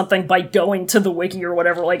interest in something by going to the wiki or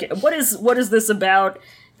whatever. Like, what is this about?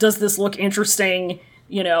 Does this look interesting?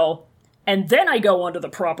 You know? And then I go onto the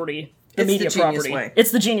property, the It's media the genius property. way.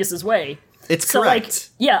 It's the genius's way. It's So, correct. like,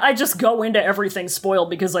 yeah, I just go into everything spoiled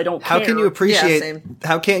because I don't care. How can you appreciate? same.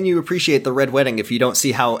 How can you appreciate the red wedding if you don't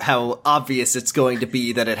see how obvious it's going to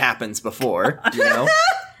be that it happens before? You know.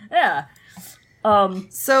 Yeah.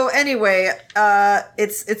 So anyway,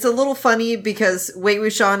 it's a little funny because Wei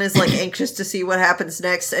Wuxian is like anxious to see what happens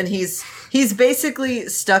next, and he's basically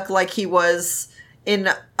stuck like he was in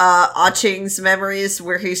Ah Ching's memories,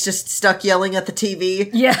 where he's just stuck yelling at the TV.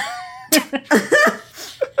 Yeah.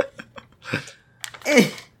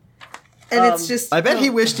 And it's just I bet he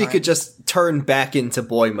oh, wished he God. could just turn back into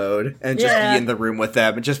boy mode and just Yeah. be in the room with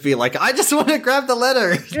them and just be like, I just want to grab the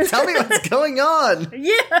letter. Tell me what's going on.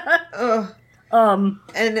 Yeah.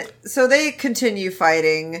 And so they continue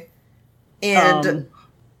fighting, and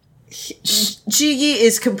Jigi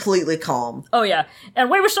is completely calm. Oh yeah, and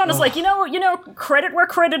Wei Wuxian is like, you know, credit where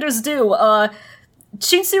credit is due.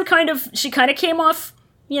 Shinsu kind of came off,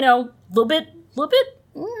 you know, little bit,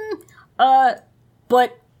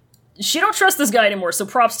 but she don't trust this guy anymore. So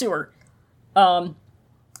props to her.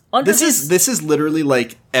 This is literally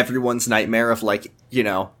like everyone's nightmare of like, you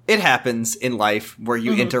know, it happens in life where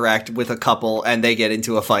you interact with a couple and they get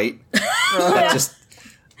into a fight.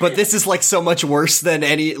 But this is like so much worse than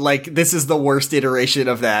any, like, this is the worst iteration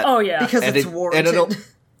of that. Oh yeah, Because And it's it- warranted. and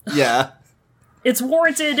it'll- yeah. it's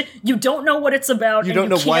warranted. You don't know what it's about. You and don't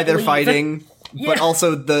know why can't they're leave. fighting, Yeah. but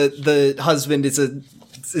also the husband is a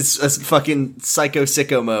fucking psycho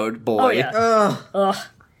sicko mode boy. Oh yeah.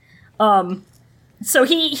 So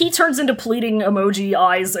he turns into pleading emoji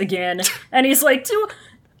eyes again, and he's like, "Do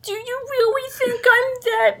you really think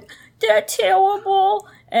I'm that terrible?"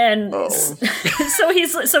 And so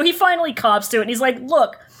he finally cops to it, and he's like,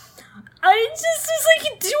 "Look, I just was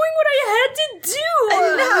like doing what I had to do. I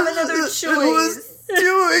didn't have another choice.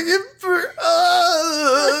 Doing it for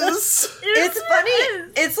us. It's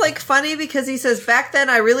funny. It's like funny because he says, back then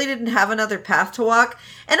I really didn't have another path to walk.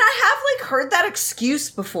 And I have, like, heard that excuse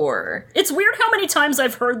before. It's weird how many times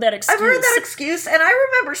I've heard that excuse. I've heard that excuse, and I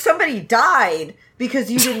remember somebody died because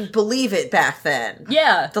you didn't believe it back then.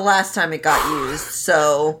 Yeah. The last time it got used,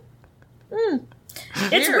 so...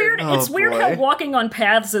 It's weird. Oh, it's weird boy. how walking on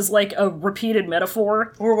paths is like a repeated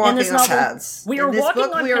metaphor. We're walking in this on novel. paths. We are In this walking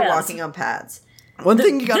book, on we are paths. walking on paths. One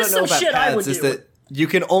thing you gotta This know some about shit I would paths is do. that you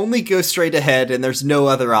can only go straight ahead and there's no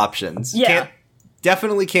other options. Yeah.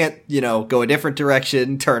 Definitely can't, go a different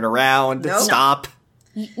direction, turn around, Nope. stop,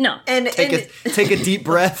 No. And take a deep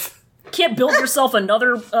breath. Can't build yourself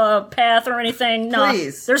another path or anything. No.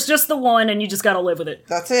 Please. There's just the one and you just gotta live with it.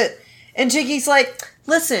 that's it. And Jiggy's like,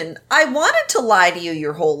 listen, I wanted to lie to you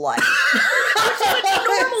your whole life.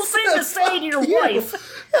 Normal thing to say to your wife.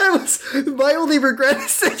 That was my only regret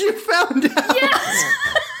is that you found out. Yes!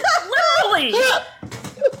 Literally!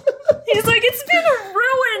 He's like, it's been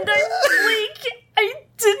ruined. I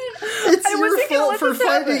didn't... It's I your wasn't gonna fault let for this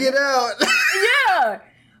finding happen. it out. Yeah!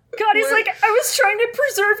 God, he's like, I was trying to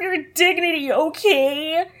preserve your dignity,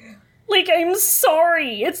 okay? Like, I'm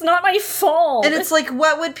sorry. It's not my fault. And it's like,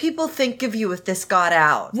 what would people think of you if this got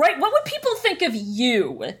out? Right, what would people think of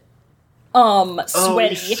you? Sweaty. Oh,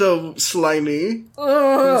 he's so slimy.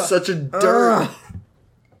 He's such a dirt.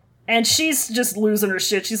 And she's just losing her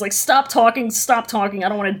shit. She's like, stop talking. I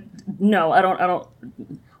don't want to... No, I don't...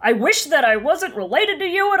 I wish that I wasn't related to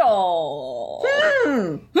you at all.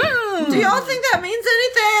 Do y'all think that means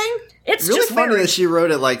anything? It's Really just funny marriage. that she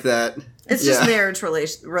wrote it like that. It's just marriage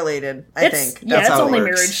related, I think. Yeah, That's it's how it only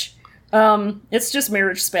works. marriage. It's just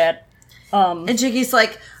marriage spat. And Jiggy's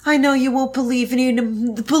like, I know you won't believe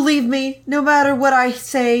me, no matter what I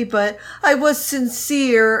say, but I was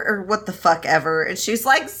sincere, or what the fuck ever. And she's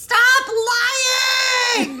like, stop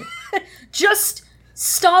lying! Just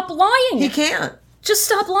stop lying. He can't. Just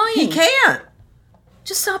stop lying. He can't.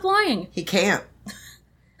 Just stop lying. He can't.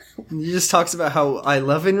 He just talks about how I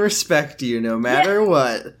love and respect you no matter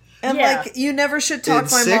what. And Yeah. like, you never should talk In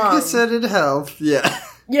to my sickness mom. and in health. Yeah.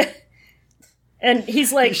 Yeah. And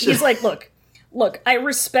he's like, look, I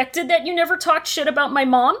respected that you never talked shit about my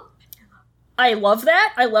mom. I love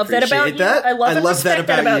that. I love that about Appreciate you. that. I love and that respect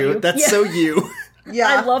about you. you. That's Yeah. so you. Yeah.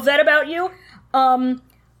 I love that about you.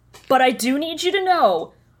 But I do need you to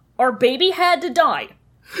know, our baby had to die.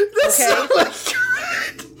 That's Okay. so much.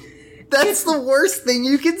 That's the worst thing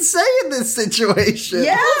you can say in this situation.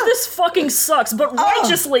 Yeah. All of this fucking sucks, but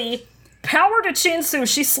righteously, power to Chinsu,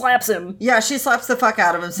 she slaps him. Yeah, she slaps the fuck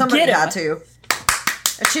out of him. Somebody Get him. had to.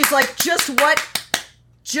 And she's like, just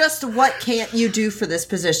what can't you do for this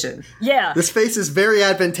position? Yeah. This face is very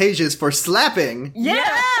advantageous for slapping.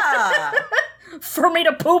 Yeah. For me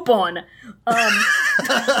to poop on.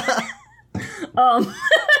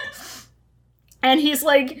 And he's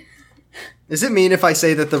like, Does it mean if I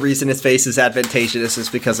say that the reason his face is advantageous is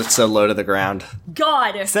because it's so low to the ground?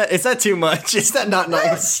 God. Is that too much? Is that not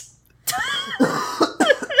nice?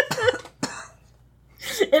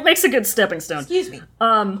 It makes a good stepping stone. Excuse me.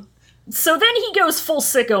 So then he goes full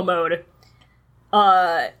sicko mode.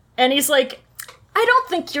 And he's like, I don't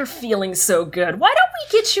think you're feeling so good. Why don't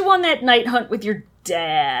we get you on that night hunt with your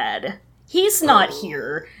dad? He's not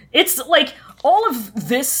here. It's like, all of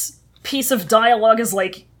this piece of dialogue is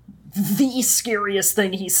like the scariest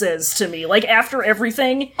thing he says to me. Like, after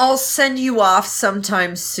everything, I'll send you off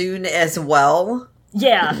sometime soon as well.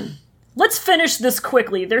 yeah. Let's finish this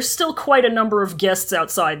quickly. There's still quite a number of guests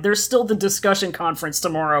outside. There's still the discussion conference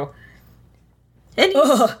tomorrow. And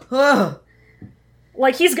he's,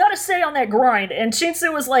 Like, he's got to stay on that grind. And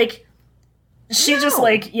Shinsu was like, she's just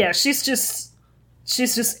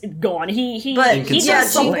gone. He but does yeah, Jin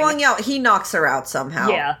something. Guang Yao, he knocks her out somehow.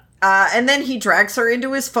 Yeah. And then he drags her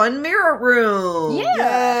into his fun mirror room.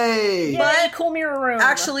 Yeah. Yay! Yeah, cool mirror room.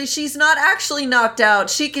 Actually, she's not actually knocked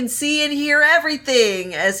out. She can see and hear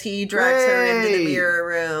everything as he drags her into the Great. mirror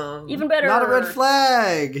room. Even better. Not a red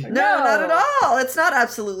flag. No, not at all. It's not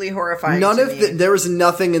absolutely horrifying. None to of me. there is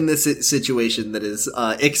nothing in this situation that is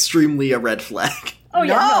extremely a red flag. Oh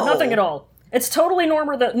yeah, no, No. nothing at all. It's totally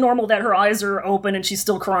normal that her eyes are open and she's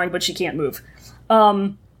still crying, but she can't move.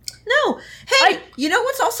 No. Hey, you know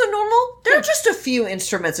what's also normal? There are just a few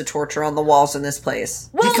instruments of torture on the walls in this place.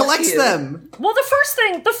 He collects them. Well, the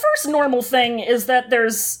first normal thing is that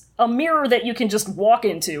there's a mirror that you can just walk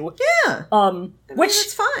into. Yeah. Which,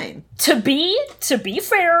 it's fine. to be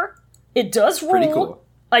fair, it does rule. Pretty cool.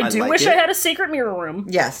 I I do like wish it. I had a secret mirror room.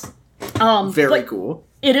 Yes. Very but- cool.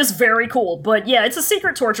 It is very cool, but yeah, it's a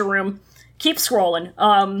secret torture room. Keep scrolling.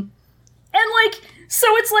 And like, so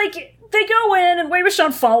it's like, they go in, and Wei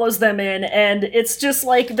Wuxian follows them in, and it's just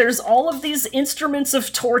like, there's all of these instruments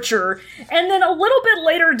of torture, and then a little bit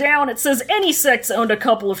later down it says any sects owned a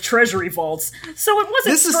couple of treasury vaults, so it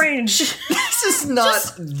wasn't strange. This is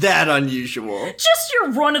not that unusual. Just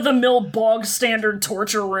your run-of-the-mill bog-standard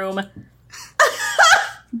torture room.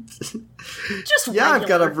 Just yeah, regular. I've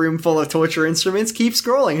got a room full of torture instruments. Keep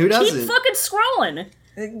scrolling. Who doesn't? Keep fucking scrolling.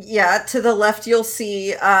 Yeah, to the left you'll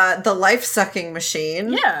see the life-sucking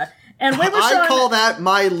machine. Yeah, and Wei Wuxian... I call that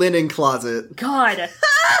my linen closet. God.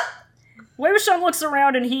 Wei Wuxian looks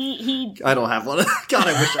around and he... I don't have one. God,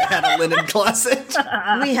 I wish I had a linen closet.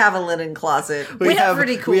 We have a linen closet. We have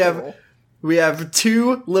pretty cool. We have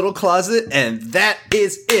 2 little closet, and that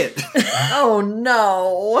is it. Oh,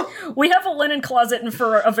 no. We have a linen closet, and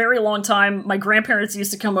for a very long time, my grandparents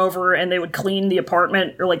used to come over, and they would clean the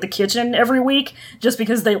apartment, or, like, the kitchen every week, just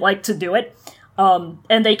because they liked to do it.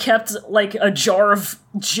 And they kept, like, a jar of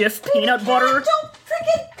Jif peanut butter... Don't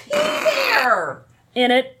freaking pee there! ...in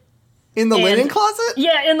it. In the linen closet?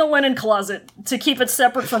 Yeah, in the linen closet, to keep it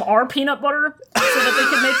separate from our peanut butter, so that they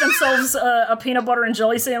could make themselves a peanut butter and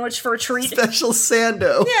jelly sandwich for a treat. Special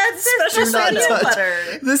Sando. Yeah, it's Special peanut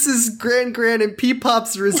butter. This is Gran and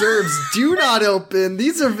Peepop's reserves. Do not open.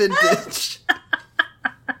 These are vintage.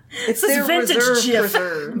 It's This is their vintage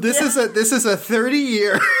reserve. Jif. This is a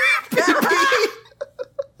 30-year.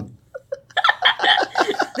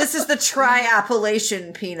 This is the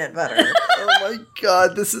tri-appellation peanut butter. Oh my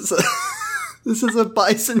god, this is a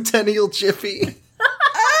bicentennial Jiffy.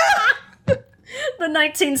 The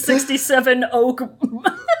 1967 oak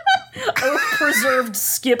preserved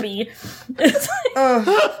Skippy.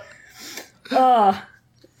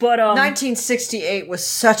 But 1968 was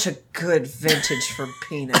such a good vintage for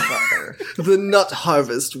peanut butter. The nut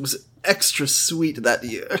harvest was extra sweet that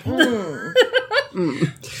year.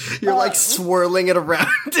 You're like swirling it around.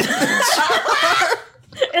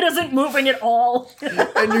 It isn't moving at all.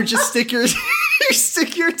 And you just stick your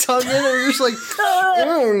tongue in and you're just like,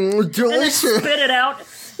 And delicious. then spit it out.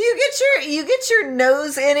 You get your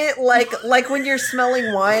nose in it like when you're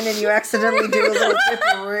smelling wine and you accidentally do a little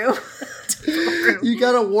dipperoo. You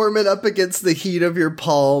gotta warm it up against the heat of your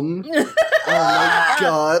palm. Oh my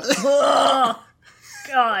god.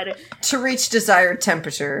 God. To reach desired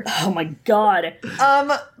temperature. Oh my god.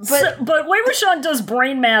 But Wei Wuxian does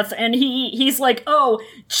brain math, and he's like, oh,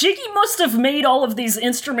 Jiggy must have made all of these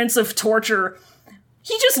instruments of torture.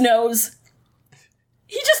 He just knows.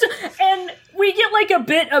 And we get like a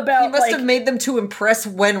bit about He must have made them to impress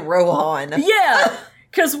Wen Rohan. Yeah,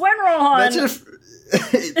 because Wen Rohan... Imagine if,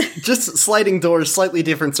 just sliding doors, slightly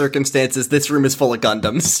different circumstances, this room is full of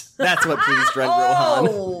Gundams. That's what pleased Ren Rohan.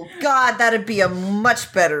 Oh, God, that'd be a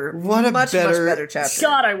much better, much better chapter.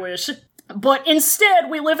 God, I wish. But instead,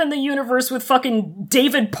 we live in the universe with fucking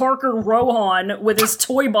David Parker Rohan with his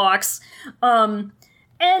toy box. And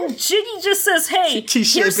Jiggy just says, hey,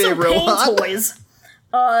 here's some pain toys.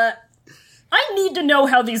 I need to know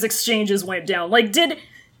how these exchanges went down. Like, did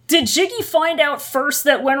Jiggy find out first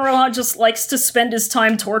that Wen Rohan just likes to spend his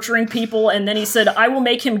time torturing people, and then he said, I will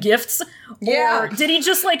make him gifts? Yeah. Or did he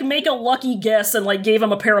just, like, make a lucky guess and, like, gave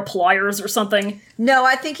him a pair of pliers or something? No,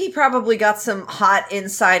 I think he probably got some hot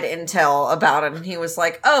inside intel about it, and he was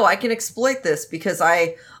like, oh, I can exploit this because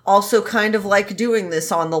I also kind of like doing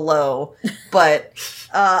this on the low, but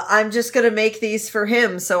I'm just gonna make these for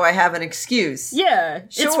him so I have an excuse. Yeah,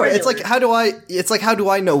 Sure. It's like how do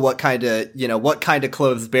I know what kind of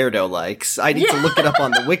clothes Beardo likes? I need to look it up on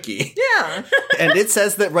the wiki. Yeah. And it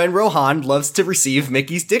says that Ren Rohan loves to receive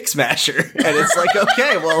Mickey's Dick Smasher. And it's like,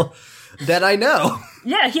 okay, well, then I know.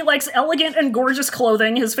 Yeah, he likes elegant and gorgeous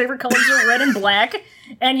clothing. His favorite colors are red and black,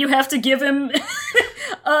 and you have to give him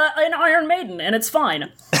an Iron Maiden, and it's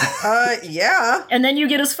fine. Yeah. And then you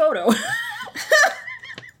get his photo.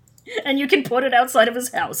 And you can put it outside of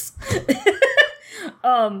his house.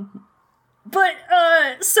 So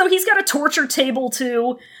he's got a torture table,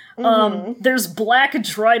 too. There's black,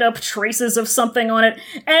 dried-up traces of something on it,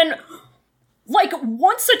 and... like,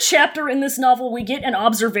 once a chapter in this novel, we get an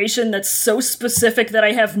observation that's so specific that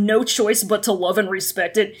I have no choice but to love and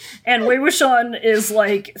respect it. And Wei Wuxian is,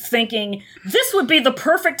 like, thinking, this would be the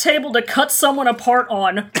perfect table to cut someone apart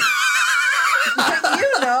on.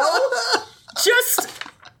 You know. Just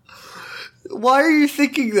Why are you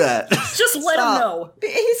thinking that? let him know.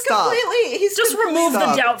 He's Just remove the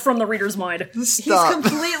Stop. doubt from the reader's mind. Stop. He's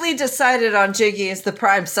completely decided on Jiggy as the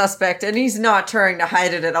prime suspect, and he's not trying to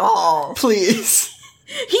hide it at all. Please.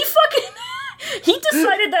 He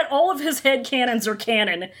decided that all of his headcanons are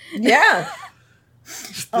canon. Yeah.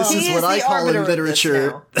 This is what I call in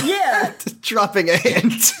literature Yeah. dropping a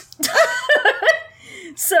hint.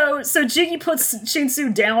 So Jiggy puts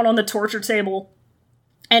Shinsu down on the torture table,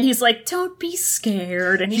 and he's like, "Don't be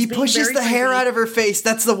scared." And he pushes the hair out of her face.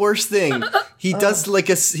 That's the worst thing. He does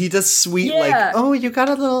sweet like, "Oh, you got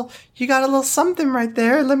a little something right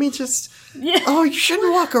there. Let me just." Yeah. Oh, you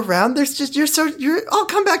shouldn't walk around. I'll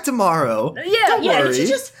come back tomorrow. Yeah, Don't worry.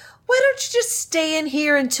 Why don't you just stay in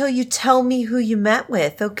here until you tell me who you met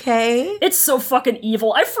with, okay? It's so fucking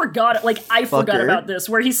evil. I forgot about this,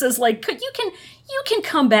 where he says, like, you can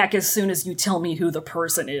come back as soon as you tell me who the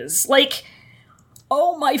person is. Like,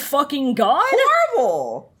 oh my fucking god.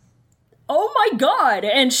 Horrible. Oh my god.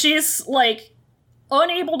 And she's, like,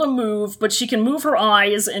 unable to move, but she can move her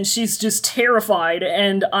eyes, and she's just terrified,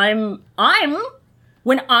 and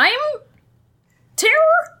when I'm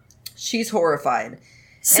terror? She's horrified.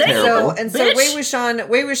 Same, and so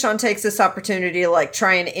Wei Wuxian takes this opportunity to like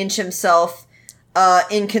try and inch himself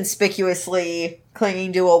inconspicuously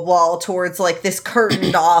clinging to a wall towards like this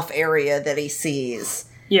curtained off area that he sees.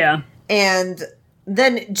 Yeah. And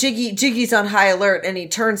then Jiggy's on high alert and he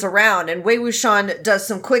turns around and Wei Wuxian does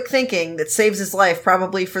some quick thinking that saves his life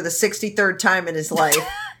probably for the 63rd time in his life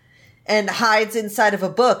and hides inside of a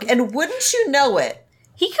book. And wouldn't you know it?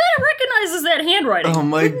 He kind of recognizes that handwriting. Oh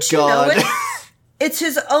my god. It's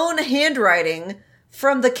his own handwriting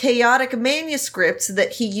from the chaotic manuscripts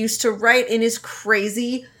that he used to write in his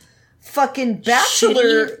crazy fucking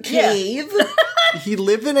bachelor cave. He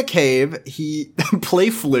lived in a cave, he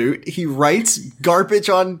play flute, he writes garbage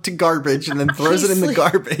onto garbage and then throws it in the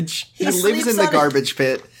garbage. He lives in the garbage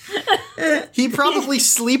pit. He probably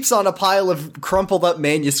sleeps on a pile of crumpled up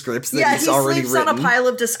manuscripts that he's already written. He sleeps on a pile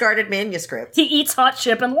of discarded manuscripts. He eats hot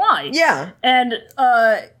chip and lie. Yeah. And,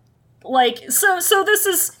 so this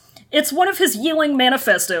is, it's one of his Yeeling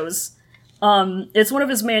manifestos. It's one of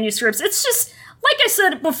his manuscripts. It's just, like I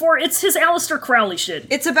said before, it's his Aleister Crowley shit.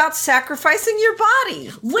 It's about sacrificing your body.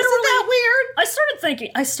 Literally, isn't that weird? I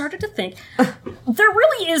started to think, there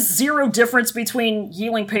really is zero difference between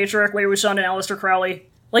Yeeling Patriarch, Wei Wuxian, and Aleister Crowley.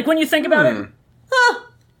 Like, when you think about it,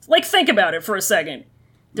 like, think about it for a second.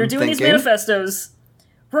 They're doing these manifestos.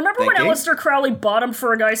 Remember when Aleister Crowley bottomed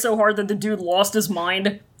for a guy so hard that the dude lost his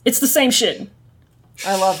mind? It's the same shit.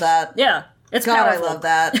 I love that. Yeah. It's God, powerful. I love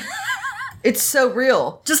that. It's so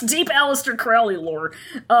real. Just deep Aleister Crowley lore.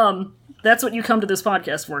 That's what you come to this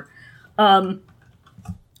podcast for. But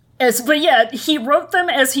yeah, he wrote them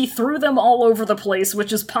as he threw them all over the place,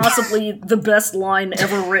 which is possibly the best line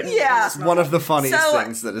ever written. Yeah. It's one of the funniest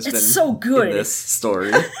things that has been so good in this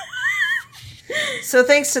story. So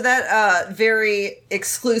thanks to that very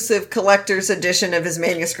exclusive collector's edition of his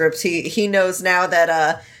manuscripts, he knows now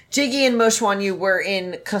that Jiggy and Mo Xuanyu were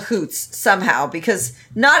in cahoots somehow, because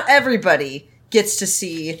not everybody gets to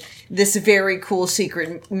see this very cool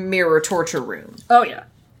secret mirror torture room. Oh yeah.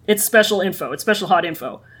 It's special info. It's special hot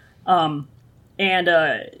info. And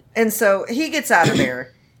so he gets out of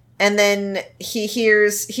there. And then he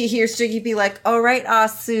hears Jiggy be like, "All right,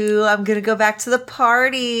 Asu, I'm gonna go back to the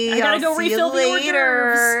party. I gotta go refill the hors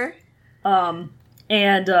d'oeuvres."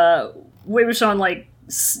 And Wei Wuxian, like,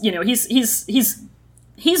 you know,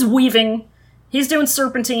 he's weaving, he's doing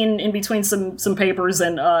serpentine in between some papers,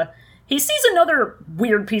 and he sees another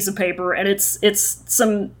weird piece of paper, and it's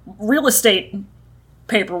some real estate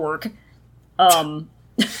paperwork. The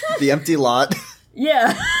empty lot.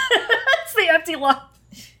 Yeah, it's the empty lot.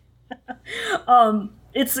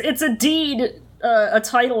 It's a deed, a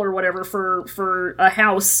title or whatever for a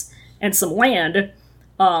house and some land,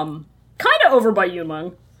 kind of over by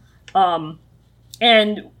Yunmeng.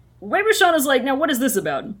 And Wei Wuxian is like, now what is this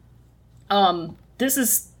about?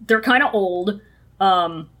 They're kind of old.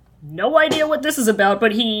 No idea what this is about,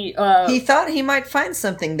 but he thought he might find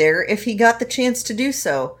something there if he got the chance to do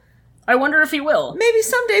so. I wonder if he will. Maybe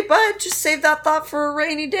someday, bud. Just save that thought for a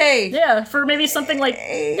rainy day. Yeah, for maybe something like...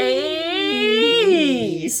 Hey.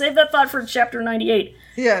 Save that thought for chapter 98.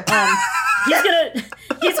 Yeah.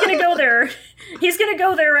 He's gonna go there. He's gonna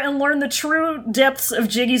go there and learn the true depths of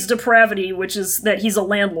Jiggy's depravity, which is that he's a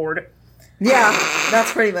landlord. Yeah,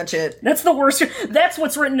 that's pretty much it. That's the worst. That's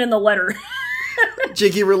what's written in the letter.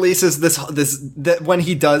 Jiggy releases that when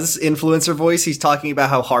he does influencer voice, he's talking about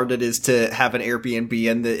how hard it is to have an Airbnb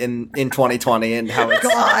in 2020 and how it's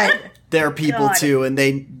there are people too, and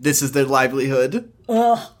this is their livelihood.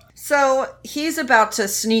 Ugh. So he's about to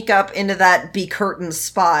sneak up into that be-curtained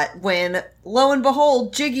spot when, lo and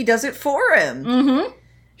behold, Jiggy does it for him. Mm-hmm.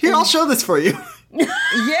 Here, I'll show this for you.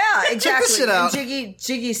 Yeah, exactly. Check this shit out. And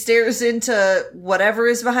Jiggy stares into whatever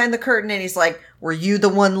is behind the curtain, and he's like, "Were you the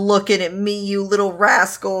one looking at me, you little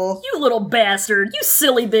rascal? You little bastard. You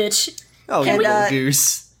silly bitch." Oh, you little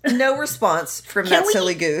goose. No response from that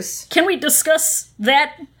silly goose. Can we discuss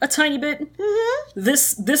that a tiny bit? Mm-hmm.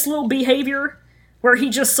 This little behavior where he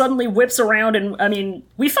just suddenly whips around and, I mean,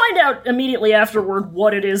 we find out immediately afterward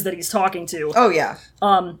what it is that he's talking to. Oh, yeah.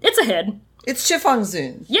 It's a head. It's Chifeng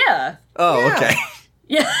Zun. Yeah. Oh, Yeah. okay.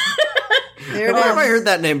 Yeah. There Where have I it is. heard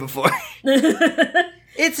that name before?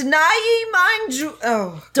 It's Nai Manju.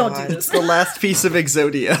 Oh, Don't God. do this. The last piece of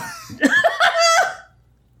Exodia.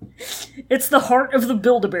 It's the heart of the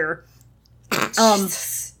Build-A-Bear.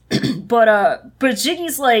 But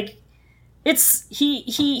Jiggy's like,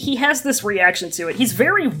 he has this reaction to it. He's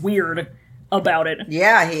very weird about it.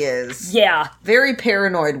 Yeah, he is. Yeah. Very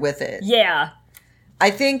paranoid with it. Yeah. I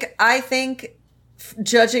think,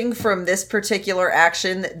 judging from this particular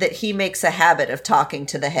action, that he makes a habit of talking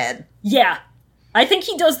to the head. Yeah. I think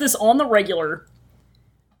he does this on the regular.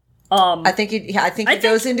 I think he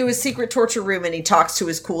goes into his secret torture room and he talks to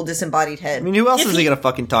his cool disembodied head. I mean, who else is he gonna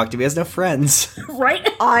fucking talk to? He has no friends. Right?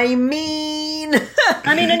 I mean,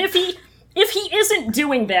 and if he isn't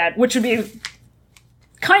doing that, which would be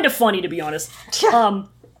kind of funny to be honest.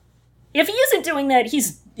 If he isn't doing that,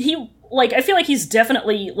 I feel like he's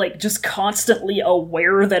definitely like just constantly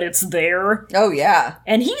aware that it's there. oh yeah,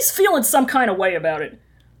 And he's feeling some kind of way about it.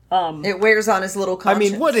 it wears on his little I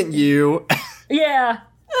conscience. mean, wouldn't you? Yeah.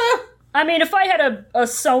 I mean, if I had a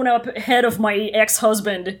sewn-up head of my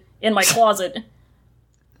ex-husband in my closet,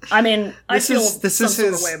 I mean, I feel some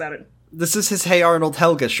sort of way about it. This is his Hey Arnold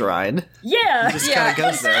Helga shrine. Yeah. Just Yeah, kind of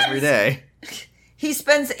goes there every day. He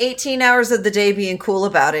spends 18 hours of the day being cool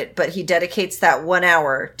about it, but he dedicates that 1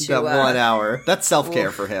 hour to That 1 hour. That's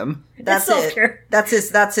self-care for him. That's It's it. self-care.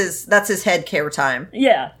 That's his head care time.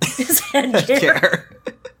 Yeah. His head care. Care.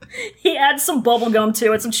 He adds some bubble gum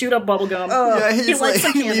to it, some chewed up bubble gum. Yeah, He lights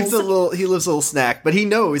some he leaves candles. he leaves a little snack, but he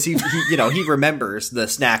knows he he remembers the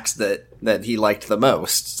snacks that he liked the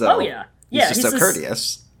most. So Oh, yeah. Yeah, he's just he so says-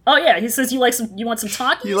 courteous. Oh yeah, he says you want some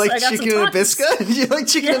Takis? You like I got chicken some and a Takis. biscuit? You like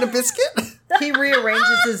chicken and a biscuit? He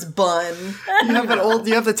rearranges his bun.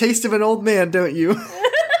 You have the taste of an old man, don't you?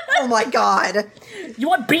 Oh my god. You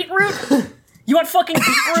want beetroot? You want fucking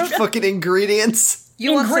beetroot? Fucking ingredients.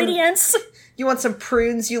 You want Ingredients? some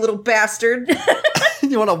prunes, you little bastard.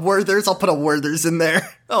 You want a Werther's? I'll put a Werther's in there.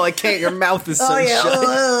 Oh, I can't. Your mouth is so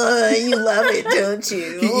shut. You love it, don't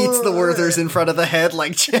you? He eats the Werther's in front of the head,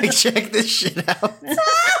 like, check this shit out.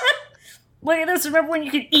 Look at this, remember when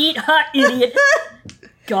you could eat, hot idiot?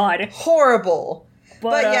 God. Horrible.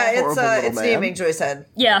 But yeah, Horrible little it's man. naming Joyce head.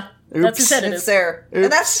 Yeah, that's who Oops. said it It's is. there. Oops.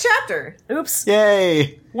 And that's the chapter. Oops.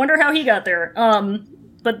 Yay. Wonder how he got there.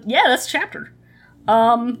 But yeah, that's chapter.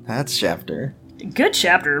 That's chapter. Good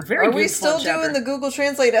chapter. Very Are good. we still fun chapter. doing the Google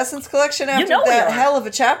Translate Essence Collection after know we that are. hell of a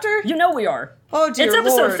chapter? You know we are. Oh dear It's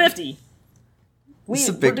episode Lord. 50. It's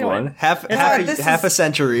a we're big doing one. it. Half this a is-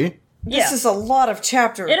 century. Yeah. This is a lot of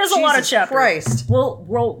chapter. It is a lot of Jesus chapter. Christ.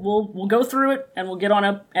 We'll go through it and we'll get on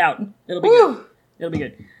out. It'll be Woo. good. It'll be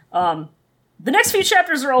good. The next few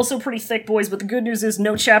chapters are also pretty thick, boys, but the good news is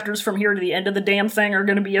no chapters from here to the end of the damn thing are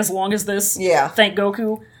going to be as long as this. Yeah. Thank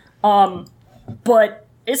Goku. But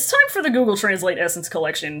it's time for the Google Translate Essence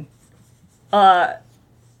Collection.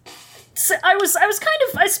 So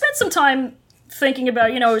I spent some time thinking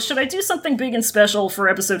about, should I do something big and special for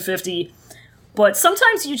episode 50? But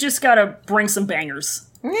sometimes you just gotta bring some bangers.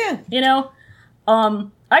 Yeah. I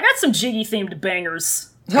got some Jiggy themed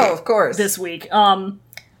bangers Oh, of course. this week.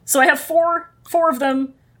 So I have four of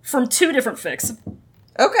them from two different fics.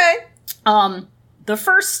 Okay. The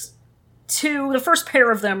first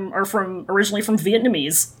pair of them are originally from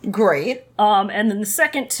Vietnamese. Great. And then the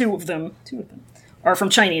second two of them are from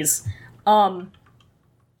Chinese.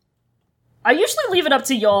 I usually leave it up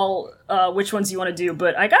to y'all which ones you want to do,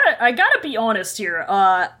 but I gotta be honest here.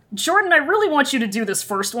 Jordan, I really want you to do this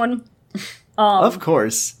first one. Of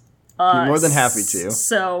course. Be more than happy to.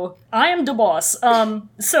 So, I am the boss.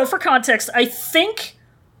 So for context, I think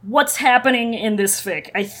what's happening in this fic,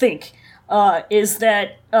 is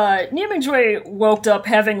that Nia Mingjue woke up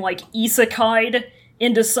having, like, isekai'd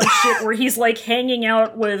into some shit where he's, like, hanging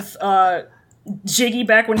out with Jiggy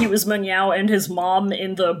back when he was Menyao and his mom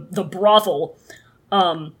in the brothel.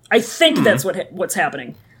 I think that's what's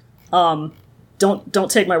happening. Don't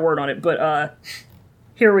take my word on it, but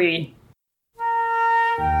here we...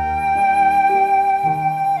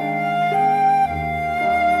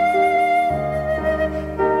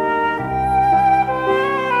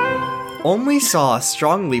 Only saw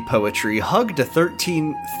strongly poetry hugged a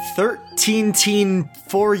 13 teen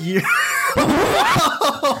 4 year.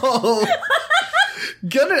 I'm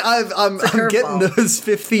getting curveball. those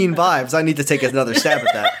 15 vibes. I need to take another stab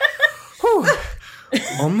at that. Whew.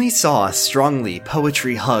 Only saw a strongly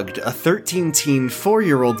poetry-hugged, a 13-teen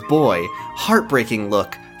 4-year-old boy, heartbreaking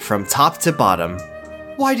look from top to bottom.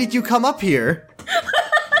 Why did you come up here?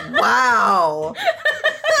 Wow.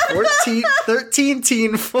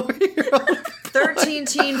 13-teen 4-year-old 13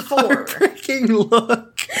 teen 4. heartbreaking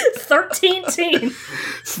look. 13 teen.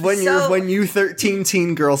 When you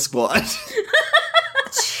 13-teen girl squad.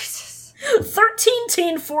 13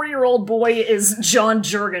 teen 4-year-old boy is John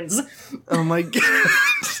Jurgens. Oh my god.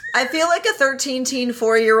 I feel like a 13 teen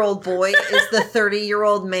 4-year-old boy is the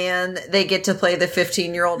 30-year-old man they get to play the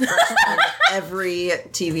 15-year-old freshman in every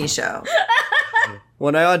TV show.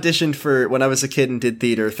 When I auditioned when I was a kid and did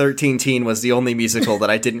theater, 13 Teen was the only musical that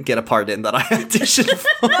I didn't get a part in that I auditioned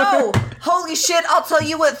for. No! Holy shit, I'll tell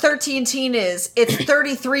you what 13 teen is. It's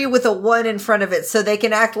 33 with a 1 in front of it, so they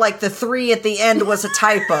can act like the 3 at the end was a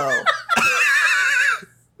typo.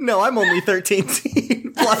 No, I'm only 13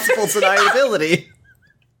 Teen. Plausible deniability.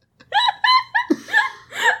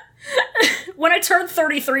 When I turn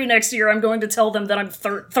 33 next year, I'm going to tell them that I'm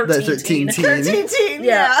 13 teen. 13 teen,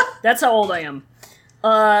 Yeah, yeah. that's how old I am.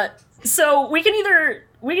 So we can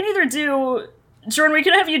either do, Jordan, we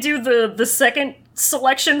can have you do the second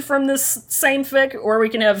selection from this same fic, or we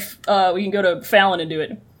can have we can go to Fallon and do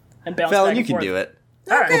it and bounce Fallon, back you and can forth. do it.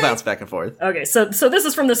 All right. We'll bounce back and forth. Okay, so this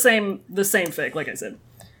is from the same fic, like I said.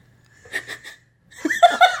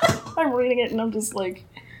 I'm reading it and I'm just like,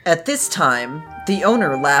 At this time, the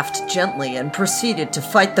owner laughed gently and proceeded to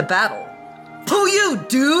fight the battle. Who you,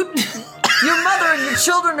 dude? Your mother and your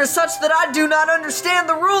children are such that I do not understand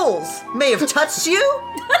the rules. May have touched you?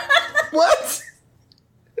 What?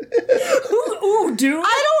 ooh, dude.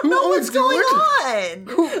 I don't know what's going on.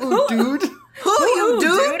 Ooh, dude. Who you,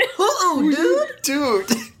 dude? Who, dude?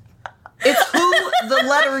 Dude. It's who the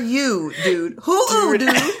letter U, dude. Who, dude?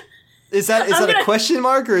 Is that a question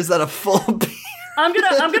mark or is that a full B? I'm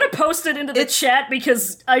gonna post it into the chat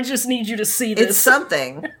because I just need you to see this. It's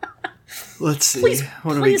something. Let's see. Please,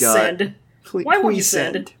 what do we please got? send. Why won't you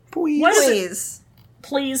send? Please. Why does it- Please.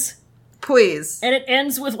 Please. Please. And it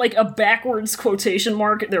ends with like a backwards quotation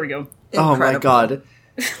mark. There we go. Oh my Incredible. god.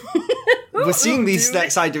 We're seeing these dude.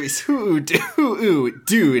 next side doings. Dude.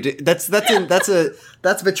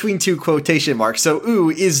 That's between two quotation marks. So ooh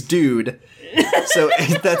is dude. So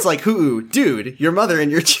that's like dude. Your mother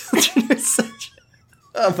and your children are such.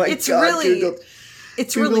 Oh my It's god. really- Google,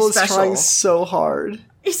 It's Google really is special. trying so hard.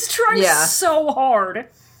 He's trying Yeah. so hard.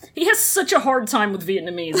 He has such a hard time with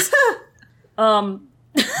Vietnamese.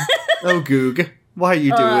 Oh Goog. Why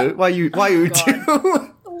you do it? Why you God.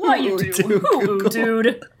 do? Why you do? Who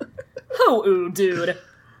dude? Who dude?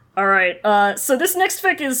 Alright, so this next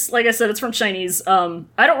fic is, like I said, it's from Chinese. I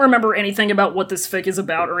don't remember anything about what this fic is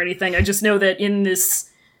about or anything. I just know that in this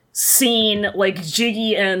scene, like,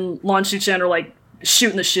 Jiggy and Lan Shichen are, like,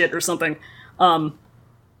 shooting the shit or something.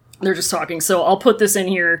 They're just talking. So I'll put this in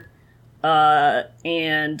here,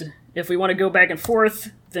 and if we want to go back and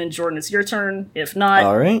forth, then Jordan, it's your turn. If not,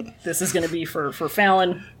 Alright. this is going to be for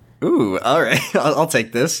Fallon. Ooh, alright. I'll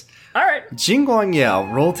take this. Alright. Jing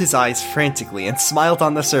Guangyao rolled his eyes frantically and smiled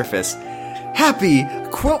on the surface. Happy!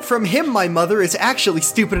 Quote from him, my mother is actually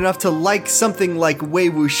stupid enough to like something like Wei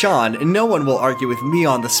Wuxian, and no one will argue with me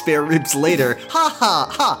on the spare ribs later. Ha ha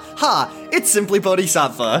ha ha! It's simply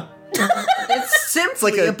Bodhisattva. It's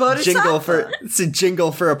simply It's like a a bodhisattva. it's a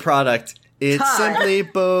jingle for a product. It's Hi. simply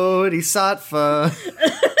Bodhisattva.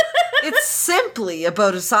 It's simply a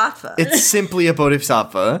bodhisattva. It's simply a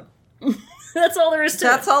Bodhisattva. That's all there is to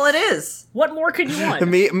That's it. all it is. What more could you want?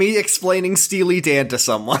 Me explaining Steely Dan to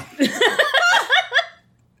someone.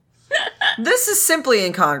 This is simply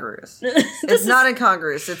incongruous. It's not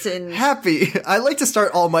incongruous. It's in. Happy. I like to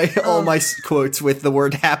start all my quotes with the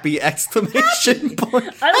word happy exclamation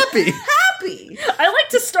point. Happy. Happy. I like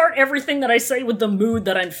to start everything that I say with the mood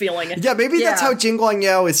that I'm feeling. Yeah, maybe that's Yeah. how Jing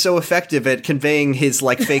Guangyao is so effective at conveying his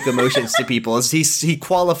like fake emotions to people. Is he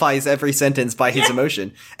qualifies every sentence by his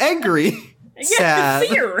emotion. Angry. Sad.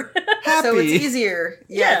 Fear. Happy. So it's easier.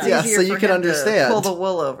 Yeah. It's Yeah, easier so you for can him understand. to pull the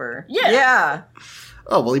wool over. Yeah. Yeah.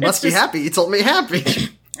 Oh, well, he must be just- happy. He told me happy.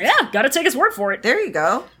 Yeah, gotta take his word for it. There you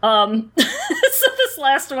go. So this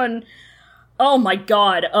last one, oh my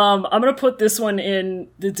god. I'm gonna put this one in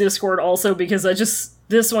the Discord also because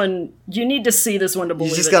this one, you need to see this one to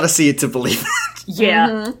believe You just it. gotta see it to believe it.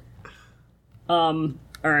 Yeah. Alright,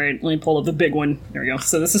 let me pull up the big one. There we go.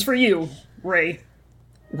 So this is for you, Ray.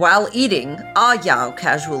 While eating, Ah Yao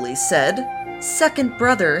casually said, "Second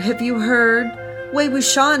brother, have you heard? Wei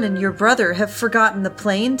Wuxian and your brother have forgotten the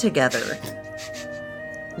plane together."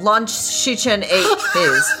 Lan Shichen ate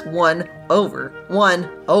his one over,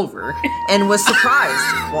 and was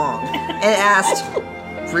surprised, Wong, and asked,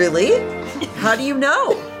 Really? How do you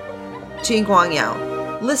know? Jing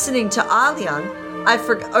Guangyao. Listening to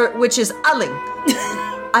Alian, which is Aling.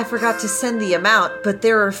 I forgot to send the amount, but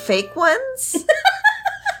there are fake ones?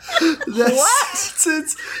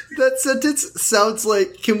 That sentence sounds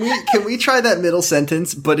like, can we try that middle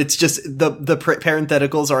sentence, but it's just the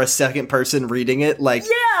parentheticals are a second person reading it, like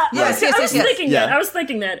Yes. I was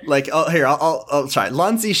thinking that. like, oh, here, I'll try.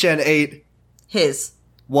 Lan Zishen ate His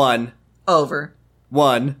 1 over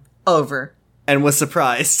and was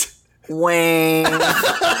surprised. Wang.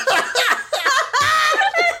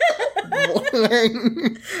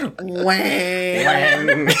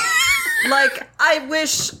 Wang. Like, I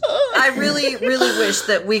really, really wish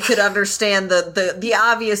that we could understand the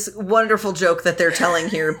obvious, wonderful joke that they're telling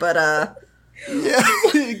here, but, Yeah,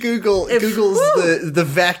 Google's the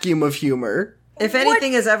vacuum of humor. If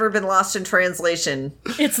anything has ever been lost in translation,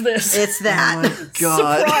 It's this. it's that.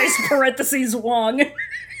 God. Surprise, parentheses, Wong.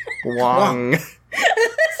 Wong.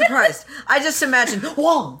 Surprised. I just imagine,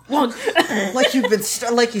 Wong, like you've been,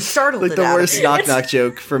 like you startled Like it the out worst of me. knock knock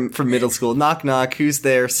joke from middle school. Knock knock, who's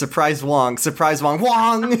there? Surprise Wong. Surprise Wong.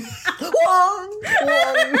 Wong! Wong.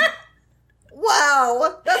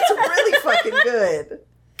 Wow, that's really fucking good.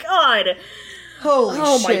 God. Holy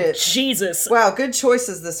Oh shit. my Jesus. Wow, good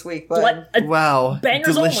choices this week, bud. What? Wow.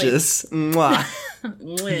 Bangers delicious. Mwah.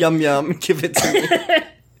 Yum yum. Give it to me.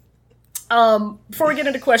 Before we get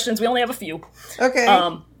into questions, we only have a few. Okay.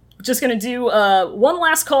 Just gonna do one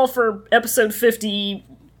last call for episode 50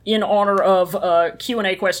 in honor of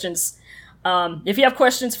Q&A questions. If you have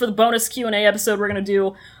questions for the bonus Q&A episode we're gonna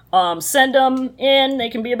do, send them in. They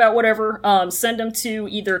can be about whatever. Send them to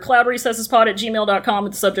either cloudrecessespod@gmail.com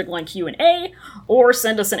with the subject line Q&A, or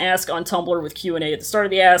send us an ask on Tumblr with Q&A at the start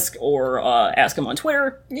of the ask, or ask them on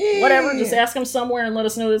Twitter. Yeah. Whatever, just ask them somewhere and let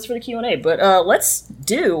us know that's for the Q&A. But let's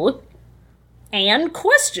do and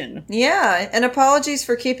question. Yeah, and apologies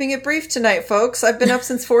for keeping it brief tonight, folks. I've been up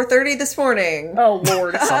since 4:30 this morning. Oh,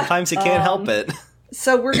 Lord. Sometimes you can't help it.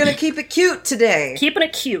 So we're gonna keep it cute today. Keeping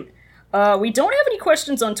it cute. We don't have any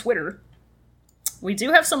questions on Twitter. We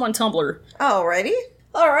do have some on Tumblr. Alrighty.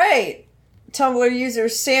 Alright. Tumblr user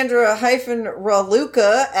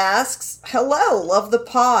Sandra-Raluca asks, hello, love the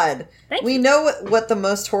pod. Thank We you. know what the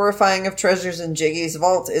most horrifying of treasures in Jiggy's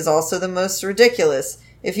vault is also the most ridiculous.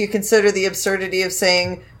 If you consider the absurdity of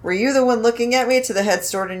saying, were you the one looking at me, to the head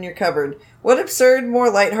stored in your cupboard. What absurd,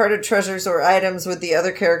 more lighthearted treasures or items would the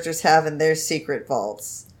other characters have in their secret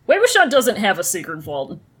vaults? Wei Wuxian doesn't have a secret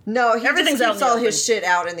vault. No, he Everything's just out keeps in the all his open. shit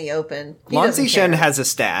out in the open. He Lan doesn't Zishen care. has a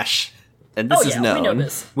stash. And this Oh, is yeah, known. we know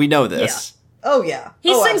this. We know this. Oh, yeah.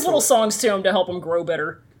 He Oh, sings little absolutely. songs to him to help him grow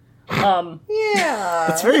better.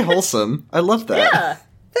 Yeah. It's very wholesome. I love that. Yeah.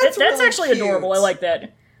 That's really actually cute. adorable. I like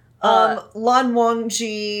that. Lan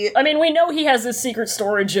Wangji, I mean, we know he has his secret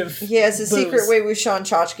storage of he has a booze. secret Wei Wuxian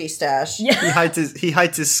tchotchke stash. Yeah. He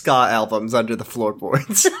hides his ska albums under the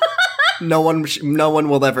floorboards. No one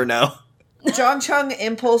will ever know. John Chung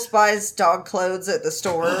impulse buys dog clothes at the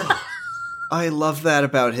store. I love that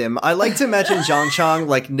about him. I like to imagine Zhang Chang,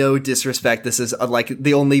 like, no disrespect, this is like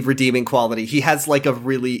the only redeeming quality. He has like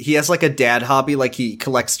a dad hobby, like he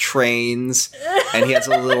collects trains, and he has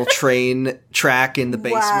a little train track in the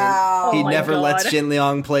basement. Wow. He Oh my never God. lets Jin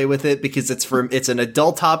Liang play with it because it's an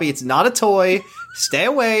adult hobby, it's not a toy. Stay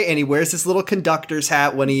away, and he wears this little conductor's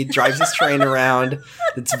hat when he drives his train around.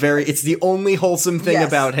 It's the only wholesome thing Yes.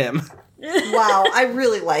 about him. Wow, I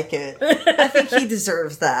really like it. I think he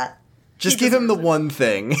deserves that. Just give him the one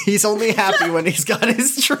thing. He's only happy when he's got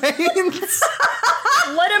his trains.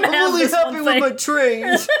 Let him have this one thing.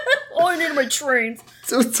 trains. All I need are my trains.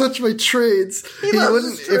 Don't touch my trains. He loves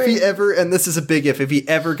wouldn't, his if he trains. ever, and this is a big if he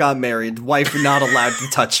ever got married, wife not allowed to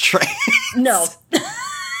touch trains. No.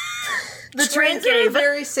 The train trains are a cave.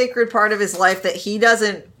 very sacred part of his life that he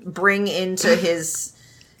doesn't bring into his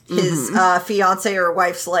fiance or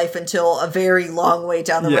wife's life until a very long way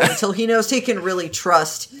down the road, Yeah. until he knows he can really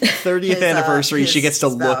trust. 30th His, anniversary, she his gets to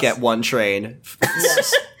look spouse. at one train.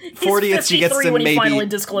 Yes. 40th, she gets 53 to when he finally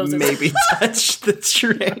discloses. maybe touch the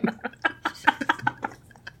train.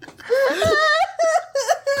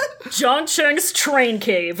 John Cheng's train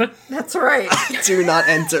cave. That's right. Do not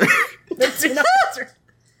enter. Do not enter.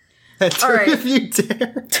 Enter All right. if you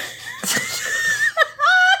dare.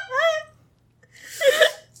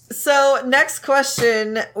 So, next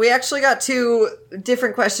question. We actually got two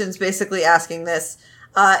different questions basically asking this.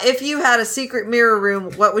 If you had a secret mirror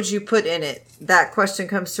room, what would you put in it? That question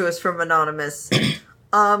comes to us from Anonymous.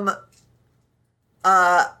 Are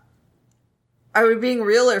we being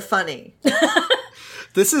real or funny?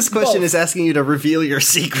 This question Both. is asking you to reveal your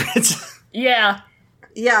secrets. Yeah.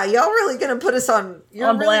 Yeah, y'all really gonna put us on... You're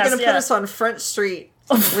On really blast, gonna yeah. put us on Front Street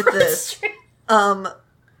with this.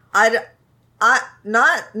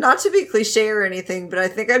 Not to be cliche or anything, but I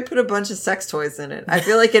think I'd put a bunch of sex toys in it. I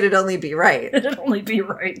feel like it'd only be right. It'd only be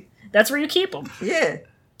right. That's where you keep them. Yeah.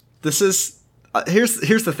 This is here's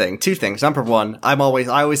the thing. Two things. Number one, I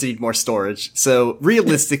always need more storage. So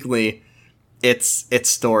realistically, it's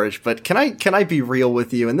storage. But can I be real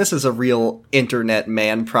with you? And this is a real internet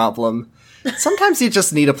man problem. Sometimes you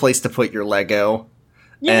just need a place to put your Lego.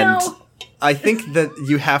 You And know, I think that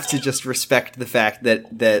you have to just respect the fact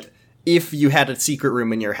that if you had a secret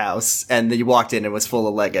room in your house and then you walked in and it was full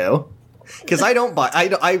of Lego, because I don't buy,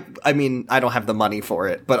 I mean, I don't have the money for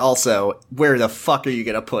it, but also, where the fuck are you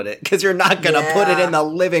gonna put it? Because you're not gonna put it in the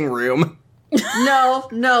living room.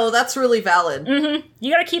 No, that's really valid.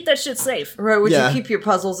 you gotta keep that shit safe. Right, would Yeah. you keep your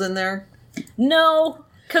puzzles in there? No,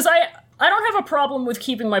 because I don't have a problem with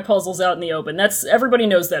keeping my puzzles out in the open. That's everybody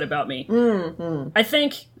knows that about me. I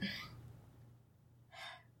think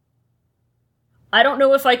I don't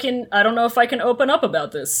know if I can open up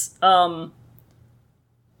about this.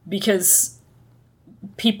 Because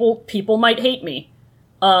people might hate me.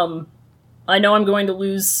 I know I'm going to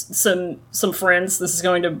lose some friends. This is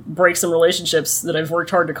going to break some relationships that I've worked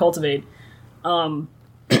hard to cultivate. But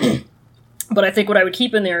I think what I would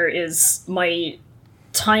keep in there is my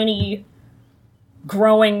tiny,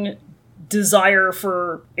 growing desire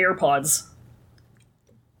for AirPods.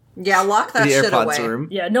 Yeah, lock that The shit AirPods away. room.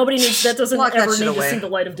 Yeah, nobody needs that. Doesn't Lock that ever shit need to away. see the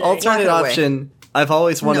light of day. Alternate Lock it away. option. I've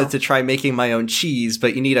always wanted No. to try making my own cheese,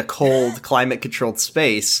 but you need a cold, climate-controlled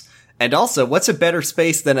space. And also, what's a better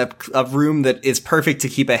space than a room that is perfect to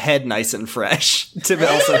keep a head nice and fresh to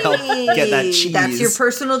also help get that Hey, cheese? That's your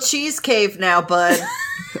personal cheese cave now, bud.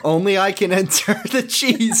 Only I can enter the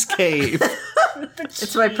cheese cave.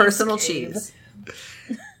 It's my personal cheese.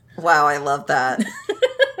 Wow, I love that.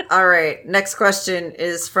 All right, next question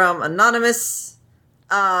is from Anonymous.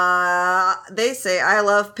 They say, I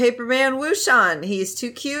love Paperman Wushan. He's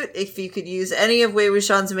too cute. If you could use any of Wei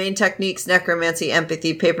Wuxian's main techniques, necromancy,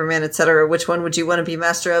 empathy, Paperman, etc., which one would you want to be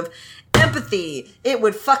master of? Empathy. It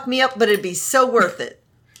would fuck me up, but it'd be so worth it.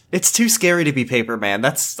 It's too scary to be Paperman.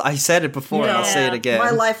 I said it before, and I'll say it again. My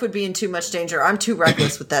life would be in too much danger. I'm too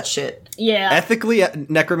reckless with that shit. Yeah. Ethically,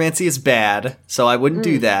 necromancy is bad, so I wouldn't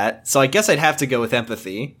do that. So I guess I'd have to go with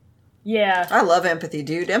empathy. Yeah. I love empathy,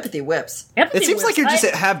 dude. Empathy whips. Empathy It seems was- like you just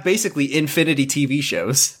I- have basically infinity TV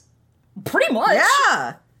shows. pretty much.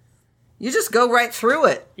 Yeah. You just go right through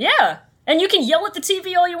it. Yeah. And you can yell at the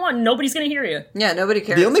TV all you want, and nobody's gonna hear you. Yeah, nobody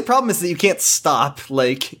cares. The only problem is that you can't stop.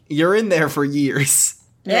 Like, you're in there for years.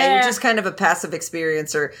 Yeah, you're just kind of a passive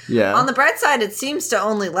experiencer. Yeah. On the bright side, it seems to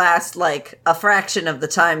only last like a fraction of the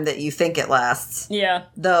time that you think it lasts. Yeah.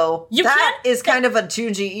 Though You that can't- is kind of a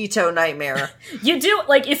Junji Ito nightmare. You do,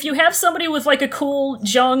 like, if you have somebody with, like, a cool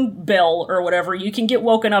Jung bell or whatever, you can get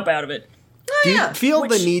woken up out of it. Do you yeah. feel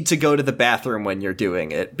Which- the need to go to the bathroom when you're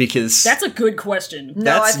doing it? Because That's a good question. No,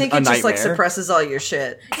 That's I think a it just like nightmare. suppresses all your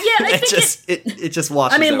shit. Yeah, I it think just it just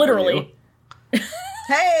washes. I mean, over literally.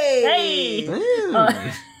 Hey,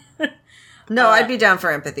 Hey! no, I'd be down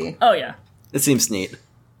for empathy. Oh, yeah. you. It seems neat.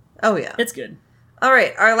 Oh yeah. It's good. All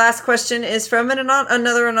right, our last question is from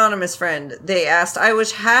another anonymous friend. They asked, I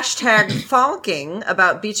was hashtag fonking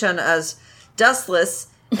about Bichan as dustless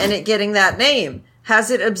and it getting that name.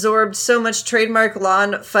 Has it absorbed so much trademark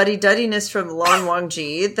lawn fuddy-duddiness from Lon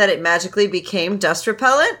Wangji that it magically became dust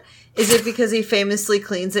repellent? Is it because he famously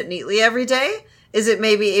cleans it neatly every day? Is it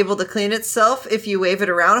maybe able to clean itself if you wave it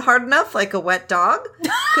around hard enough, like a wet dog?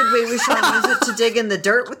 Could Wei Wuxian use it to dig in the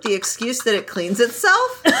dirt with the excuse that it cleans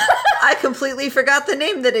itself? I completely forgot the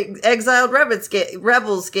name that exiled rebels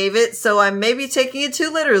gave it, so I'm maybe taking it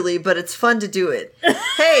too literally, but it's fun to do it.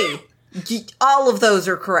 Hey, all of those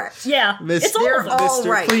are correct. Yeah. It's all of them. all Mr.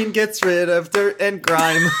 right. Clean gets rid of dirt and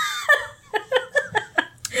grime.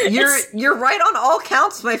 You're right on all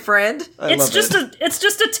counts, my friend. I love it. It's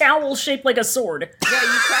just a towel shaped like a sword. Yeah, you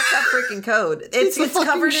cracked that freaking code. It's a fucking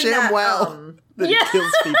covered in that. ShamWow that Yeah. it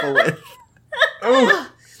kills people with.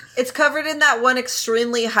 It's covered in that one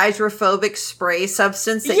extremely hydrophobic spray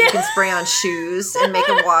substance that you can spray on shoes and make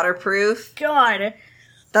them waterproof. God.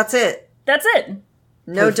 That's it. That's it.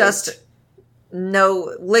 No Perfect. dust,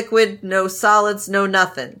 no liquid, no solids, no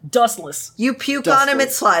nothing. Dustless. You puke on him, it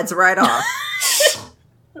Dustless. slides right off.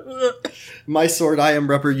 My sword, I am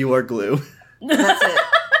rubber, you are glue. That's it.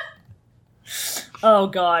 Oh,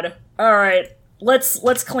 God. Alright.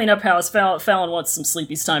 Let's clean up house. Fallon wants some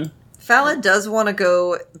sleepies time. Fallon does want to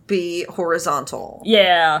go be horizontal.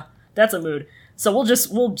 Yeah. That's a mood. So we'll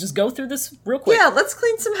just go through this real quick. Yeah, let's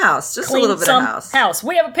clean some house. Just Clean a little bit some of house.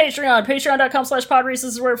 We have a Patreon, patreon.com/podrace.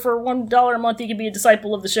 This is where for $1 a month you can be a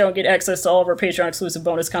disciple of the show and get access to all of our Patreon exclusive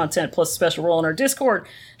bonus content, plus a special role in our Discord.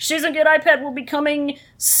 She's a Good iPad will be coming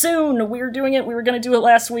soon. We were doing it. We were going to do it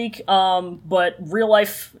last week, but real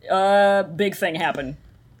life, big thing happened.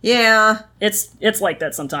 Yeah. It's like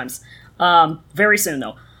that sometimes. Very soon,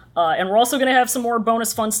 though. And we're also going to have some more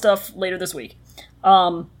bonus fun stuff later this week.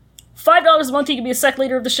 $5 a month, you can be a sec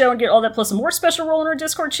leader of the show and get all that plus a more special role in our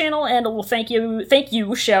Discord channel, and a little thank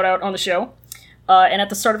you shout out on the show. And at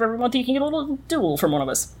the start of every month, you can get a little duel from one of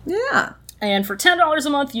us. Yeah. And for $10 a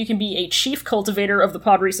month, you can be a chief cultivator of the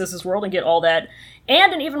Pod Recesses world and get all that,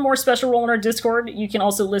 and an even more special role in our Discord. You can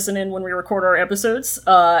also listen in when we record our episodes,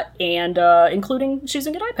 and including She's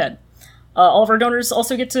a Good iPad. All of our donors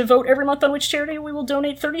also get to vote every month on which charity we will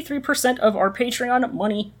donate 33% of our Patreon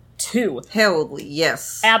money to. Hell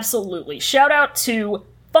yes. Absolutely. Shout out to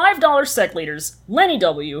 $5 sec leaders, Lenny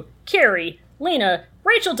W., Carrie, Lena,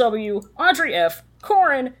 Rachel W., Audrey F.,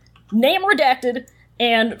 Corin, name redacted,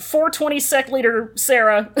 and 420 sec leader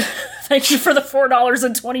Sarah. Thank you for the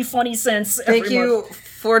 $4.20 funny cents every Thank you,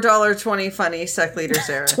 month. $4.20 funny sec leader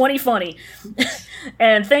Sarah. 20 funny.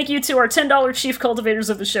 And thank you to our $10 chief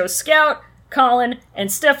cultivators of the show, Scout, Colin,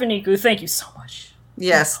 and Stephanie Gu. Thank you so much.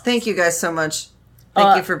 Yes, thank you guys so much.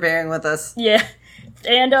 Thank you for bearing with us. Yeah.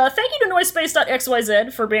 And thank you to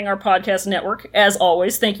Noisepace.xyz for being our podcast network. As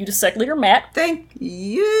always, thank you to Sec Leader Matt. Thank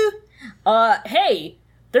you. Hey,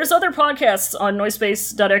 there's other podcasts on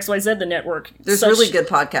Noisepace.xyz, the network. There's really good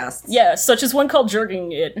podcasts. Yeah, such as one called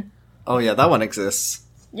Jerking It. Oh yeah, that one exists.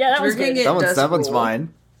 Yeah, that was Jerking good. It. That one's rule.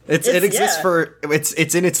 mine. It exists yeah. for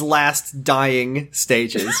it's in its last dying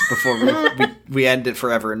stages before we end it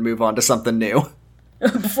forever and move on to something new.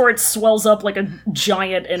 Before it swells up like a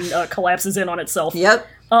giant and collapses in on itself. Yep.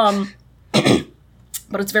 But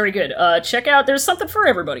it's very good. Check out, there's something for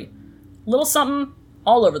everybody. Little something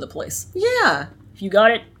all over the place. Yeah. If you got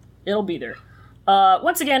it, it'll be there.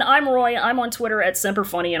 Once again, I'm Roy. I'm on Twitter at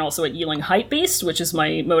SemperFunny and also at Yeeling Hypebeast, which is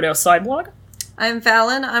my Modow side blog. I'm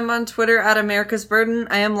Fallon. I'm on Twitter at America's Burden.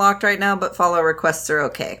 I am locked right now, but follow requests are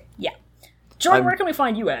okay. Yeah. Jordan, where can we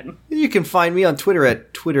find you at? You can find me on Twitter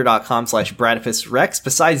at twitter.com/BradifusRex.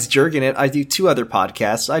 Besides Jergin It, I do 2 other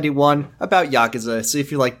podcasts. I do one about Yakuza, so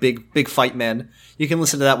if you like big fight men, you can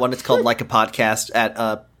listen to that one. It's called Like a Podcast at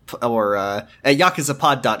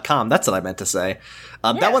yakuzapod.com. That's what I meant to say.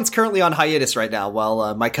 That one's currently on hiatus right now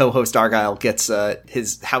while my co-host Argyle gets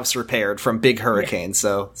his house repaired from big hurricane.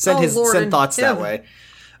 So send thoughts that way.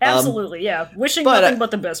 Absolutely, yeah. Wishing nothing but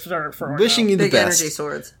the best for our wishing you the Big best. energy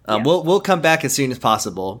swords. We'll come back as soon as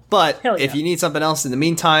possible. But Hell yeah. if you need something else in the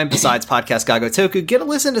meantime, besides Podcast Gagotoku, get a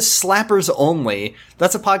listen to Slappers Only.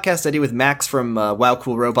 That's a podcast I do with Max from Wow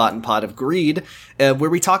Cool Robot and Pod of Greed, where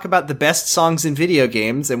we talk about the best songs in video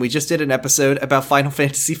games, and we just did an episode about Final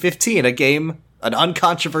Fantasy 15, a game, an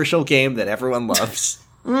uncontroversial game that everyone loves.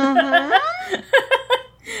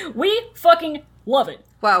 We fucking love it.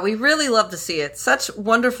 Wow, we really love to see it. Such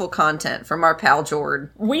wonderful content from our pal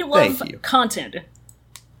Jord. We love Thank you. content.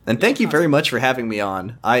 And thank you very much for having me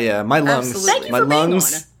on. My lungs, Absolutely. Thank you my for being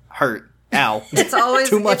lungs on. hurt. Ow. It's always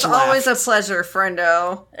Too much always a laughed. pleasure,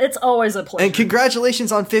 friendo. It's always a pleasure. And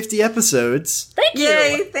congratulations on 50 episodes. Thank you.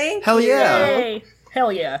 Yay, thank Hell you. yeah. Yay.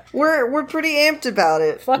 Hell yeah. We're pretty amped about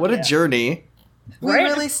it. Fuck What yeah. a journey. We Right?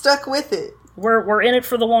 really stuck with it. We're in it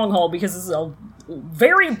for the long haul because it's a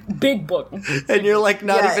very big book. And you're like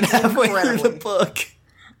not Yeah, even halfway through the incredibly. book.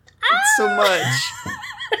 It's so much.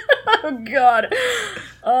 Oh god.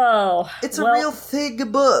 Oh. It's well, a real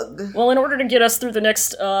thick bug. Well, in order to get us through the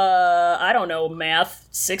next, I don't know, math,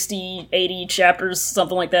 60, 80 chapters,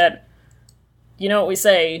 something like that, you know what we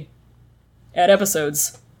say at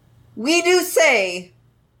episodes. We do say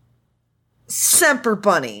Semper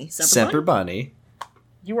Bunny. Semper Bunny.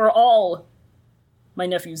 You are all my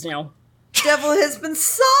nephews now. Devil has been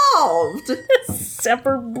solved.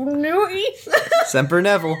 Semper Bunui? Semper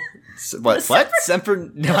Neville. What? Semper...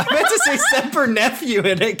 No, I meant to say Semper Nephew,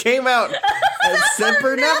 and it came out as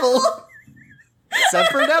Semper Neville.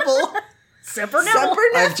 Semper Neville. Semper Neville? Semper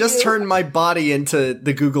I've just Nephew. turned my body into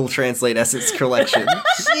the Google Translate Essence collection.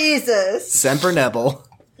 Jesus. Semper Neville.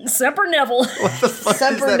 Semper Neville. What the fuck does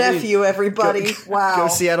Semper that mean? Nephew, everybody. Wow. Go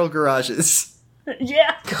Seattle Garages.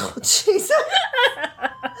 Yeah. Jesus.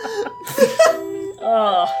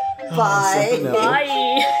 Oh. Bye. Semper Neville.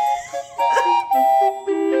 Bye.